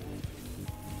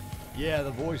 Yeah,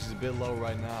 the voice is a bit low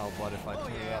right now, but if I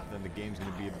turn it up, then the game's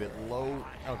gonna be a bit low.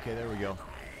 Okay, there we go.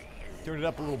 Turn it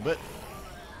up a little bit.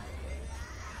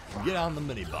 Get on the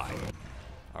mini bike.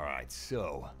 Alright,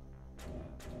 so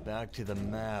back to the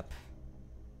map.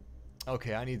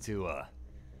 Okay, I need to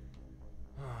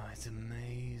it's a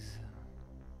maze.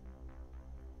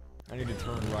 I need to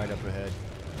turn right up ahead.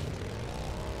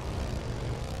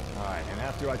 Alright, and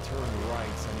after I turn right,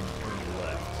 I need to turn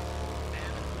left.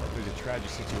 If there's a tragic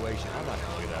situation, I'm not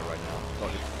gonna look at that right now.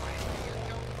 Fuck it.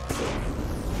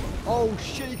 Oh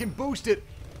shit, you can boost it!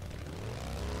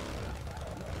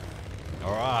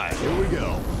 Alright, here we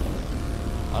go.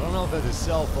 I don't know if that's a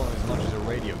cell phone as much as a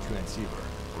radio transceiver.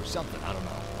 Or something, I don't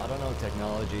know. I don't know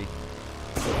technology.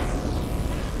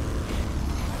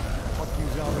 Fuck you,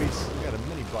 zombies. We got a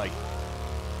mini bike.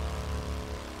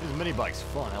 This mini bike's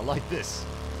fun. I like this.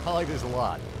 I like this a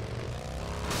lot.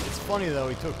 It's funny though,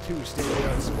 he took two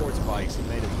state-of-the-art sports bikes and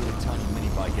made a really tiny mini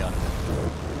bike out of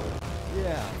it.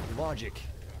 Yeah, logic.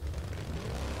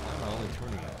 I'm only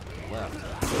turning left.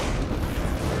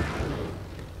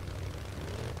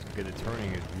 Okay, the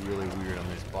turning is really weird on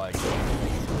this bike. I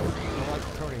don't like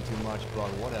turning too much, but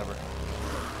whatever.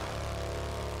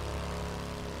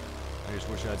 I just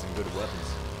wish I had some good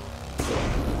weapons.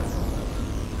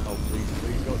 Oh, please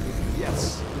go through.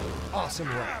 Yes! Awesome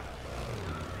ramp.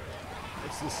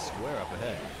 What's this square up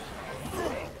ahead?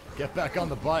 Get back on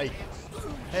the bike.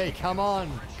 Hey, come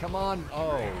on. Come on.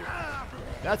 Oh.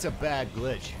 That's a bad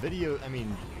glitch.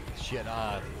 Shit,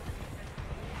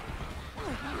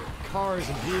 cars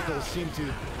and vehicles seem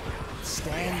to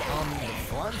stand on the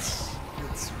fronts.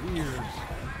 It's weird.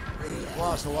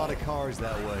 Lost a lot of cars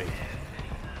that way.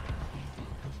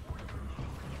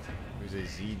 There's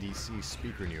a ZDC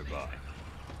speaker nearby.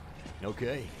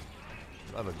 Okay.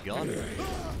 I have a gun.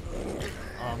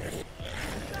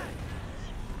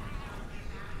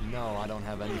 No, I don't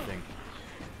have anything.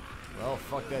 Well,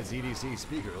 fuck that ZDC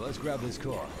speaker. Let's grab this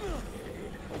car.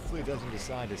 Hopefully it doesn't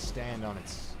decide to stand on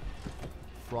its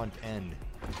front end.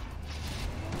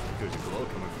 There's a glow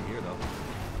coming from here, though.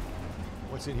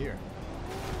 What's in here?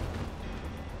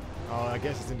 Oh, I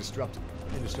guess it's indestructible.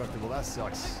 Indestructible. That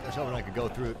sucks. I was hoping I could go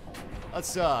through it.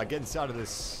 Let's get inside of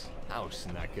this house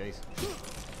in that case.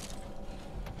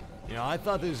 You know, I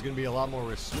thought there was going to be a lot more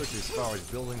restricted as far as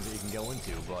buildings that you can go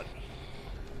into, but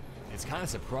it's kind of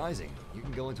surprising. You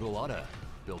can go into a lot of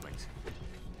buildings.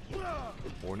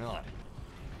 Or not.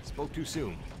 Spoke too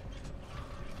soon.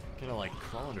 Can I, like,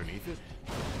 crawl underneath it?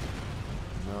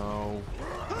 No.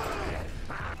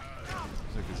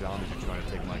 Looks like the zombies are trying to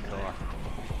take my car.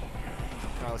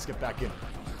 Alright, let's get back in.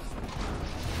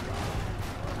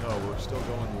 No, we're still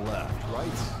going left,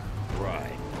 right?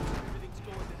 Right.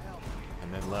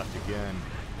 And then left again.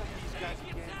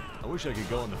 I wish I could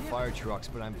go in the fire trucks,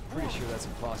 but I'm pretty sure that's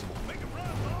impossible.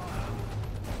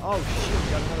 Oh shit,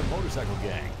 we got another motorcycle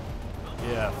gang.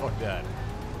 Yeah, fuck that.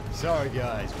 Sorry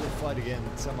guys, we'll fight again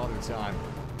some other time.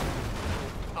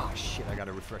 Ah shit, I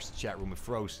gotta refresh the chat room, it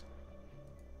froze.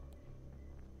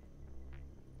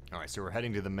 Alright, so we're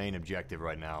heading to the main objective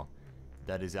right now.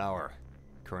 That is our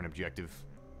current objective.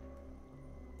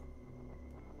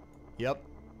 Yep.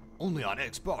 Only on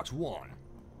Xbox One.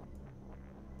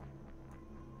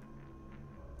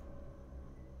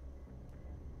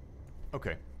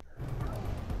 Okay.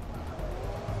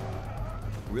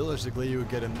 Realistically, you would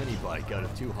get a mini bike out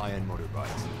of 2 high-end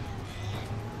motorbikes.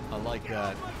 I like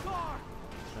that.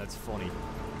 That's funny.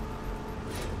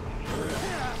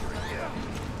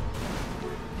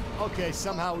 Okay,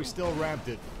 somehow we still ramped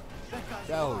it.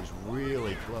 That was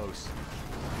really close.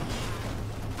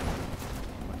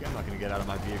 Okay, I'm not gonna get out of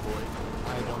my vehicle.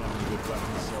 I don't have any good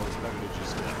weapons, so it's better to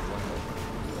just run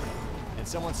over. And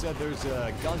someone said there's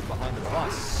guns behind the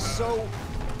bus. So,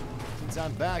 since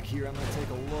I'm back here, I'm gonna take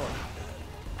a look.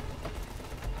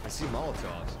 I see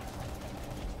Molotovs.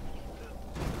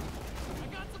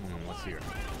 What's here?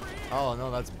 Oh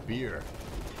no, that's beer.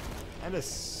 And a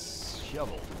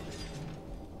shovel.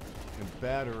 A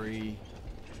battery.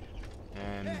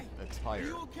 And a tire.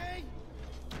 You okay?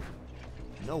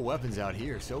 No weapons out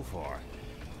here so far.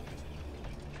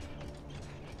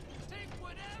 Take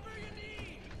whatever you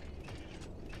need.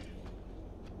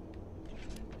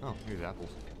 Oh, here's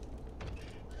apples.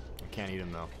 I can't eat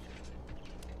them though.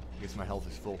 I guess my health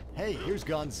is full. Hey, here's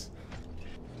guns.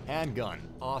 Handgun.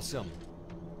 Awesome.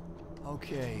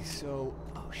 Okay, so...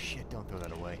 Oh shit, don't throw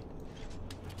that away.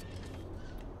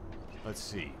 Let's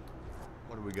see.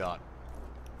 What do we got?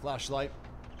 Flashlight.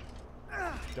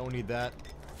 Don't need that.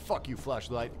 Fuck you,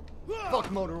 flashlight.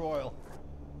 Fuck motor oil.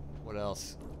 What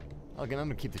else? Okay, I'm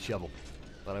gonna keep the shovel.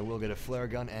 But I will get a flare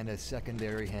gun and a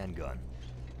secondary handgun.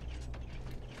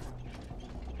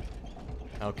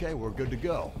 Okay, we're good to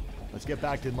go. Let's get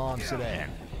back to Mom's sedan.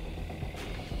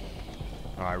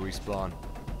 Alright, respawn.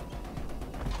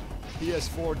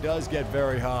 PS4 does get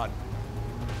very hot.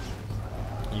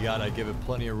 You gotta give it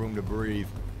plenty of room to breathe.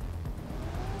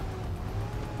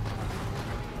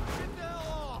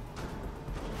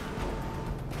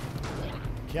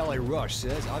 Kelly Rush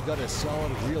says, I've got a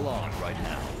solid reel on right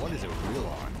now. What is a reel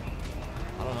on?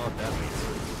 I don't know what that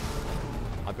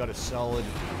means. I've got a solid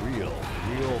reel.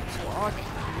 Reel talk?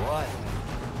 What?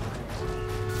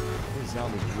 These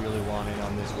zombies really want in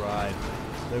on this ride.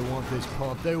 They want this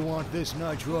pump. They want this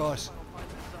nitros.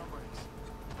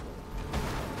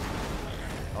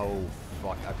 Oh,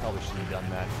 fuck. I probably shouldn't have done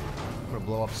that. I'm gonna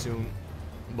blow up soon.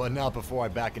 But not before I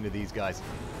back into these guys.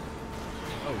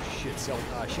 Oh shit,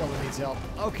 Sheldon needs help.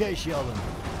 Okay, Sheldon.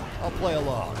 I'll play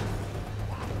along.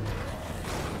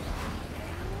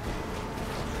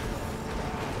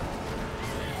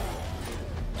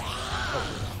 Oh,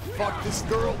 fuck this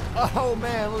girl. Oh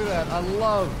man, look at that. I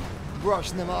love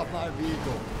brushing them off my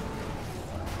vehicle.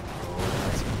 Oh,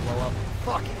 that's gonna blow up.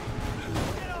 Fuck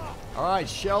it. Alright,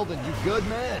 Sheldon, you good,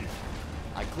 man?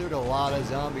 I cleared a lot of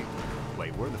zombies.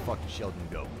 Wait, where the fuck did Sheldon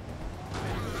go?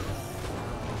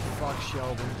 Fuck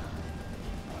Sheldon.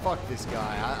 Fuck this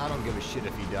guy. I don't give a shit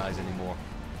if he dies anymore.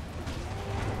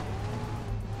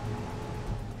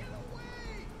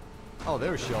 Oh,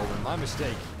 there's Sheldon. My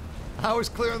mistake. I was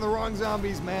clearing the wrong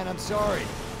zombies, man. I'm sorry.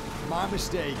 My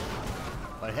mistake.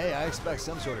 But hey, I expect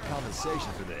some sort of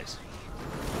compensation for this.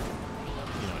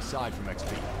 You know, aside from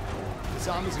XP. The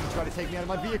zombie's gonna try to take me out of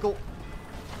my vehicle.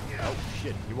 Oh,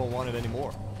 shit. He won't want it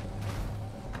anymore.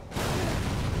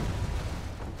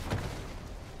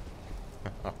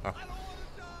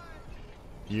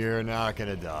 You're not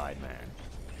gonna die, man.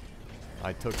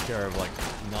 I took care of like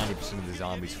 90% of the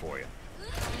zombies for you.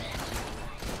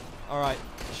 Alright,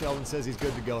 Sheldon says he's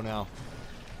good to go now.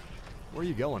 Where are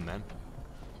you going, man?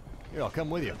 Here, I'll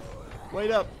come with you. Wait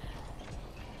up.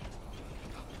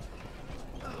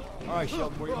 Alright,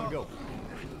 Sheldon, where you want to go?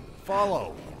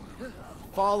 Follow.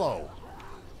 Follow.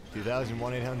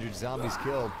 2,800 zombies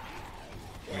killed.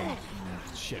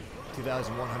 Shit.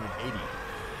 2,180.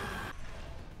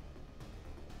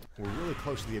 We're really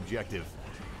close to the objective.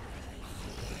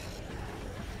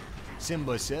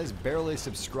 Simba says, barely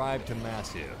subscribed to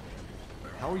Massive.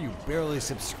 How are you barely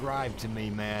subscribed to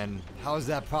me, man? How is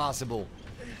that possible?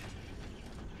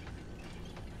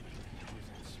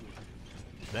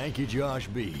 Thank you, Josh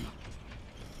B.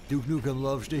 Duke Nukem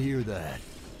loves to hear that.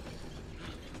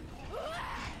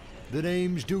 The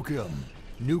name's Dukem.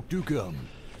 Nuke Dukem.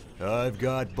 I've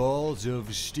got balls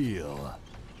of steel.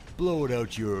 Blow it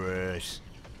out your ass.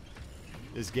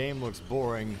 This game looks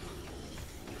boring.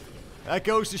 That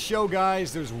goes to show,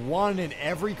 guys, there's one in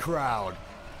every crowd.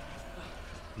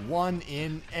 One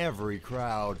in every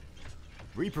crowd.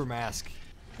 Reaper mask.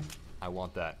 I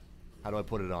want that. How do I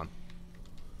put it on?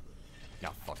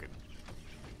 No, fuck it.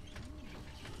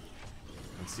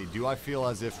 Let's see, do I feel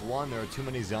as if 1, there are too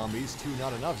many zombies, 2,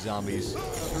 not enough zombies,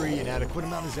 3, an adequate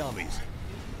amount of zombies?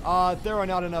 There are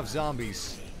not enough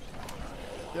zombies.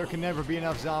 There can never be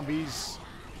enough zombies.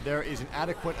 There is an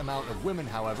adequate amount of women,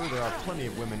 however. There are plenty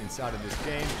of women inside of this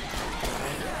game.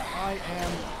 And I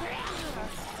am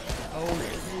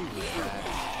okay with that.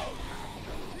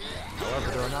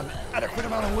 However, there are not an adequate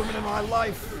amount of women in my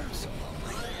life. So,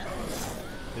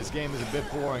 this game is a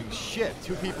bit boring. Shit,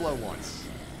 2 people at once.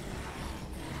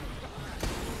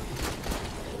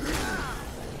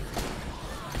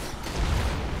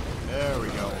 There we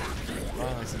go.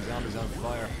 Finally, some zombies on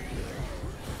fire.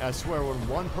 I swear, when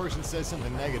one person says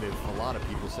something negative, a lot of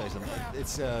people say something.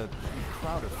 It's a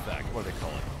crowd effect. What do they call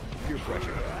it? Peer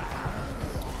pressure.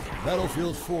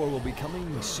 Battlefield 4 will be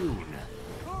coming soon.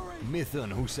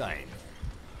 Mithun Hussein.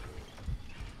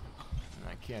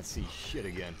 I can't see shit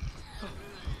again.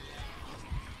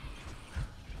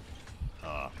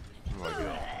 Where do I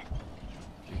go?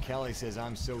 And Kelly says,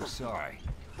 I'm so sorry.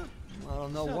 I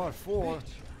don't know what for.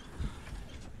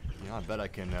 You know, I bet I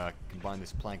can combine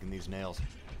this plank and these nails.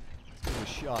 Let's give it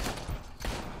a shot.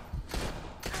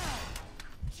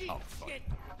 Oh, fuck.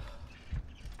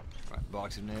 Right,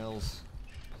 box of nails.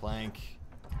 Plank.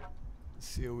 Let's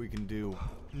see what we can do.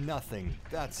 Nothing.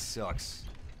 That sucks.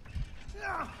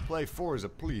 Play Forza,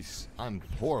 please. I'm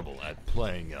horrible at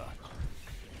playing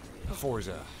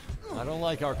Forza. I don't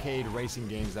like arcade racing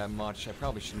games that much. I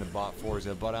probably shouldn't have bought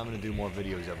Forza, but I'm going to do more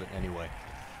videos of it anyway.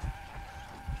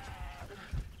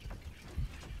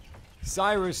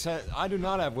 Cyrus, I do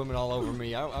not have women all over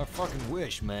me. I fucking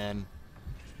wish, man.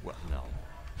 Well, no.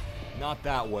 Not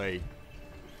that way.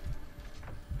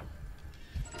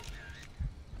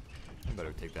 I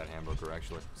better take that hamburger,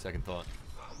 actually. Second thought.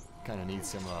 Kind of need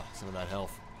some of that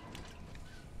health.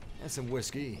 And some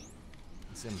whiskey.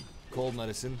 And some cold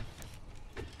medicine.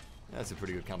 That's a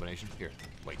pretty good combination. Here,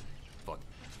 wait. Fuck.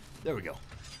 There we go.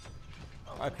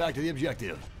 Alright, back to the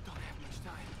objective. Don't have much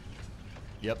time.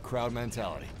 Yep, crowd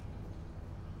mentality.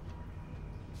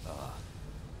 I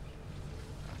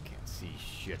can't see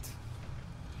shit.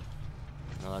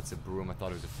 No, that's a broom. I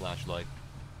thought it was a flashlight.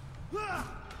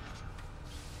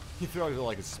 He throws it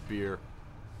like a spear.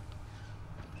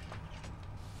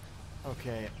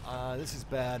 Okay, this is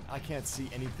bad. I can't see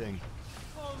anything.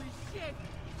 Holy shit!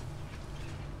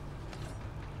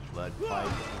 Lead pipe.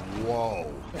 Whoa.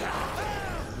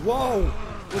 Whoa!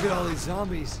 Look at all these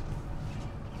zombies.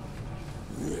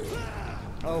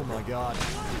 Oh my god.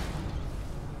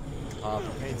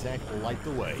 Propane tank, light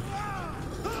the way.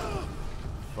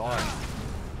 Fine.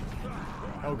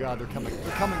 Oh god, they're coming.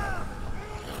 They're coming.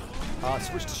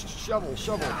 Switch to shovel.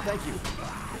 Thank you.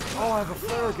 Oh, I have a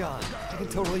flare gun. I can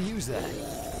totally use that.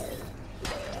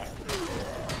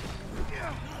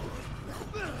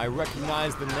 I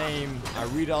recognize the name. I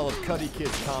read all of Cuddy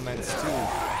Kid's comments too.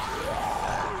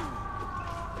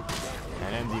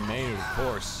 And MD Maynard, of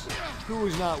course. Who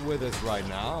is not with us right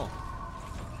now?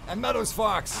 And Meadows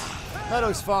Fox!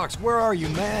 Meadows Fox, where are you,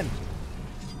 man?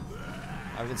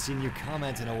 I haven't seen you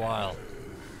comment in a while.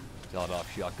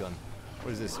 Sawed-off shotgun.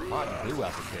 What is this? Hot and glue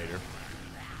applicator.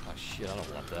 Oh shit, I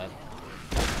don't want that.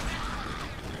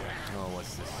 Oh,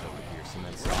 what's this over here?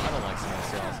 Cement cell. I don't like cement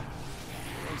cells.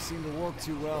 They don't seem to work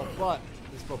too well, but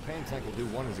this propane tank will do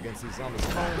wonders against these zombies'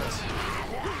 phones.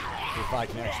 If I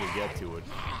can actually get to it.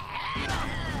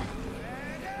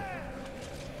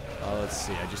 Let's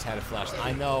see, I just had a flashlight.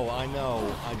 I know. I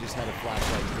just had a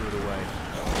flashlight and threw it away.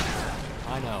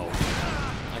 I know.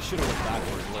 I should have went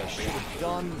backwards. What I should have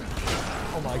done.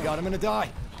 Oh my god, I'm gonna die.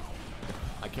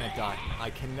 I can't die. I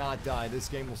cannot die. This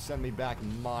game will send me back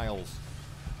miles.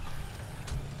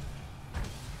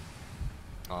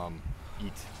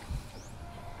 Eat.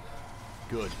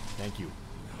 Good. Thank you.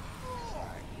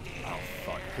 Oh,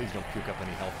 fuck. Please don't puke up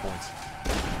any health points.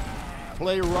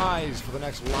 Play Rise for the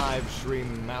next live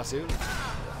stream, Massive.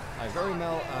 I very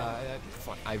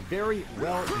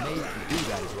well may do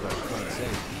that, is what I was trying to say.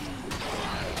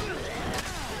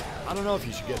 I don't know if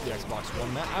you should get the Xbox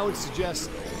One. I would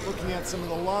suggest looking at some of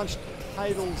the launch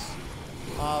titles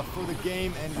for the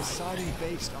game and deciding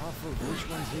based off of which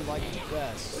ones you like the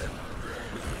best.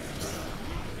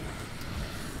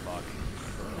 Fuck.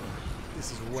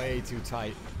 This is way too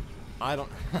tight. I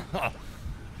don't...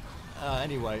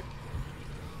 anyway,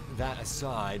 that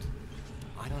aside,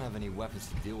 I don't have any weapons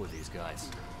to deal with these guys.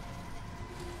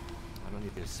 I don't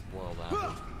need to spoil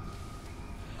that.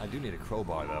 I do need a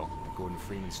crowbar, though. Gordon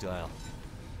Freeman style.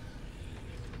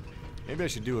 Maybe I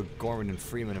should do a Gordon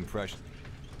Freeman impression.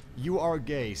 You Are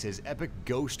Gay says Epic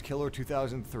Ghost Killer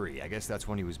 2003. I guess that's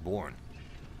when he was born.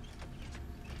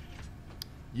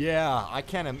 Yeah, I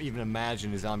can't even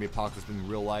imagine a zombie apocalypse in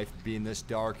real life being this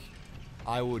dark.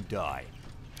 I would die.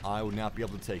 I would not be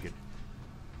able to take it.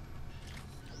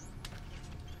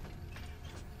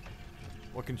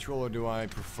 What controller do I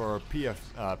prefer?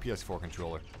 PS4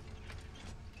 controller.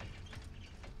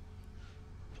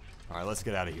 Alright, let's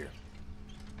get out of here.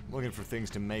 I'm looking for things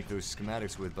to make those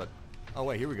schematics with, but... Oh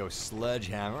wait, here we go.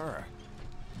 Sledgehammer.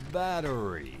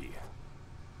 Battery.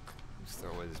 Let's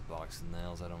throw away this box of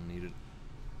nails. I don't need it.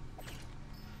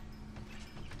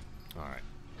 Alright.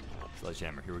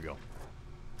 Sledgehammer, here we go.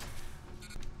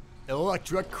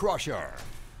 Electric Crusher.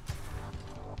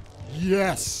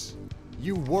 Yes!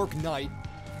 You work night.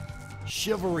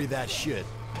 Chivalry that shit.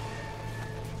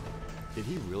 Did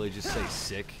he really just say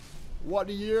sick? What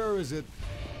year is it?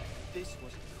 This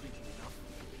wasn't creepy enough.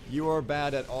 You are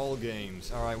bad at all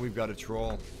games. Alright, we've got a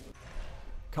troll.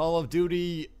 Call of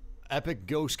Duty Epic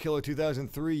Ghost Killer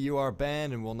 2003, you are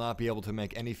banned and will not be able to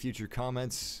make any future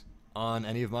comments on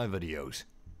any of my videos.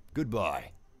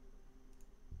 Goodbye.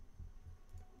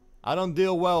 I don't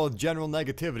deal well with general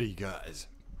negativity, guys.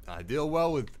 I deal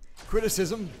well with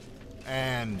criticism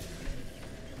and,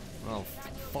 well,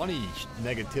 funny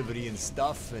negativity and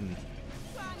stuff, and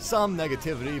some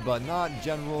negativity, but not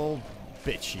general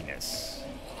bitchiness.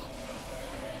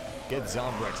 Get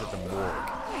Zombrex at the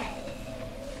morgue.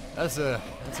 That's a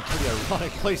pretty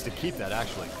ironic place to keep that,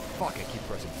 actually. Fuck, I keep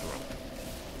pressing through.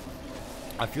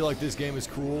 I feel like this game is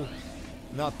cool.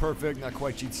 Not perfect, not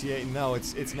quite GTA. No,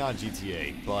 it's not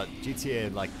GTA, but GTA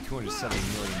had like $270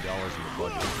 million in the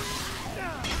budget.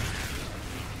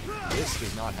 This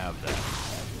does not have that.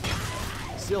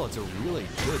 Still, it's a really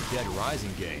good Dead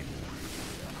Rising game.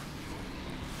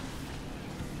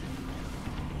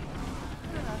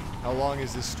 How long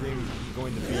is this stream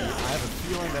going to be? I have a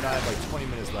feeling that I have like 20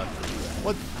 minutes left.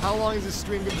 How long has this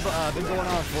stream been going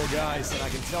on for, guys? And I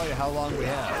can tell you how long we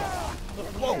have.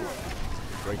 Whoa!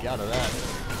 Break out of that.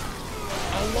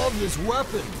 I love this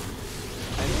weapon!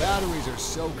 And batteries are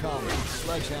so common.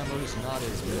 Sledgehammers not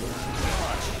as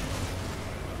much.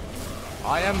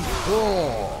 I am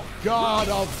Thor, God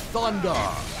of Thunder!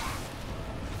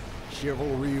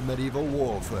 Chivalry Medieval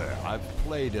Warfare. I've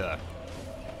played a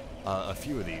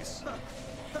few of these.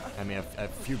 I mean, a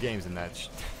few games in that.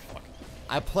 Fuck.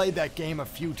 I played that game a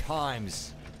few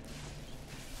times.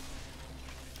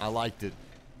 I liked it.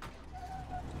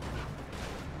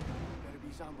 Better be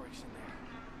Zombrex in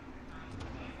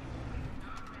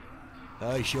there.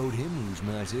 I showed him who's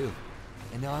massive,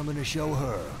 and now I'm gonna show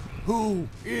her who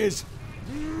is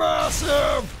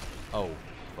massive. Oh,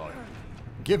 fuck!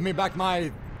 Give me back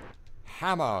my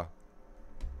hammer.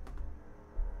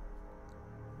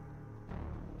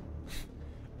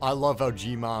 I love how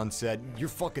G-Mon said, "You're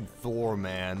fucking Thor,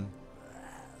 man."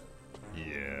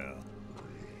 Yeah.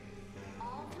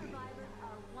 All survivors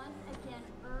are once again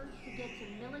urged to get to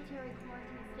military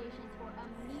quarantine stations for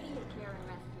immediate care and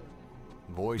rescue.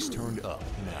 Voice turned up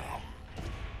now.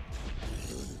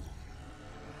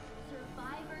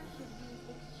 Survivors should use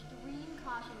extreme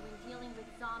caution when dealing with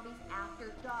zombies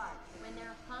after dark, when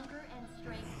their hunger and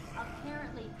strength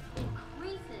apparently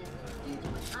increases due to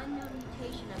an unknown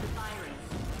mutation of the virus.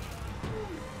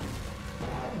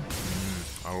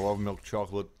 I love milk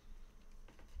chocolate.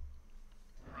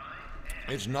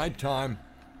 It's nighttime.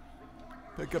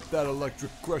 Pick up that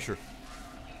electric crusher.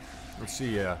 Let's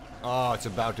see, oh, it's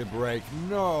about to break.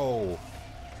 No!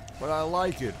 But I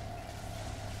like it.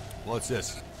 What's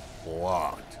this?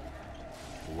 Locked.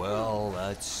 Well,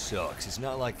 that sucks. It's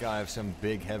not like I have some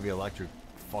big, heavy electric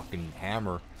fucking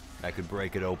hammer that could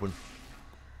break it open.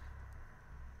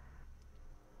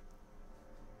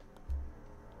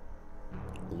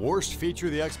 Worst feature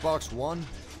of the Xbox One?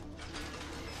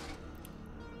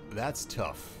 That's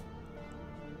tough.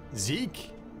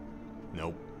 Zeke?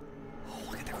 Nope. Oh,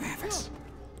 look at the graphics.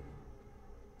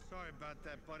 Sorry about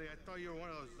that, buddy. I thought you were one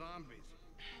of those zombies.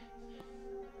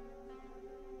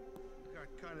 Got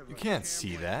kind of You a can't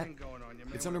see camera that. thing going on. You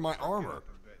may It's under wanna my perk it armor. up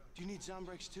a bit. Do you need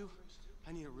Zombrex too?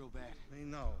 I need it real bad. Hey,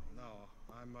 no.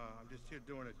 I'm just here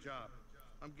doing a job.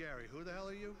 I'm Gary. Who the hell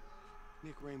are you?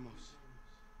 Nick Ramos.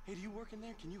 Hey, do you work in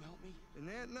there? Can you help me? In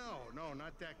there? No,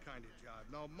 not that kind of job.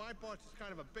 No, my boss is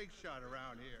kind of a big shot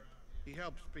around here. He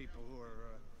helps people who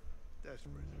are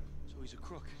desperate. So he's a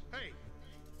crook. Hey,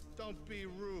 don't be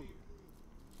rude.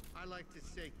 I like to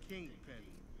say kingpin.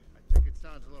 I think it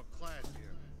sounds a little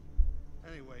classier.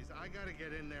 Anyways, I gotta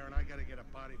get in there and I gotta get a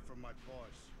body from my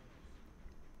boss.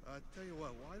 Tell you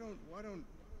what, why don't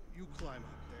you climb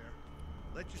up there?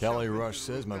 Let yourself Kelly into Rush the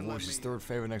says roof my and let voice is me- third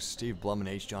favorite next to Steve Blum and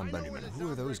H. John I know Benjamin. where the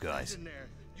Who are those Zombrex is guys? in there.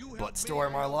 You help But me, story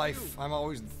of I my help life, you. I'm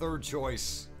always the third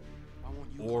choice. I want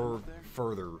you to Or climb up there.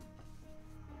 further. You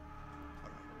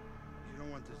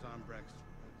don't want the Zombrex.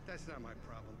 That's not my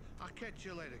problem. I'll catch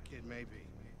you later, kid, maybe.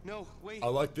 No, wait. I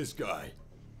like this guy.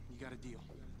 You got a deal.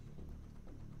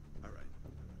 All right.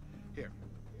 Here,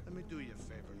 let me do you a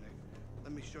favor, Nick.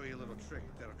 Let me show you a little trick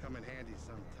that'll come in handy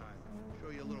sometime. Show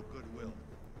you a little goodwill.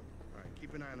 All right,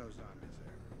 keep an eye on those zombies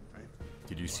there. All right?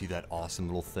 Did you see that awesome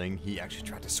little thing? He actually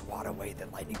tried to swat away the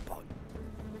lightning bug.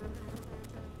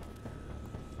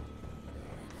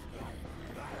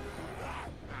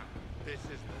 Now, this is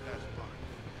the best part.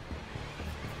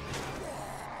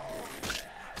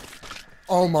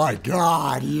 Oh my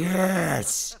god,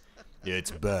 yes!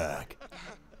 It's back.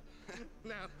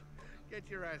 Now, get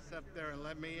your ass up there and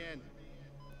let me in.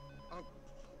 Oh,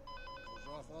 goes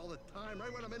off all the time,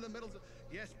 right when I'm in the middle of...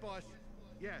 Yes, boss.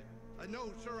 Yeah.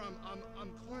 No, sir, I'm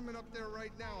climbing up there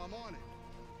right now. I'm on it.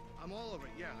 I'm all over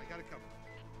it. Yeah, I got it covered.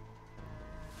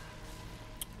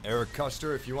 Eric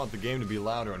Custer, if you want the game to be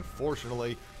louder,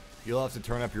 unfortunately, you'll have to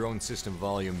turn up your own system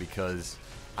volume because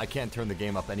I can't turn the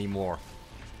game up anymore.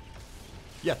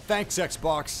 Yeah, thanks,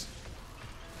 Xbox.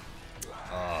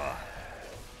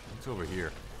 What's over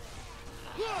here?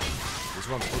 This is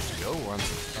where I'm supposed to go, or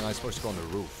am I supposed to go on the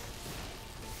roof?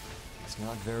 It's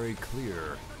not very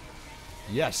clear.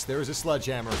 Yes, there's a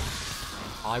sledgehammer.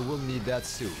 I will need that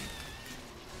soon.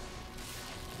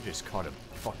 I just caught a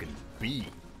fucking bee.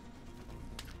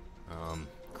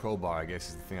 Crowbar, I guess,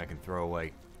 is the thing I can throw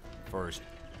away first.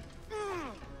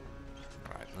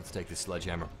 Alright, let's take this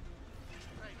sledgehammer.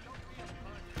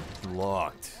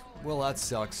 Locked. Well, that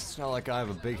sucks. It's not like I have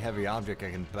a big heavy object I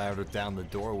can batter down the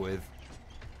door with.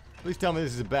 Please tell me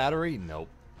this is a battery? Nope.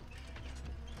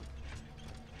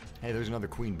 Hey, there's another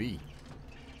queen bee.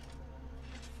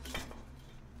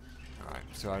 Alright,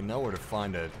 so I know where to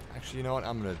find a... Actually, you know what?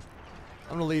 I'm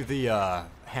gonna leave the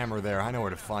hammer there. I know where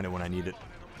to find it when I need it.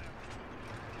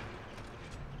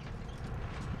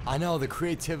 I know, the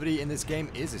creativity in this game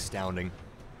is astounding.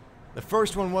 The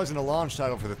first one wasn't a launch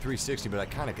title for the 360, but I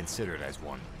kind of consider it as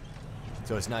one.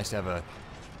 So it's nice to have a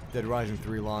Dead Rising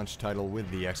 3 launch title with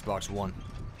the Xbox One.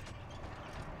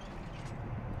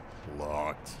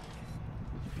 Locked.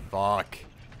 Fuck.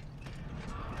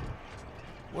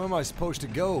 Where am I supposed to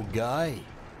go, guy?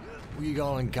 Where you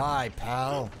going, guy,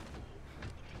 pal?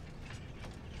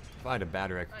 If I had a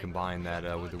battery, I could combine that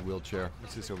with a wheelchair.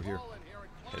 What's this over here?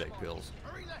 Headache pills.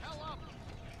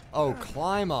 Oh,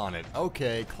 climb on it.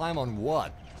 Okay, climb on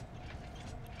what?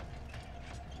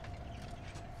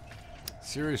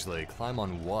 Seriously, climb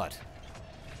on what?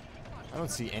 I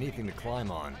don't see anything to climb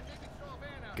on.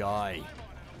 Guy.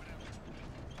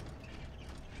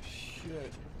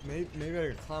 Shit. Maybe I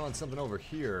could climb on something over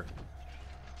here.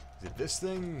 Is it this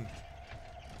thing?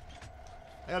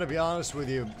 I gotta be honest with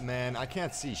you, man. I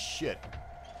can't see shit.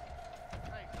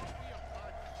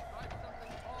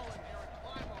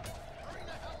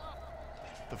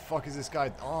 The fuck is this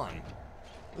guy on?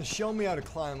 Show me how to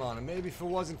climb on it. Maybe if it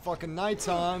wasn't fucking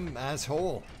nighttime,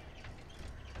 asshole.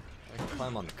 I can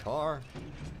climb on the car.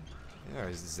 Yeah,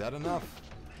 is that enough?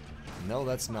 No,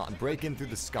 that's not. Break in through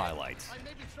the skylight.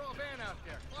 Maybe throw a van out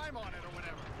there. Climb on it or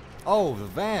whatever. Oh, the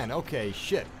van. Okay,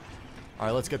 shit.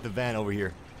 Alright, let's get the van over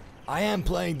here. I am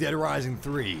playing Dead Rising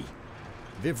 3.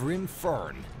 Vivrin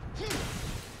Fern.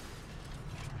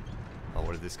 Oh,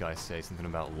 what did this guy say? Something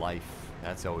about life.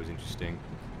 That's always interesting.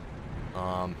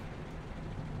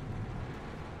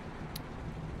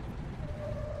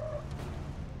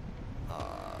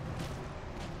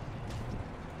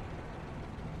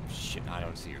 Shit, I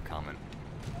don't see your comment.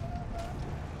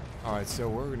 Alright, so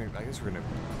I guess we're gonna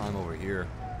climb over here.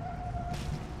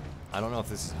 I don't know if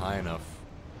this is high enough.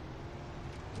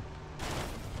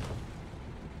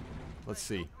 Let's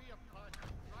see.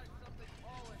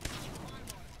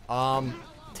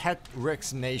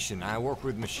 Tetrix Nation. I work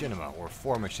with Machinima, or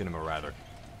for Machinima rather.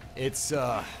 It's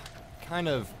kind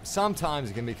of, sometimes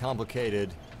it can be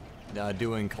complicated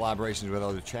doing collaborations with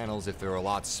other channels if they're a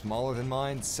lot smaller than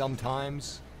mine.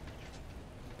 Sometimes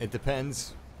it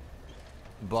depends,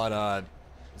 but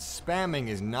spamming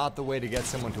is not the way to get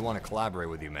someone to want to collaborate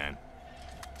with you, man.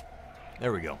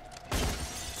 There we go.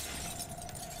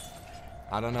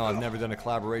 I don't know, I've never done a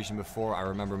collaboration before. I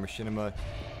remember Machinima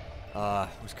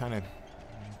was kind of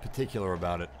particular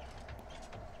about it.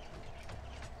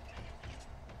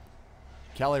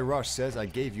 Callie Rush says, I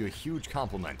gave you a huge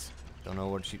compliment. Don't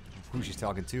know who she's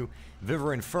talking to.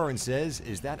 Viverin Fern says,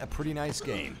 is that a pretty nice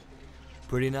game?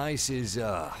 Pretty nice is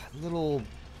a little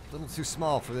too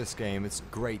small for this game. It's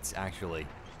great, actually.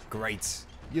 Great.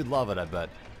 You'd love it, I bet.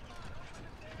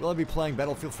 Will I be playing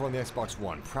Battlefield 4 on the Xbox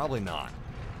One? Probably not.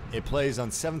 It plays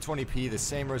on 720p, the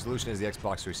same resolution as the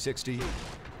Xbox 360,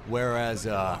 whereas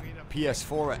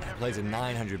PS4 plays at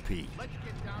 900p.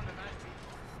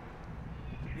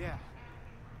 Yeah,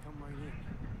 come right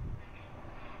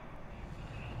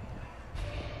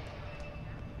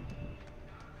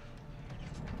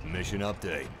in. Mission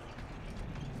update.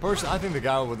 Personally, I think the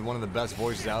guy with one of the best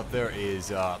voices out there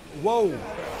is, is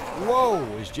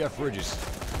Jeff Bridges.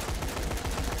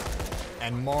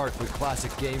 And Mark with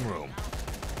Classic Game Room.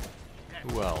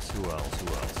 Who else?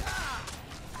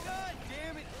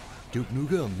 Duke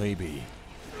Nukem, maybe.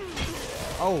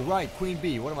 Oh, right, Queen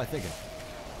Bee. What am I thinking?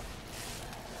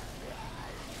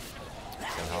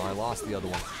 Somehow I lost the other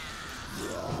one.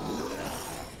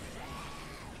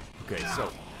 Okay,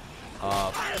 so.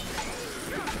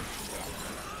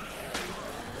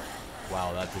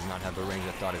 Wow, that does not have the range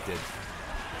I thought it did.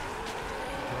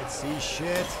 Can't see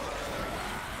shit.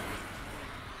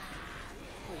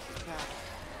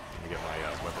 Let me get my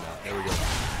weapon out. There we go.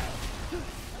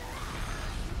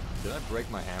 Did I break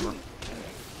my hammer?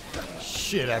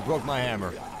 Shit, I broke my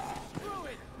hammer.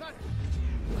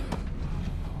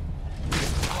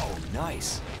 Oh,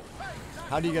 nice.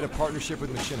 How do you get a partnership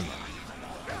with Machinima?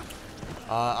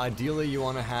 Ideally, you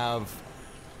want to have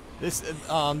this.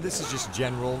 This is just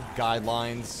general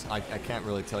guidelines. I can't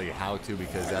really tell you how to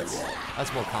because that's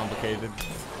more complicated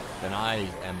than I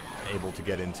am able to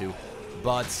get into.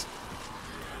 But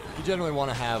you generally want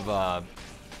to have at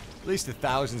least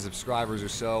 1,000 subscribers or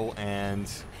so and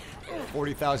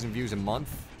 40,000 views a month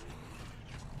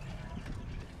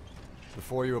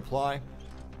before you apply.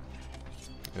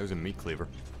 There's a meat cleaver.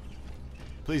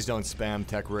 Please don't spam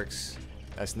Tetrix.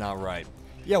 That's not right.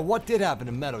 Yeah, what did happen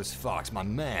to Meadows Fox, my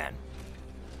man?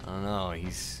 I don't know, I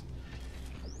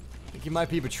think he might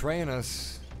be betraying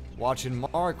us. Watching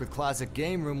Mark with Classic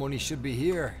Game Room when he should be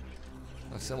here.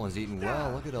 Oh, someone's eating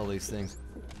well, look at all these things.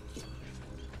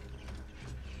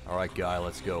 Alright, guy,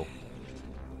 let's go.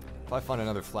 If I find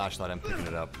another flashlight, I'm picking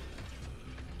it up.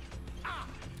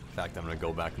 In fact, I'm gonna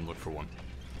go back and look for one.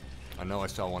 I know I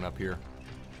saw one up here.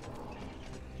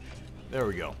 There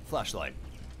we go, flashlight.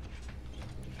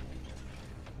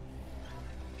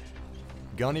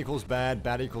 Gun equals bad,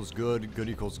 bad equals good, good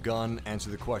equals gun. Answer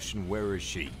the question, where is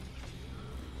she?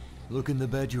 Look in the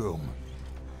bedroom,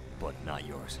 but not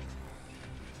yours.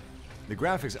 The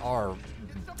graphics are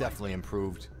definitely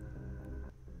improved.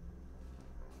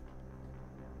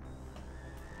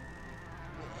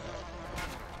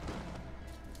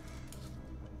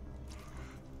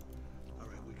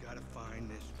 Alright, we gotta find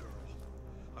this girl.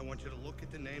 I want you to look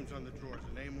at the names on the drawers.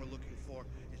 The name we're looking for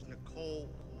is Nicole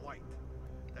White.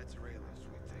 That's her alias,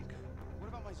 we think. What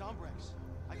about my Zombrex?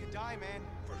 I could die, man.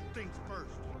 First things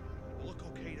first. Will look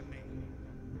okay to me.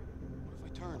 What if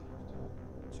I turn?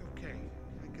 It's okay.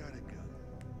 I gotta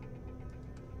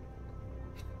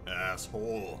go.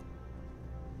 Asshole.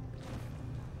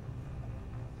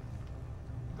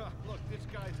 Look, this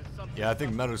guy's a something. Yeah, I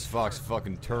think Meadows Fox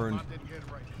fucking turned.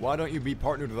 Why don't you be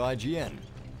partnered with IGN?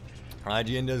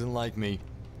 IGN doesn't like me.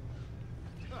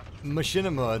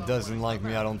 Machinima doesn't like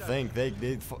me, I don't think.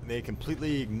 They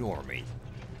completely ignore me.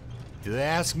 Do they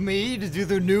ask me to do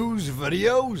their news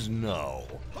videos? No.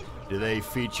 Do they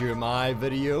feature my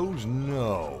videos?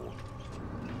 No.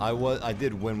 I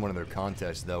did win one of their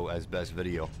contests though as best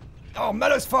video. Oh,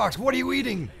 Meadows Fox, what are you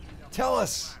eating? Tell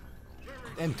us.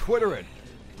 And Twitter it.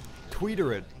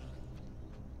 Tweeter it.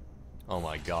 Oh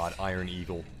my god, Iron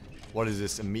Eagle. What is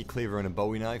this, a meat cleaver and a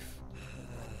Bowie knife?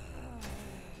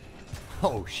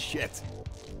 Oh shit.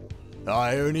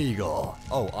 Iron Eagle.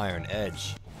 Oh, Iron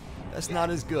Edge. That's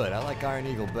not as good. I like Iron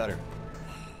Eagle better.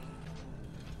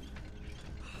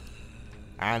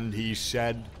 And he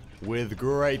said, with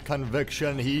great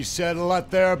conviction, he said, let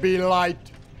there be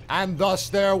light. And thus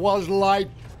there was light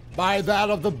by that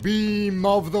of the beam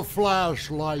of the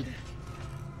flashlight.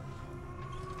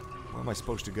 Where am I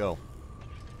supposed to go?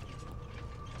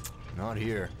 Not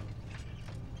here.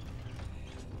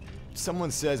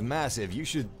 Someone says, Massive, you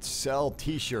should sell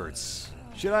t-shirts.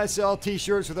 Should I sell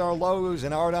t-shirts with our logos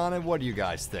and art on it? What do you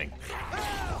guys think?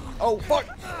 Oh, fuck!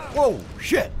 Whoa,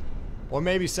 shit! Or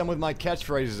maybe some with my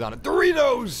catchphrases on it.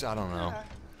 Doritos! I don't know.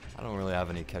 I don't really have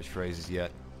any catchphrases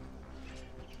yet.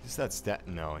 Is that stat?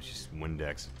 No, it's just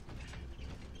Windex.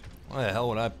 Why the hell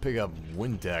would I pick up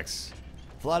Windex?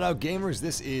 Flat Out Gamers,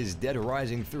 this is Dead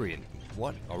Rising 3. And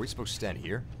what? Are we supposed to stand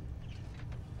here?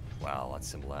 Wow, that's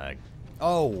some lag.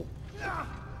 Oh!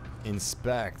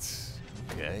 Inspect.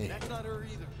 Okay. That's not her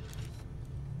either.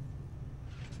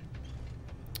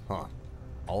 Huh.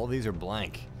 All of these are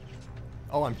blank.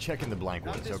 Oh, I'm checking the blank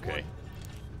ones. Okay.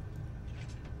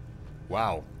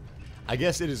 Wow. I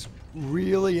guess it is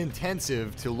really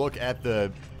intensive to look at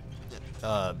the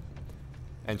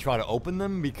and try to open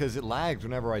them because it lags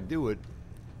whenever I do it.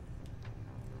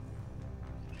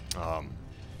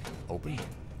 Open.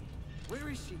 Where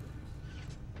is she?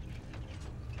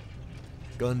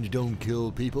 Guns don't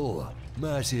kill people.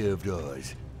 Massive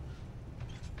does.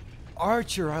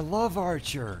 Archer, I love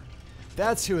Archer.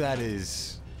 That's who that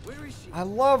is. Where is she? I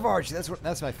love Archer.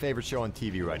 That's my favorite show on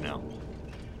TV right now.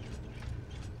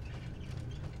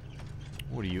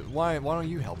 What are you? Why don't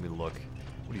you help me look?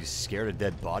 What are you, scared of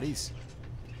dead bodies?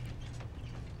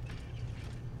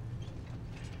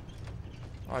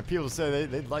 Alright, people say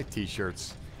they'd like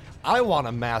t-shirts. I want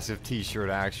a massive t-shirt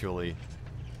actually.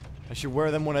 I should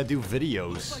wear them when I do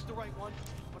videos. Looks like the right one,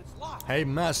 but it's locked. Hey,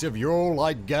 Massive, you're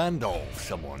like Gandalf,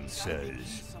 someone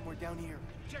says. Somewhere down here.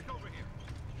 Check over here.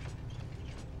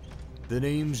 The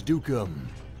name's Dukem.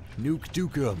 Nuke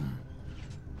Dukem.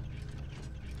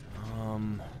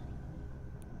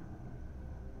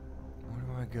 Where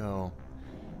do I go?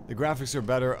 The graphics are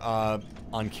better on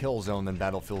Killzone than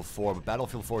Battlefield 4, but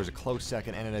Battlefield 4 is a close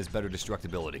second and it has better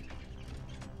destructibility.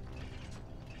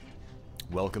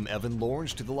 Welcome Evan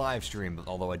Lawrence to the live stream.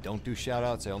 Although I don't do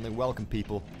shoutouts, I only welcome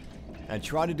people. I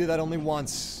try to do that only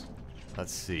once.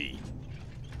 Let's see.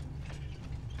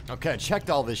 Okay, I checked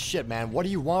all this shit, man. What do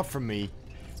you want from me?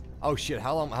 Oh shit,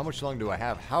 how much long do I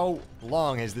have? How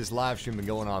long has this live stream been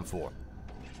going on for?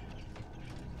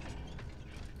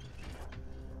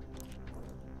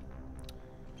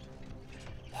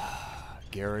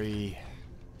 Gary,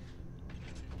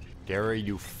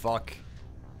 you fuck.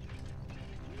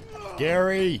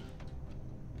 Gary!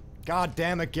 God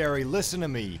damn it, Gary, listen to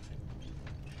me.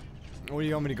 What do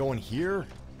you want me to go in here?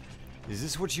 Is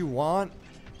this what you want?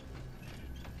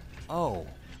 Oh.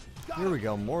 Here we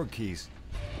go, more keys.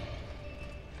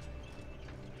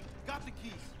 Got the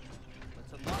keys.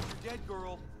 Let's unlock the dead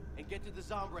girl and get to the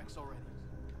Zombrex already.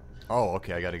 Oh,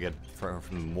 okay, I gotta get from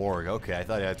the morgue. Okay, I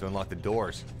thought I had to unlock the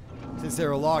doors. Since they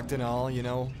were locked and all, you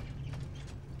know.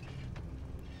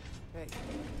 Hey,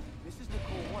 this is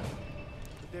Nicole 1,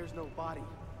 but there's no body.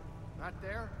 Not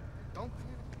there? Don't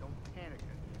panic.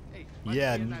 Hey,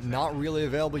 Yeah, not really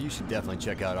available. You should definitely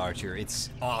check out Archer. It's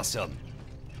awesome.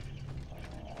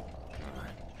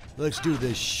 Let's do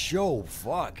this show,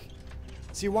 fuck.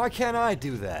 See, why can't I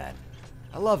do that?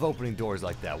 I love opening doors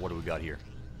like that. What do we got here?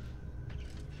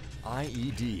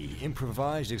 IED,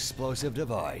 improvised explosive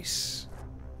device.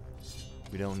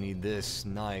 We don't need this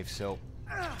knife, so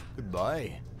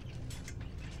goodbye.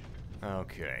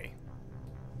 Okay.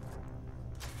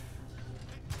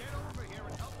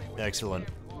 Excellent.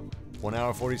 1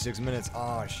 hour 46 minutes.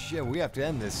 Oh shit, we have to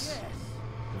end this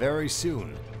very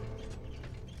soon.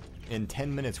 In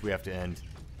 10 minutes we have to end.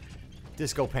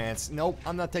 Disco pants. Nope,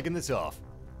 I'm not taking this off.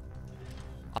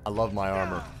 I love my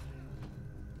armor.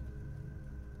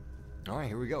 Alright,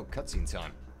 here we go. Cutscene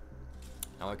time.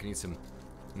 Now I can eat some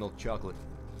milk chocolate.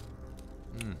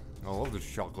 I love this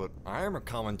chocolate. I am a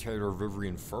commentator,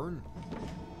 Vivian Fern.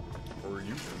 Who are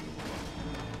you?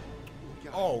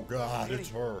 Oh god, it's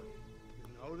her. You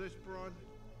know this broad?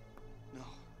 No.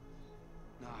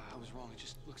 Nah, I was wrong. It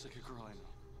just looks like a girl I know.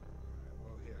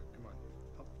 Well, here, come on.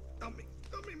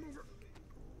 Help me move her.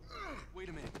 Wait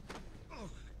a minute.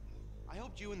 I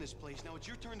helped you in this place. Now it's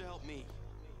your turn to help me.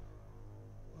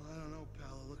 Well, I don't know,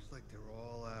 pal. It looks like they're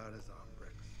all out as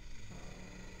Zombrex.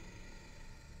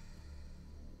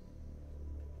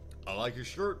 I like your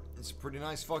shirt. It's a pretty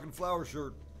nice fucking flower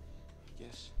shirt.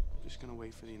 Guess just gonna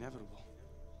wait for the inevitable.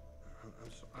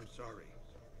 I'm sorry.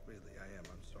 Really, I am.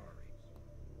 I'm sorry.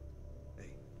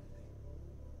 Hey,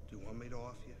 do you want me to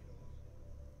off you?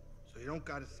 So you don't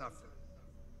gotta suffer.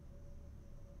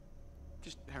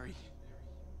 Just hurry.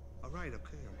 All right,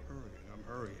 okay, I'm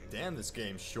hurrying. Damn, this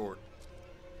game's short.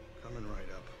 Coming right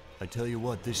up. I tell you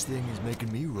what, this thing is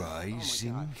making me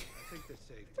rising. I think the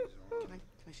safety's on. Can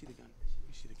I see the gun? Let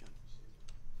me see the gun.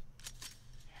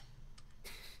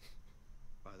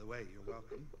 By the way, you're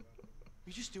welcome.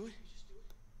 You just do it.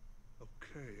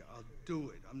 Okay, I'll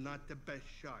do it. I'm not the best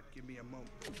shot. Give me a moment.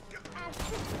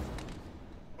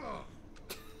 Oh.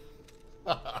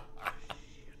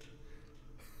 Shit.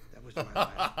 That was my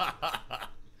last.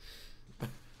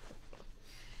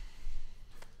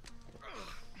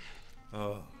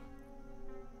 Oh.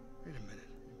 Wait a minute.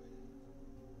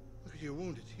 Look at your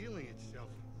wound. It's healing itself.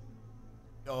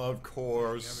 Of Never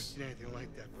course. seen anything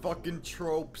like that before. Fucking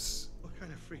tropes. What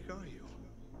kind of freak are you?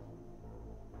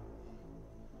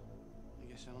 I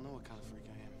guess I don't know what kind of freak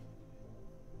I am.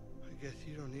 I guess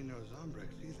you don't need no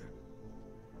Zombrex either.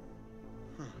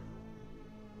 Huh.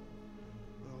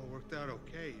 Well, it worked out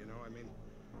okay, you know. I mean,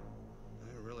 I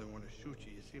didn't really want to shoot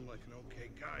you. You seem like an okay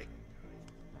guy.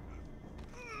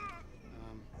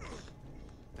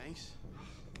 Thanks.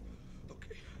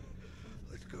 Okay,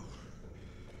 let's go.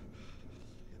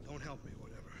 Don't help me,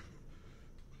 whatever.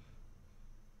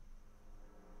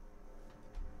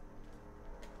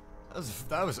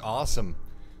 That was awesome.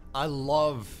 I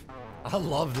love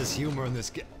this humor in this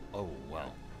game. Oh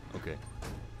wow. Okay.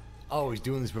 Oh, he's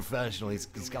doing this professionally.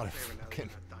 He's got a fucking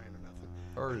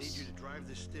I need you to drive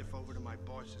this stiff over to my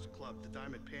boss's club, the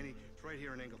Diamond Penny. It's right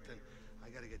here in Ingleton. I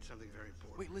gotta get something very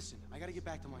important. Wait, listen. I gotta get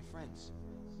back to my friends.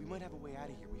 We might have a way out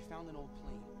of here. We found an old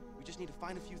plane. We just need to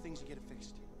find a few things to get it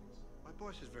fixed. My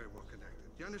boss is very well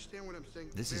connected. You understand what I'm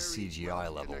saying? This is Very CGI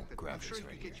well level connected. I'm graphics sure he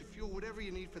right can get you fuel, whatever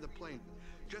you need for the plane.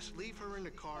 Just leave her in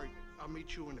the car. I'll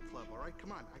meet you in the club, all right?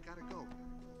 Come on, I gotta go.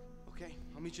 Okay,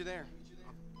 I'll meet you there.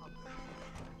 I'll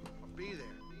be there.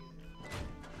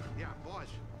 Yeah, boss.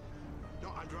 No,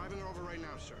 I'm driving her over right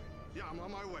now, sir. Yeah, I'm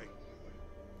on my way.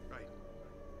 Right.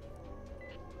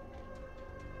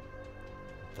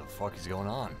 The fuck is going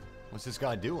on? What's this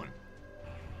guy doing?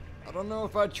 I don't know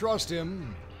if I trust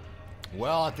him.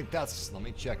 Well, I think that's... Let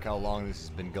me check how long this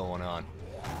has been going on.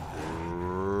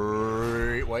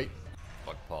 Wait.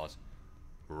 Fuck, pause.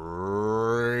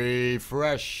 Refresh.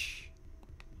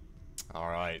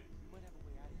 Alright.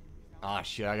 Ah,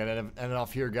 shit, I gotta end it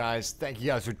off here, guys. Thank you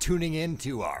guys for tuning in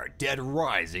to our Dead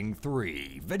Rising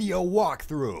 3 video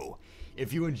walkthrough.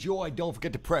 If you enjoyed, don't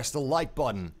forget to press the like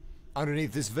button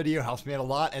underneath this video. Helps me out a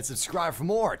lot. And subscribe for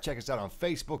more. Check us out on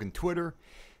Facebook and Twitter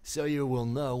so you will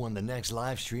know when the next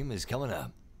live stream is coming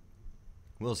up.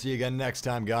 We'll see you again next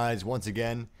time, guys. Once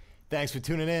again, thanks for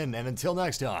tuning in. And until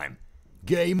next time,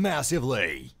 game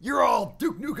massively. You're all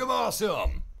Duke Nukem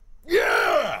awesome.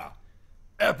 Yeah!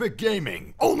 Epic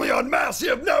Gaming, only on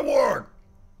Massive Network!